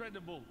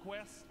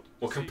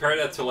 well, compare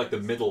that to like the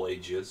Middle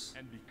Ages.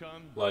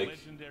 Like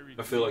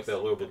I feel like they're a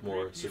little bit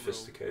more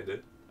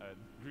sophisticated.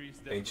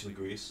 Ancient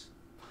Greece.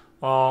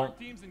 Well,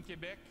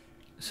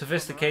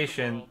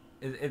 sophistication.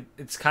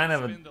 It's kind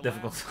of a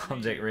difficult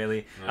subject,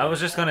 really. Yeah. I was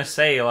just gonna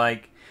say,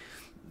 like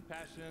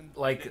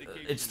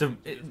it's the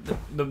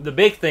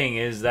big thing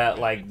is that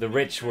like the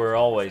rich were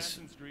always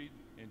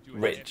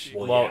rich.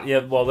 Well, yeah,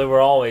 well they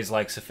were always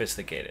like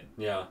sophisticated.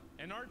 Yeah.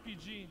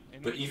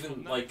 But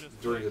even like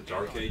during the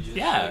Dark Ages.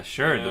 Yeah, like,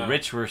 sure. Yeah. The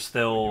rich were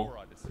still.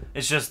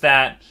 It's just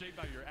that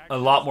a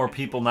lot more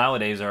people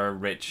nowadays are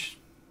rich.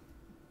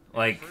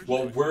 Like,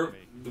 well,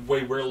 the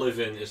way we're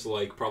living is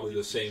like probably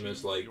the same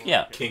as like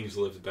kings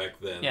lived back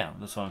then. Yeah,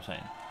 that's what I'm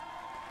saying.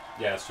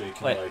 Yeah, so you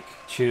can like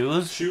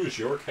choose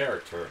your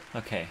character.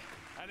 Okay.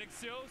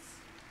 Alexios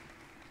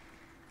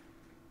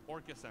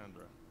or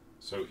Cassandra.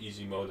 So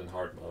easy mode and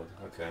hard mode.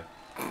 Okay.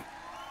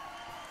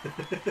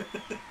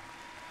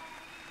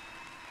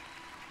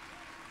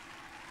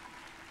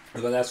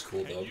 But that's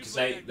cool though, because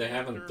they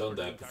haven't done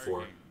that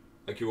before.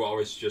 Like you were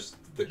always just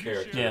the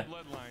character. Yeah.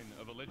 Bloodline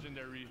of a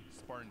legendary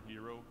Spartan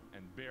hero,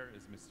 and bear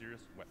his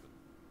mysterious weapon.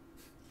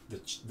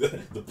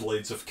 The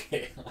blades of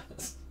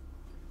chaos.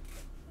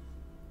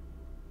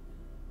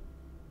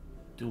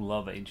 Do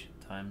love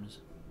ancient times.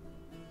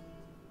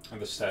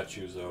 And the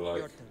statues are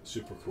like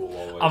super cool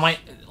always. I might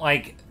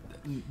like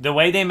the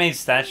way they made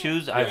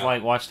statues. I've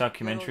like watched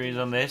documentaries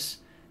on this.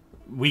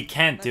 We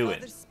can't do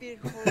it.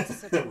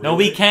 No,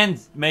 we can't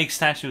make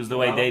statues the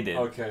way they did.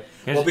 Okay.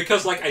 Well,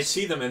 because like I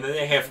see them and then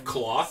they have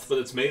cloth, but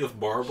it's made of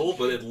marble,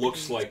 but it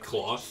looks like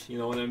cloth. You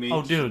know what I mean?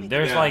 Oh, dude,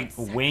 there's like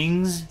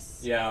wings.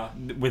 Yeah.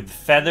 With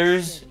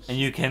feathers, and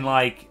you can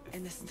like.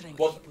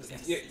 Well,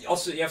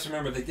 also you have to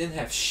remember they didn't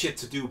have shit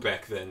to do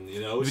back then.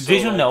 You know.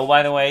 Did you know,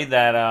 by the way,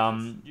 that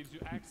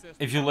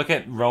if you look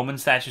at Roman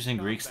statues and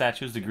Greek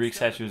statues, the Greek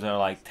statues are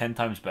like 10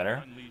 times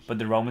better, but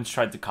the Romans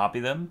tried to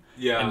copy them.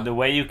 Yeah. And the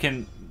way you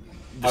can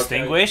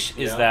distinguish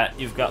is that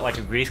you've got like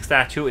a Greek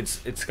statue,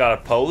 it's got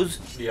a pose,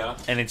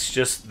 and it's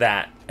just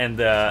that, and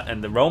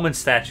the Roman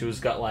statue's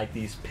got like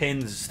these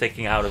pins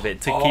sticking out of it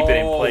to keep it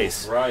in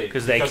place, right?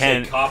 Because they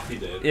can't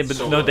copied it. Yeah, but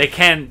so no, they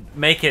can't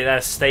make it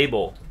as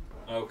stable.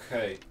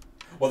 Okay.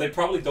 Well, they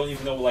probably don't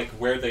even know like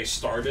where they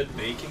started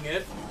making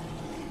it.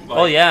 Like,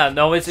 oh yeah,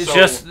 no, it's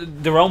just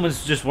the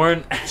Romans just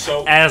weren't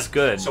as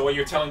good. So what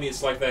you're telling me,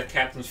 it's like that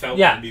Captain Falcon.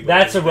 Yeah,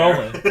 that's a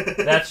Roman.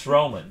 That's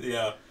Roman.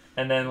 Yeah.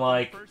 And then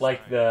like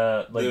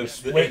the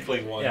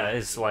Inkling one. Yeah,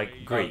 it's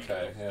like Greek.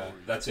 Okay, yeah,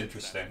 that's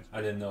interesting. I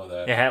didn't know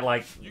that. It had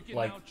like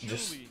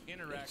just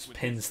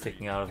pins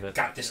sticking out of it.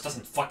 God, this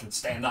doesn't fucking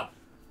stand up.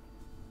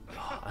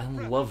 I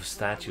love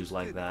statues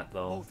like that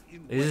though.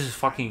 This is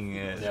fucking.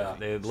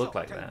 They look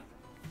like that.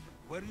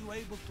 Were you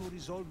able to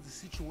resolve the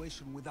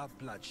situation without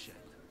bloodshed?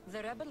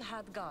 The rebel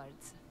had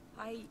guards.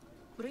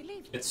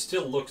 It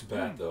still looks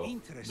bad though.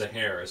 The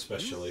hair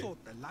especially. You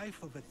thought the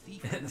life of a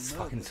thief It's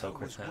fucking so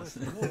grotesque.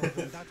 more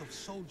than that of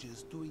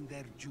soldiers doing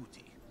their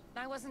duty.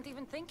 I wasn't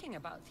even thinking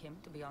about him,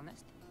 to be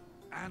honest.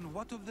 And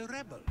what of the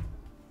rebel?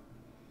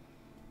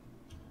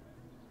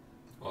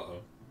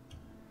 Uh-oh.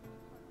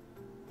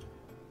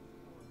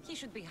 He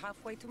should be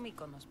halfway to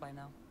Mykonos by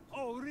now.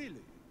 Oh,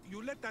 really?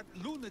 You let that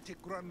lunatic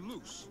run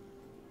loose?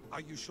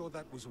 Are you sure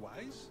that was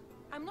wise?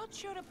 I'm not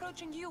sure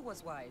approaching you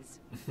was wise.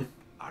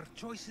 Our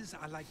choices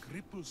are like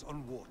ripples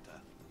on water.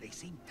 They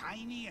seem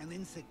tiny and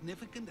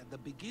insignificant at the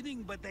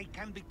beginning, but they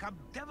can become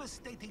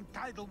devastating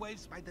tidal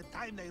waves by the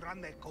time they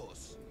run their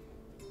course.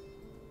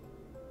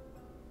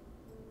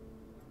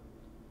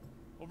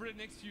 Over the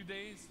next few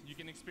days, you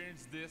can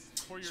experience this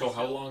for yourself. So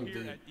how long here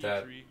did at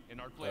that, E3 in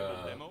our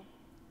playable demo.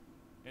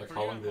 And like for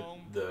how you long at did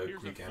home, the here's a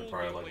Greek full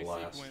Empire like gameplay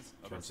last sequence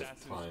in of terms of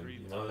Assassin's time?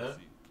 Creed You know that?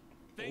 Odyssey.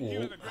 Thank you,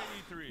 and a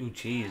great E3. Ooh,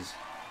 jeez.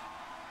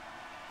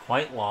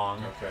 Quite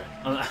long. Okay.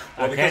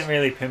 I can't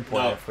really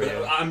pinpoint it for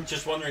you. I'm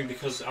just wondering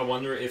because I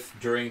wonder if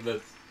during the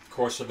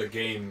course of the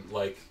game,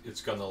 like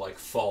it's gonna like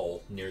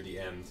fall near the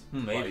end.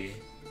 Maybe.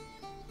 Like,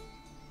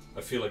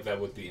 I feel like that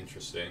would be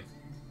interesting.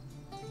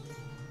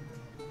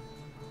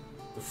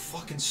 The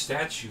fucking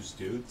statues,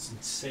 dude. It's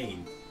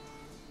insane.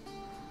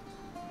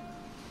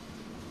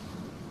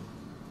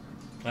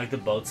 Like the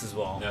boats as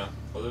well. Yeah.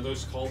 What are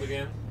those called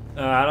again?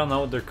 I don't know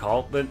what they're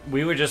called, but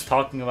we were just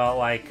talking about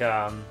like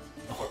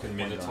fucking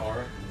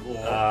Minotaur.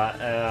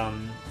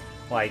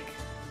 Like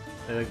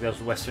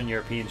those Western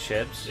European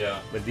ships. Yeah.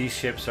 But these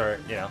ships are,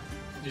 you know.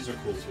 These are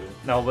cool too.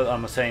 No, but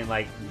I'm saying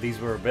like these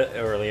were a bit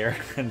earlier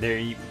and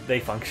they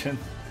function.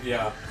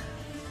 Yeah.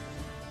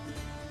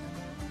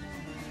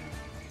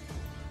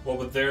 Well,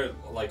 but they're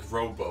like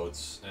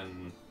rowboats,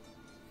 and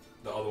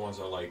the other ones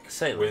are like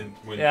sailing.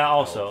 Wind yeah,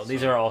 also belts,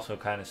 these so. are also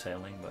kind of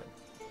sailing, but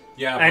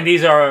yeah. And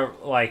these are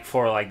like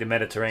for like the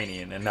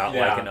Mediterranean and not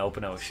yeah, like an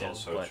open ocean.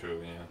 That's also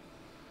true.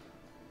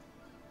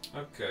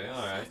 Yeah. Okay.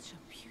 All right. Such a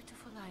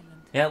beautiful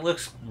island. Yeah, it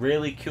looks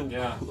really cool.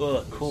 Yeah.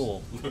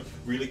 Cool.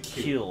 Really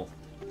cute.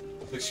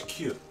 Looks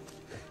cute.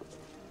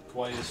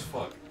 Quiet as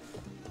fuck.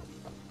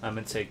 I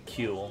meant to say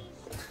cool.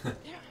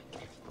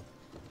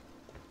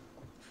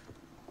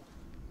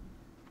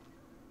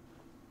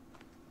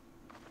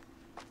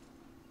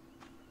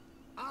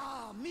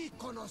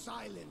 Mykonos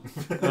Island.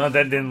 Oh,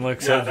 that didn't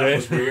look so that good.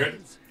 Was weird.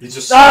 You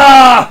just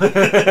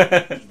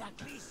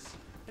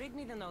Read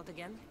me the note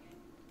again.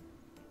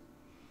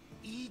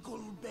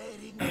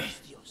 Eagle-bearing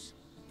Mystios.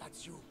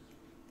 That's you.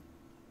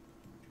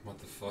 What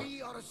the fuck?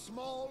 We are a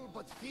small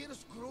but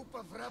fierce group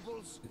of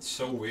rebels. It's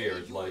so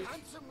weird. Like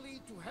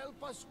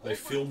they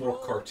feel more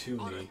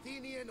cartoony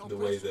the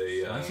way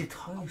they. Why is he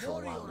talking so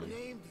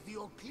loudly?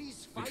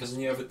 Because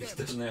he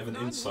doesn't have an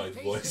inside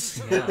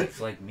voice. Yeah, it's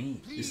like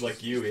me. He's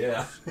like you,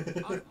 yeah.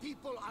 Our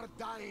people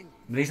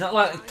But he's not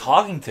like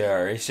talking to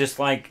her. It's just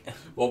like.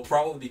 Well,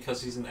 probably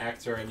because he's an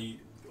actor and he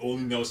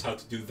only knows how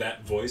to do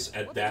that voice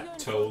at that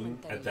tone,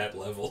 at that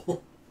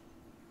level.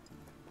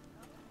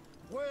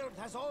 Word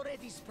has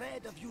already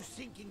spread of you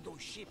sinking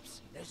those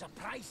ships. There's a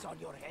price on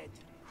your head.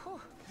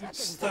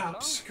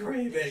 Stop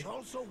screaming. There's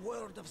also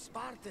word of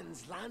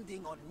Spartans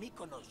landing on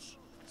Mykonos.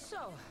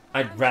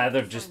 I'd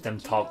rather just them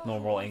talk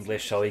normal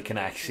English so he can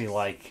actually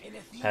like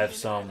have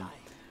some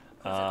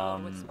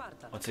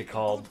what's it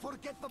called?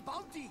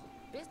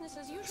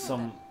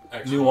 Some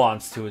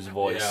nuance to his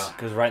voice.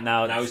 Because right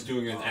now he's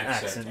doing an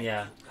accent.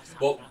 Yeah.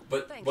 Well,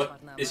 but what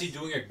is he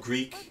doing?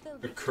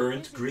 A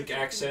current Greek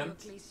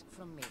accent?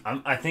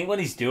 I think what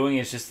he's doing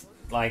is just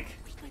like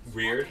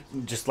weird,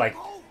 just like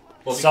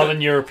Southern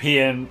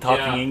European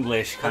talking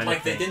English kind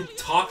of thing. They didn't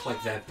talk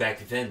like that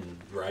back then,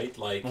 right?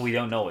 Like we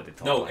don't know what they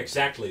talk. No, like.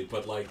 Exactly.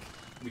 But like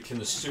we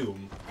can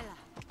assume.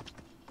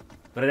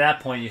 But at that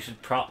point, you should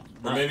Or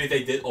maybe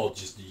they did all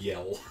just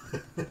yell.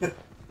 I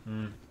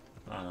don't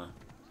know.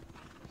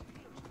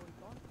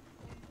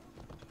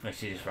 Like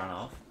she just ran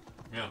off.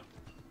 Yeah.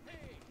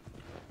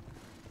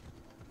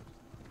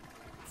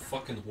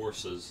 Fucking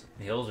horses.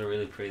 The hills are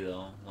really pretty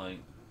though. Like.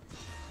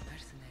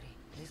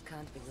 This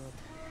can't be good.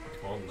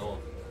 Oh no.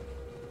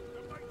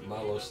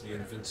 Malos the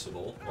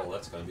Invincible. Well,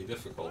 that's gonna be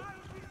difficult.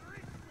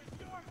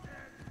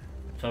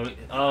 So,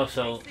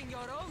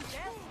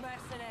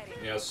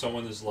 yeah,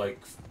 someone is like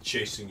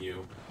chasing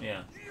you.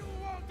 Yeah.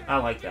 I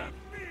like that.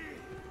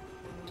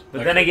 But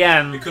like, then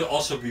again, it could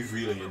also be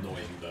really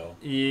annoying though.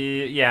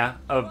 Yeah,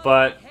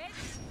 but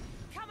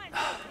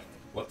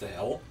what the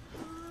hell?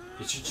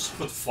 Did she just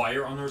put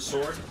fire on her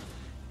sword?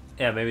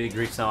 Yeah, maybe the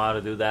Greeks know how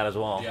to do that as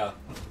well. Yeah.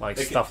 Like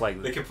stuff like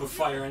that. They can put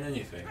fire on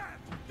anything.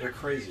 They're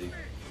crazy.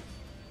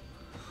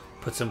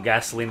 Put some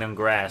gasoline on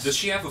grass. Does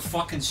she have a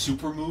fucking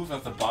super move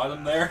at the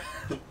bottom there?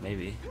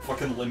 Maybe.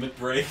 Fucking limit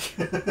break.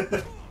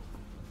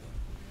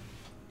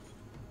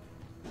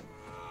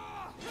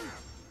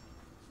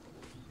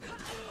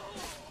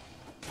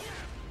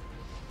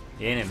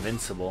 He ain't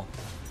invincible.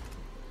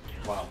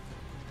 Wow.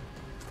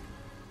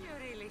 You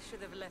really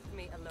should have left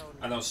me alone.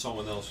 I know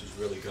someone else who's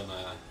really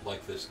gonna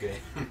like this game.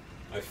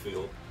 I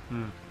feel.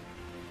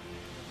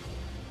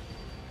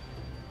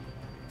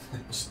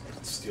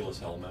 Steal his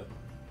helmet.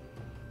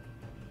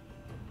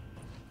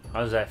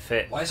 How does that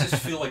fit? Why does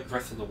this feel like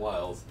Breath of the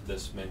Wild,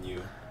 this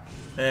menu?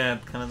 Yeah,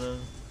 it kind of does.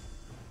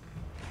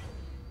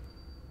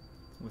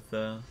 With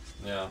the...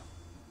 Yeah.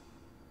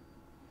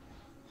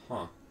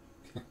 Huh.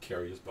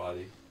 Carry his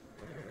body.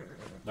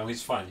 No,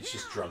 he's fine. He's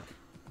just drunk.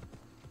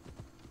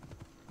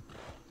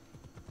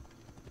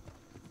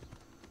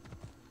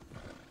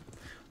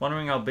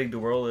 Wondering how big the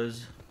world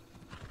is.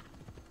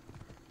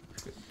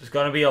 There's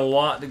gonna be a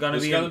lot. There's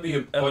gonna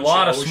be a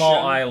lot of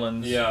small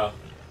islands. Yeah.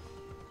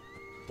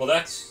 Well,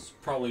 that's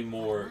probably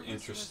more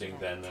interesting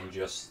than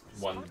just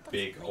one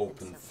big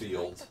open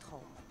field.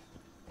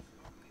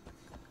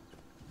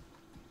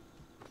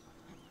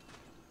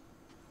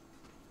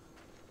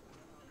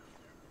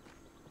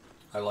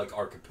 I like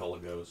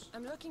archipelagos.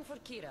 I'm looking for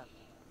Kira.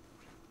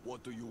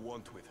 What do you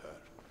want with her?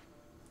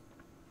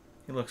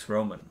 He looks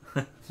Roman.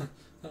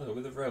 Hello,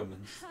 with the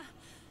Romans.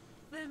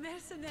 The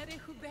mercenary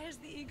who bears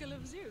the eagle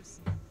of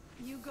Zeus.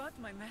 You got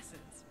my message.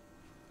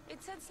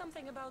 It said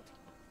something about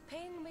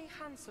paying me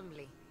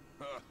handsomely.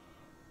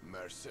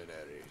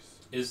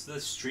 Mercenaries. Is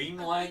the stream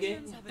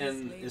lagging?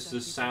 And is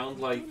the sound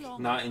like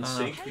not in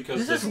sync?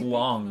 Because this is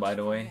long, by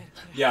the way.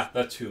 Yeah,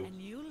 that too.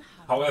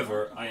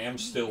 However, I am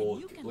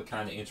still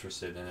kind of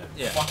interested in it.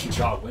 Yeah. Fucking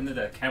God, when did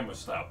that camera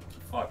stop?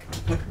 Fuck.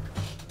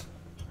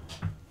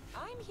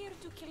 I'm here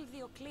to kill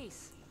the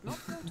Oclis, not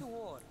go to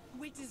war.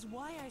 Which is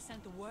why I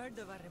sent word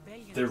of a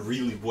rebellion. There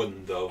really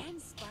wouldn't, though.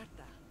 And Sparta.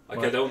 Like,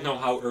 I don't know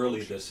how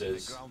early this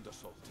is.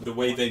 The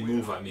way they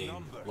move, I mean.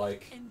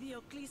 Like... And the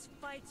Oclis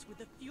fights with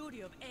the fury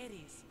of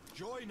Ares.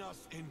 Join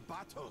us in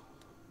battle.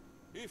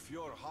 If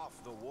you're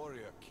half the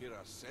warrior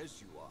Kira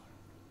says you are,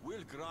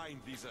 we'll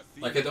grind these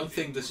Athenians. Like, I don't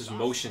think this is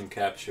motion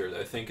captured.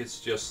 I think it's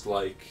just,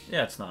 like...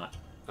 Yeah, it's not.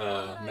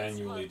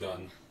 Manually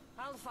done.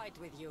 I'll fight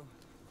with you,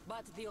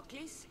 but the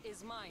Oclis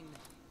is mine.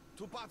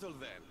 To battle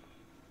then.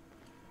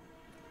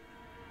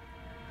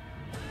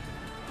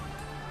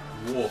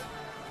 Whoa.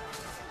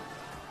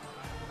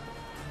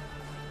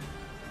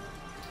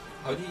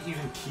 How do you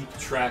even keep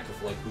track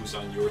of like who's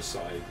on your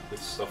side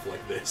with stuff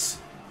like this?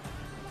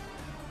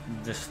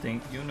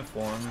 Distinct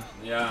uniform.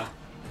 Yeah.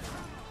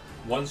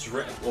 One's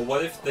red. Well,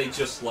 what if they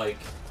just like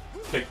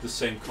pick the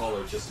same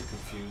color just to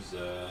confuse?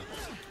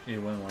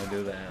 You wouldn't want to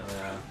do that.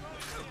 Yeah.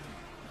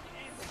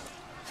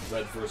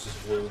 Red versus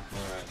blue.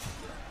 All right.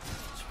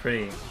 It's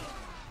pretty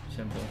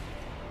simple.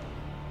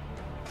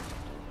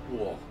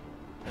 Whoa.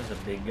 That's a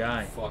big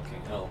guy.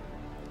 Fucking hell.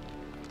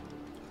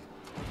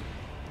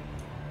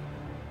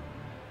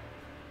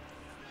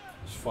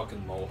 Those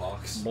fucking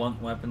mohawks.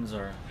 Blunt weapons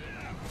are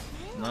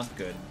not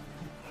good.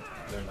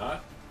 They're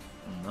not?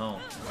 No.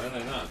 Why are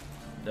they not?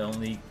 The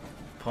only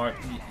part...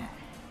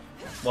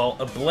 Well,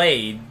 a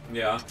blade...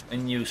 Yeah.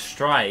 And you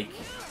strike...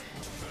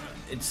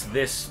 it's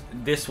this.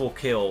 This will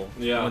kill.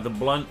 Yeah. With the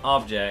blunt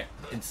object,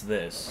 it's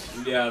this.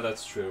 Yeah,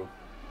 that's true.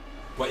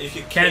 But if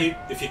you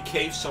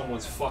cave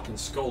someone's fucking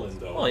skull in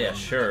though. Oh yeah,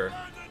 sure.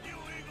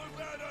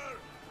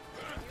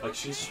 Like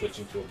she's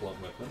switching to a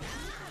blunt weapon.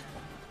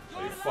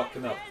 Oh, you're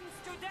fucking up.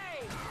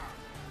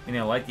 You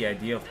know, I like the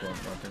idea of blunt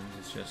weapons.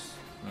 It's just.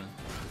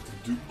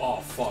 Oh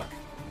fuck.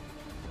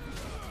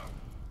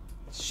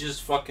 She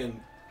just fucking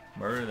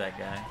murder that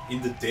guy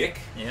in the dick.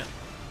 Yeah.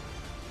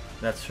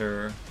 That's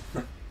her.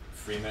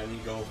 Freeman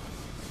ego.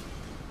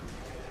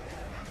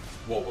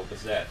 Whoa, what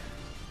was that?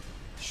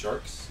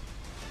 Sharks?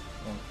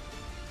 Oh.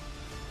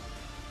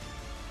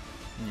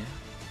 Yeah.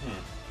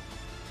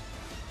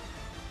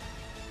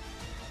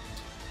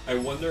 I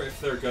wonder if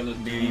they're gonna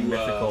do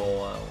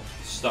mythical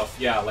stuff.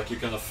 Yeah, like you're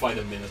gonna fight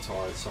a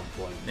Minotaur at some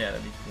point. Yeah,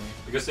 that'd be cool.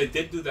 Because they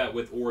did do that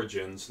with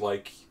Origins.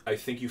 Like, I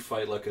think you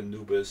fight like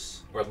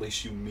Anubis, or at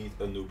least you meet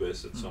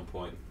Anubis at some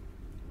point.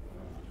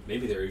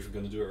 Maybe they're even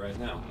gonna do it right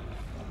now.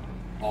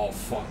 Oh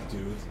fuck,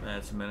 dude.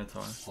 That's a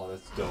Minotaur. Oh,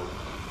 that's dope.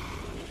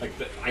 Like,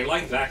 I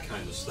like that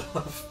kind of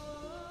stuff.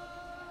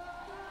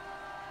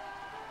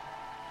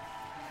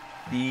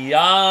 The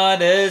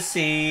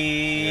Odyssey.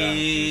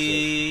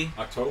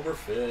 Yeah, October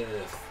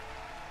 5th.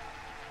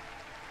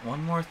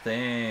 One more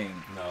thing.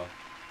 No.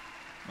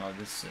 Oh,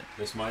 this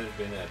might have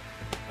been it.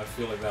 I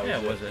feel like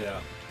that was it. Yeah.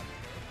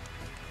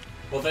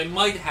 Well, they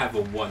might have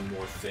a one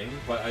more thing,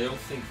 but I don't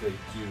think they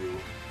do.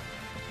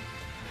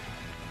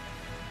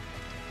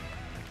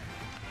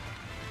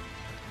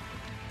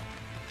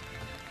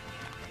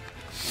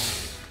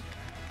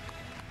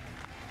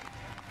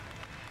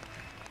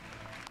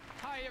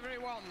 Hi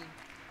everyone,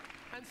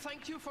 and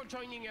thank you for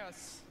joining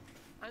us.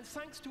 And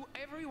thanks to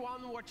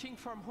everyone watching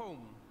from home.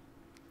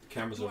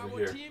 Camera's to over our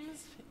here.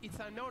 teams, it's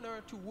an honor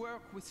to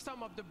work with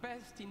some of the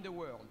best in the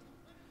world.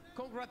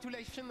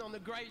 Congratulations on a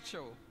great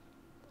show.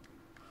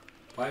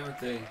 Why aren't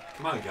they?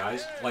 Come on,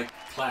 guys. Like,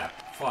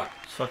 clap. Fuck.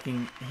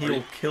 Fucking,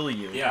 he'll kill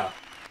you. Yeah.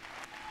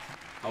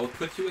 I will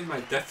put you in my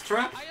death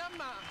trap.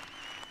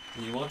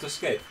 And you won't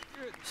escape.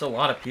 It's a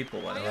lot of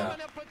people, by the way.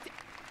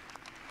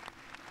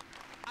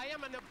 I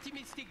am an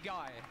optimistic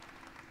guy.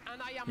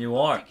 And I am You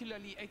are.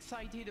 particularly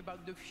excited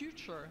about the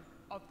future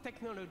of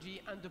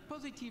technology and the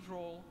positive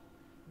role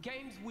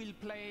games will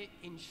play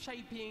in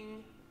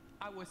shaping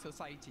our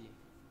society.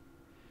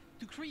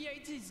 To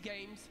create these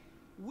games,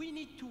 we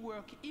need to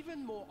work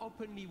even more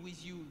openly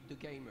with you, the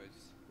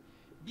gamers.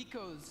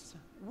 Because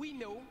we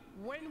know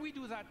when we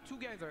do that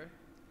together,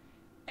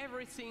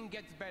 everything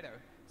gets better.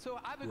 So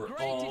have a We're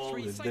great all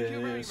E3. in Thank you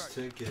very this much.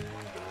 together.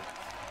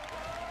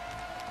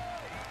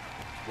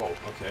 Whoa,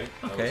 okay.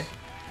 That Okay. was-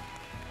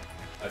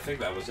 I think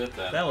that was it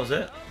then. That was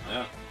it.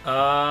 Yeah.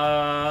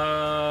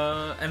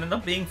 Ended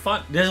up being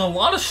fun. There's a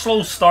lot of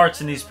slow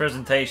starts in these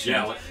presentations.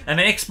 Yeah, like- and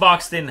the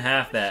Xbox didn't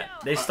have that.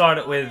 They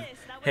started with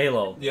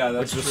Halo, Yeah,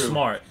 that's which was true.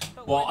 smart.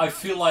 Well, I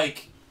feel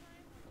like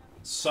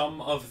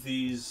some of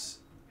these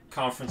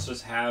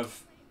conferences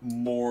have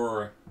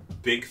more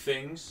big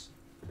things.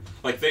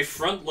 Like, they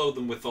front load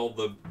them with all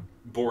the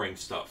boring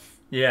stuff.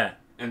 Yeah.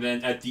 And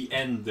then at the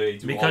end they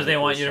do all Because the they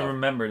cool want you to stuff.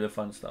 remember the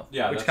fun stuff.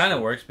 Yeah, which that's kind of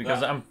true. works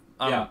because Yeah.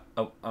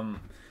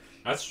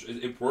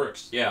 It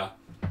works. Yeah.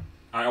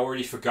 I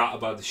already forgot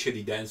about the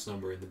shitty dance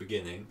number in the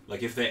beginning.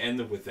 Like, if they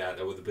ended with that,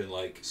 I would have been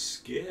like,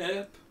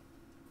 skip.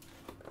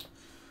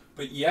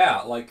 But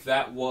yeah, like,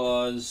 that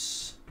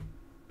was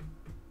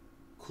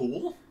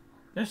cool.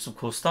 There's some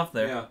cool stuff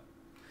there. Yeah.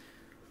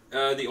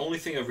 The only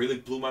thing that really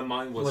blew my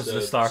mind was the the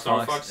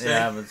Starfox thing.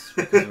 Yeah, but it's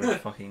because we're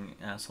fucking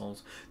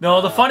assholes.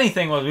 No, the funny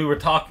thing was we were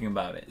talking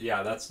about it.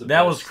 Yeah, that's the That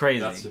best, was crazy.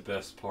 That's the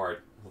best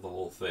part of the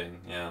whole thing,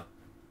 yeah.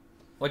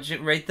 What'd you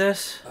rate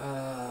this?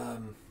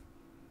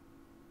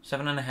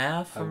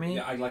 7.5 for me?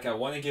 Yeah, I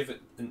want to give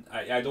it...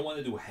 I don't want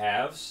to do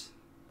halves.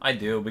 I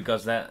do,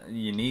 because that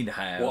you need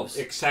halves. Well,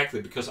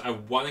 exactly, because I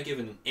want to give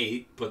it an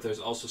 8, but there's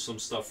also some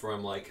stuff where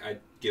I'm like, I'd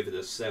give it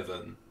a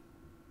 7.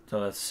 So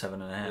that's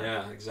 7.5.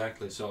 Yeah,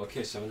 exactly. So,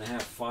 okay,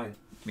 7.5, fine. Me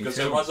Because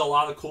too. there was a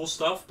lot of cool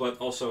stuff, but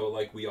also,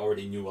 like, we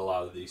already knew a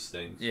lot of these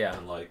things. Yeah.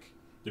 And, like,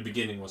 the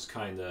beginning was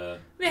kind of...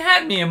 They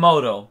had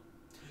Miyamoto.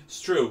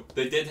 It's true.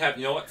 They did have...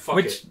 You know what? Fuck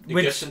Which- it. It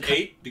which gets an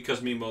 8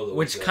 because Miyamoto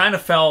Which was there. kind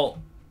of felt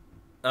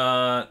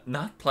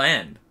not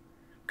planned.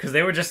 Because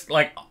they were just,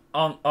 like,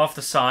 off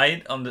the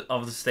side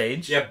of the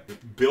stage. Yeah,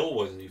 Bill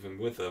wasn't even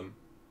with them.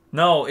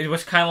 No, it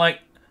was kind of like...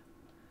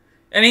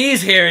 And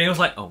he's here, and he was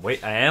like, "Oh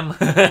wait, I am."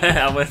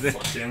 I was. I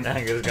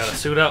just got to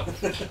suit up.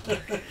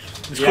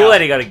 It's cool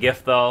that he got a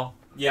gift though.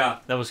 Yeah,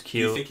 that was Do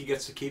cute. you think he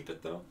gets to keep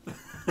it though?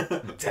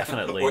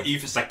 Definitely. Or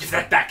Eve is like, "Give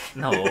that back."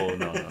 No.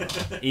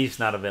 Eve's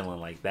not a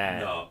villain like that.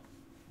 No.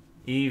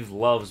 Eve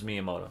loves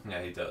Miyamoto.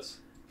 Yeah, he does.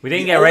 We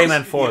didn't He get always-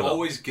 Rayman 4 He though.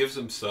 always gives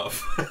him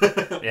stuff.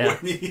 Yeah.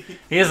 When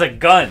He has a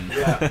gun.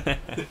 Yeah.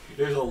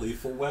 Here's a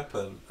lethal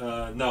weapon.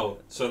 No,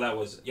 so that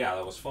was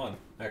fun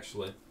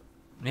actually.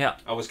 Yeah.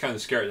 I was kind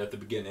of scared at the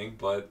beginning,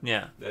 but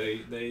Yeah.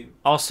 they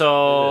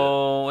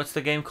Also, what's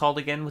the game called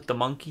again with the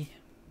monkey?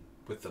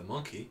 with the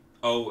monkey.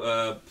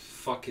 Oh,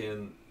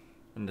 fucking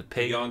And the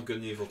pig. Beyond Good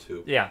and Evil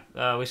 2. Yeah,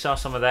 we saw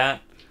some of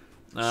that.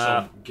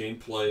 some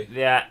gameplay.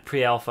 Yeah,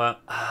 pre-alpha.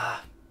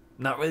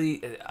 Not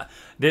really.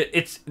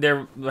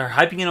 They're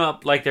hyping it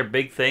up like their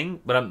big thing,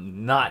 but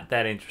I'm not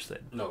that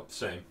interested. No,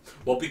 same.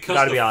 Well,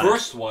 because the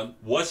first one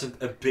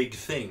wasn't a big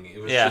thing. It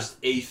was just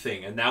a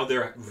thing, and now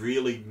they're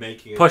really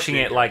making it pushing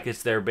bigger. it like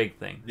it's their big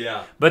thing.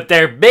 Yeah. But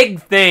their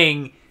big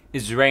thing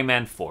is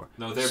Rayman 4.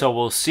 No, so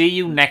we'll see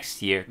you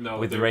next year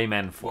with their,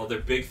 Rayman 4. Well, their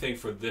big thing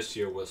for this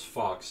year was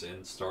Fox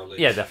and Starlink.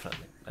 Yeah,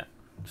 definitely. Yeah.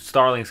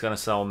 Starlink's gonna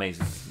sell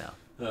amazingly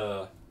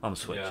now on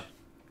Switch. Yeah.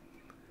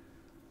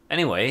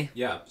 Anyway.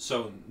 Yeah,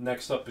 so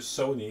next up is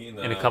Sony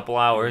in a couple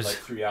hours. In like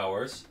 3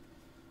 hours.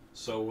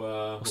 So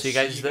we'll see you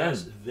guys then.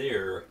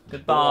 There.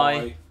 Goodbye.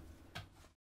 Bye.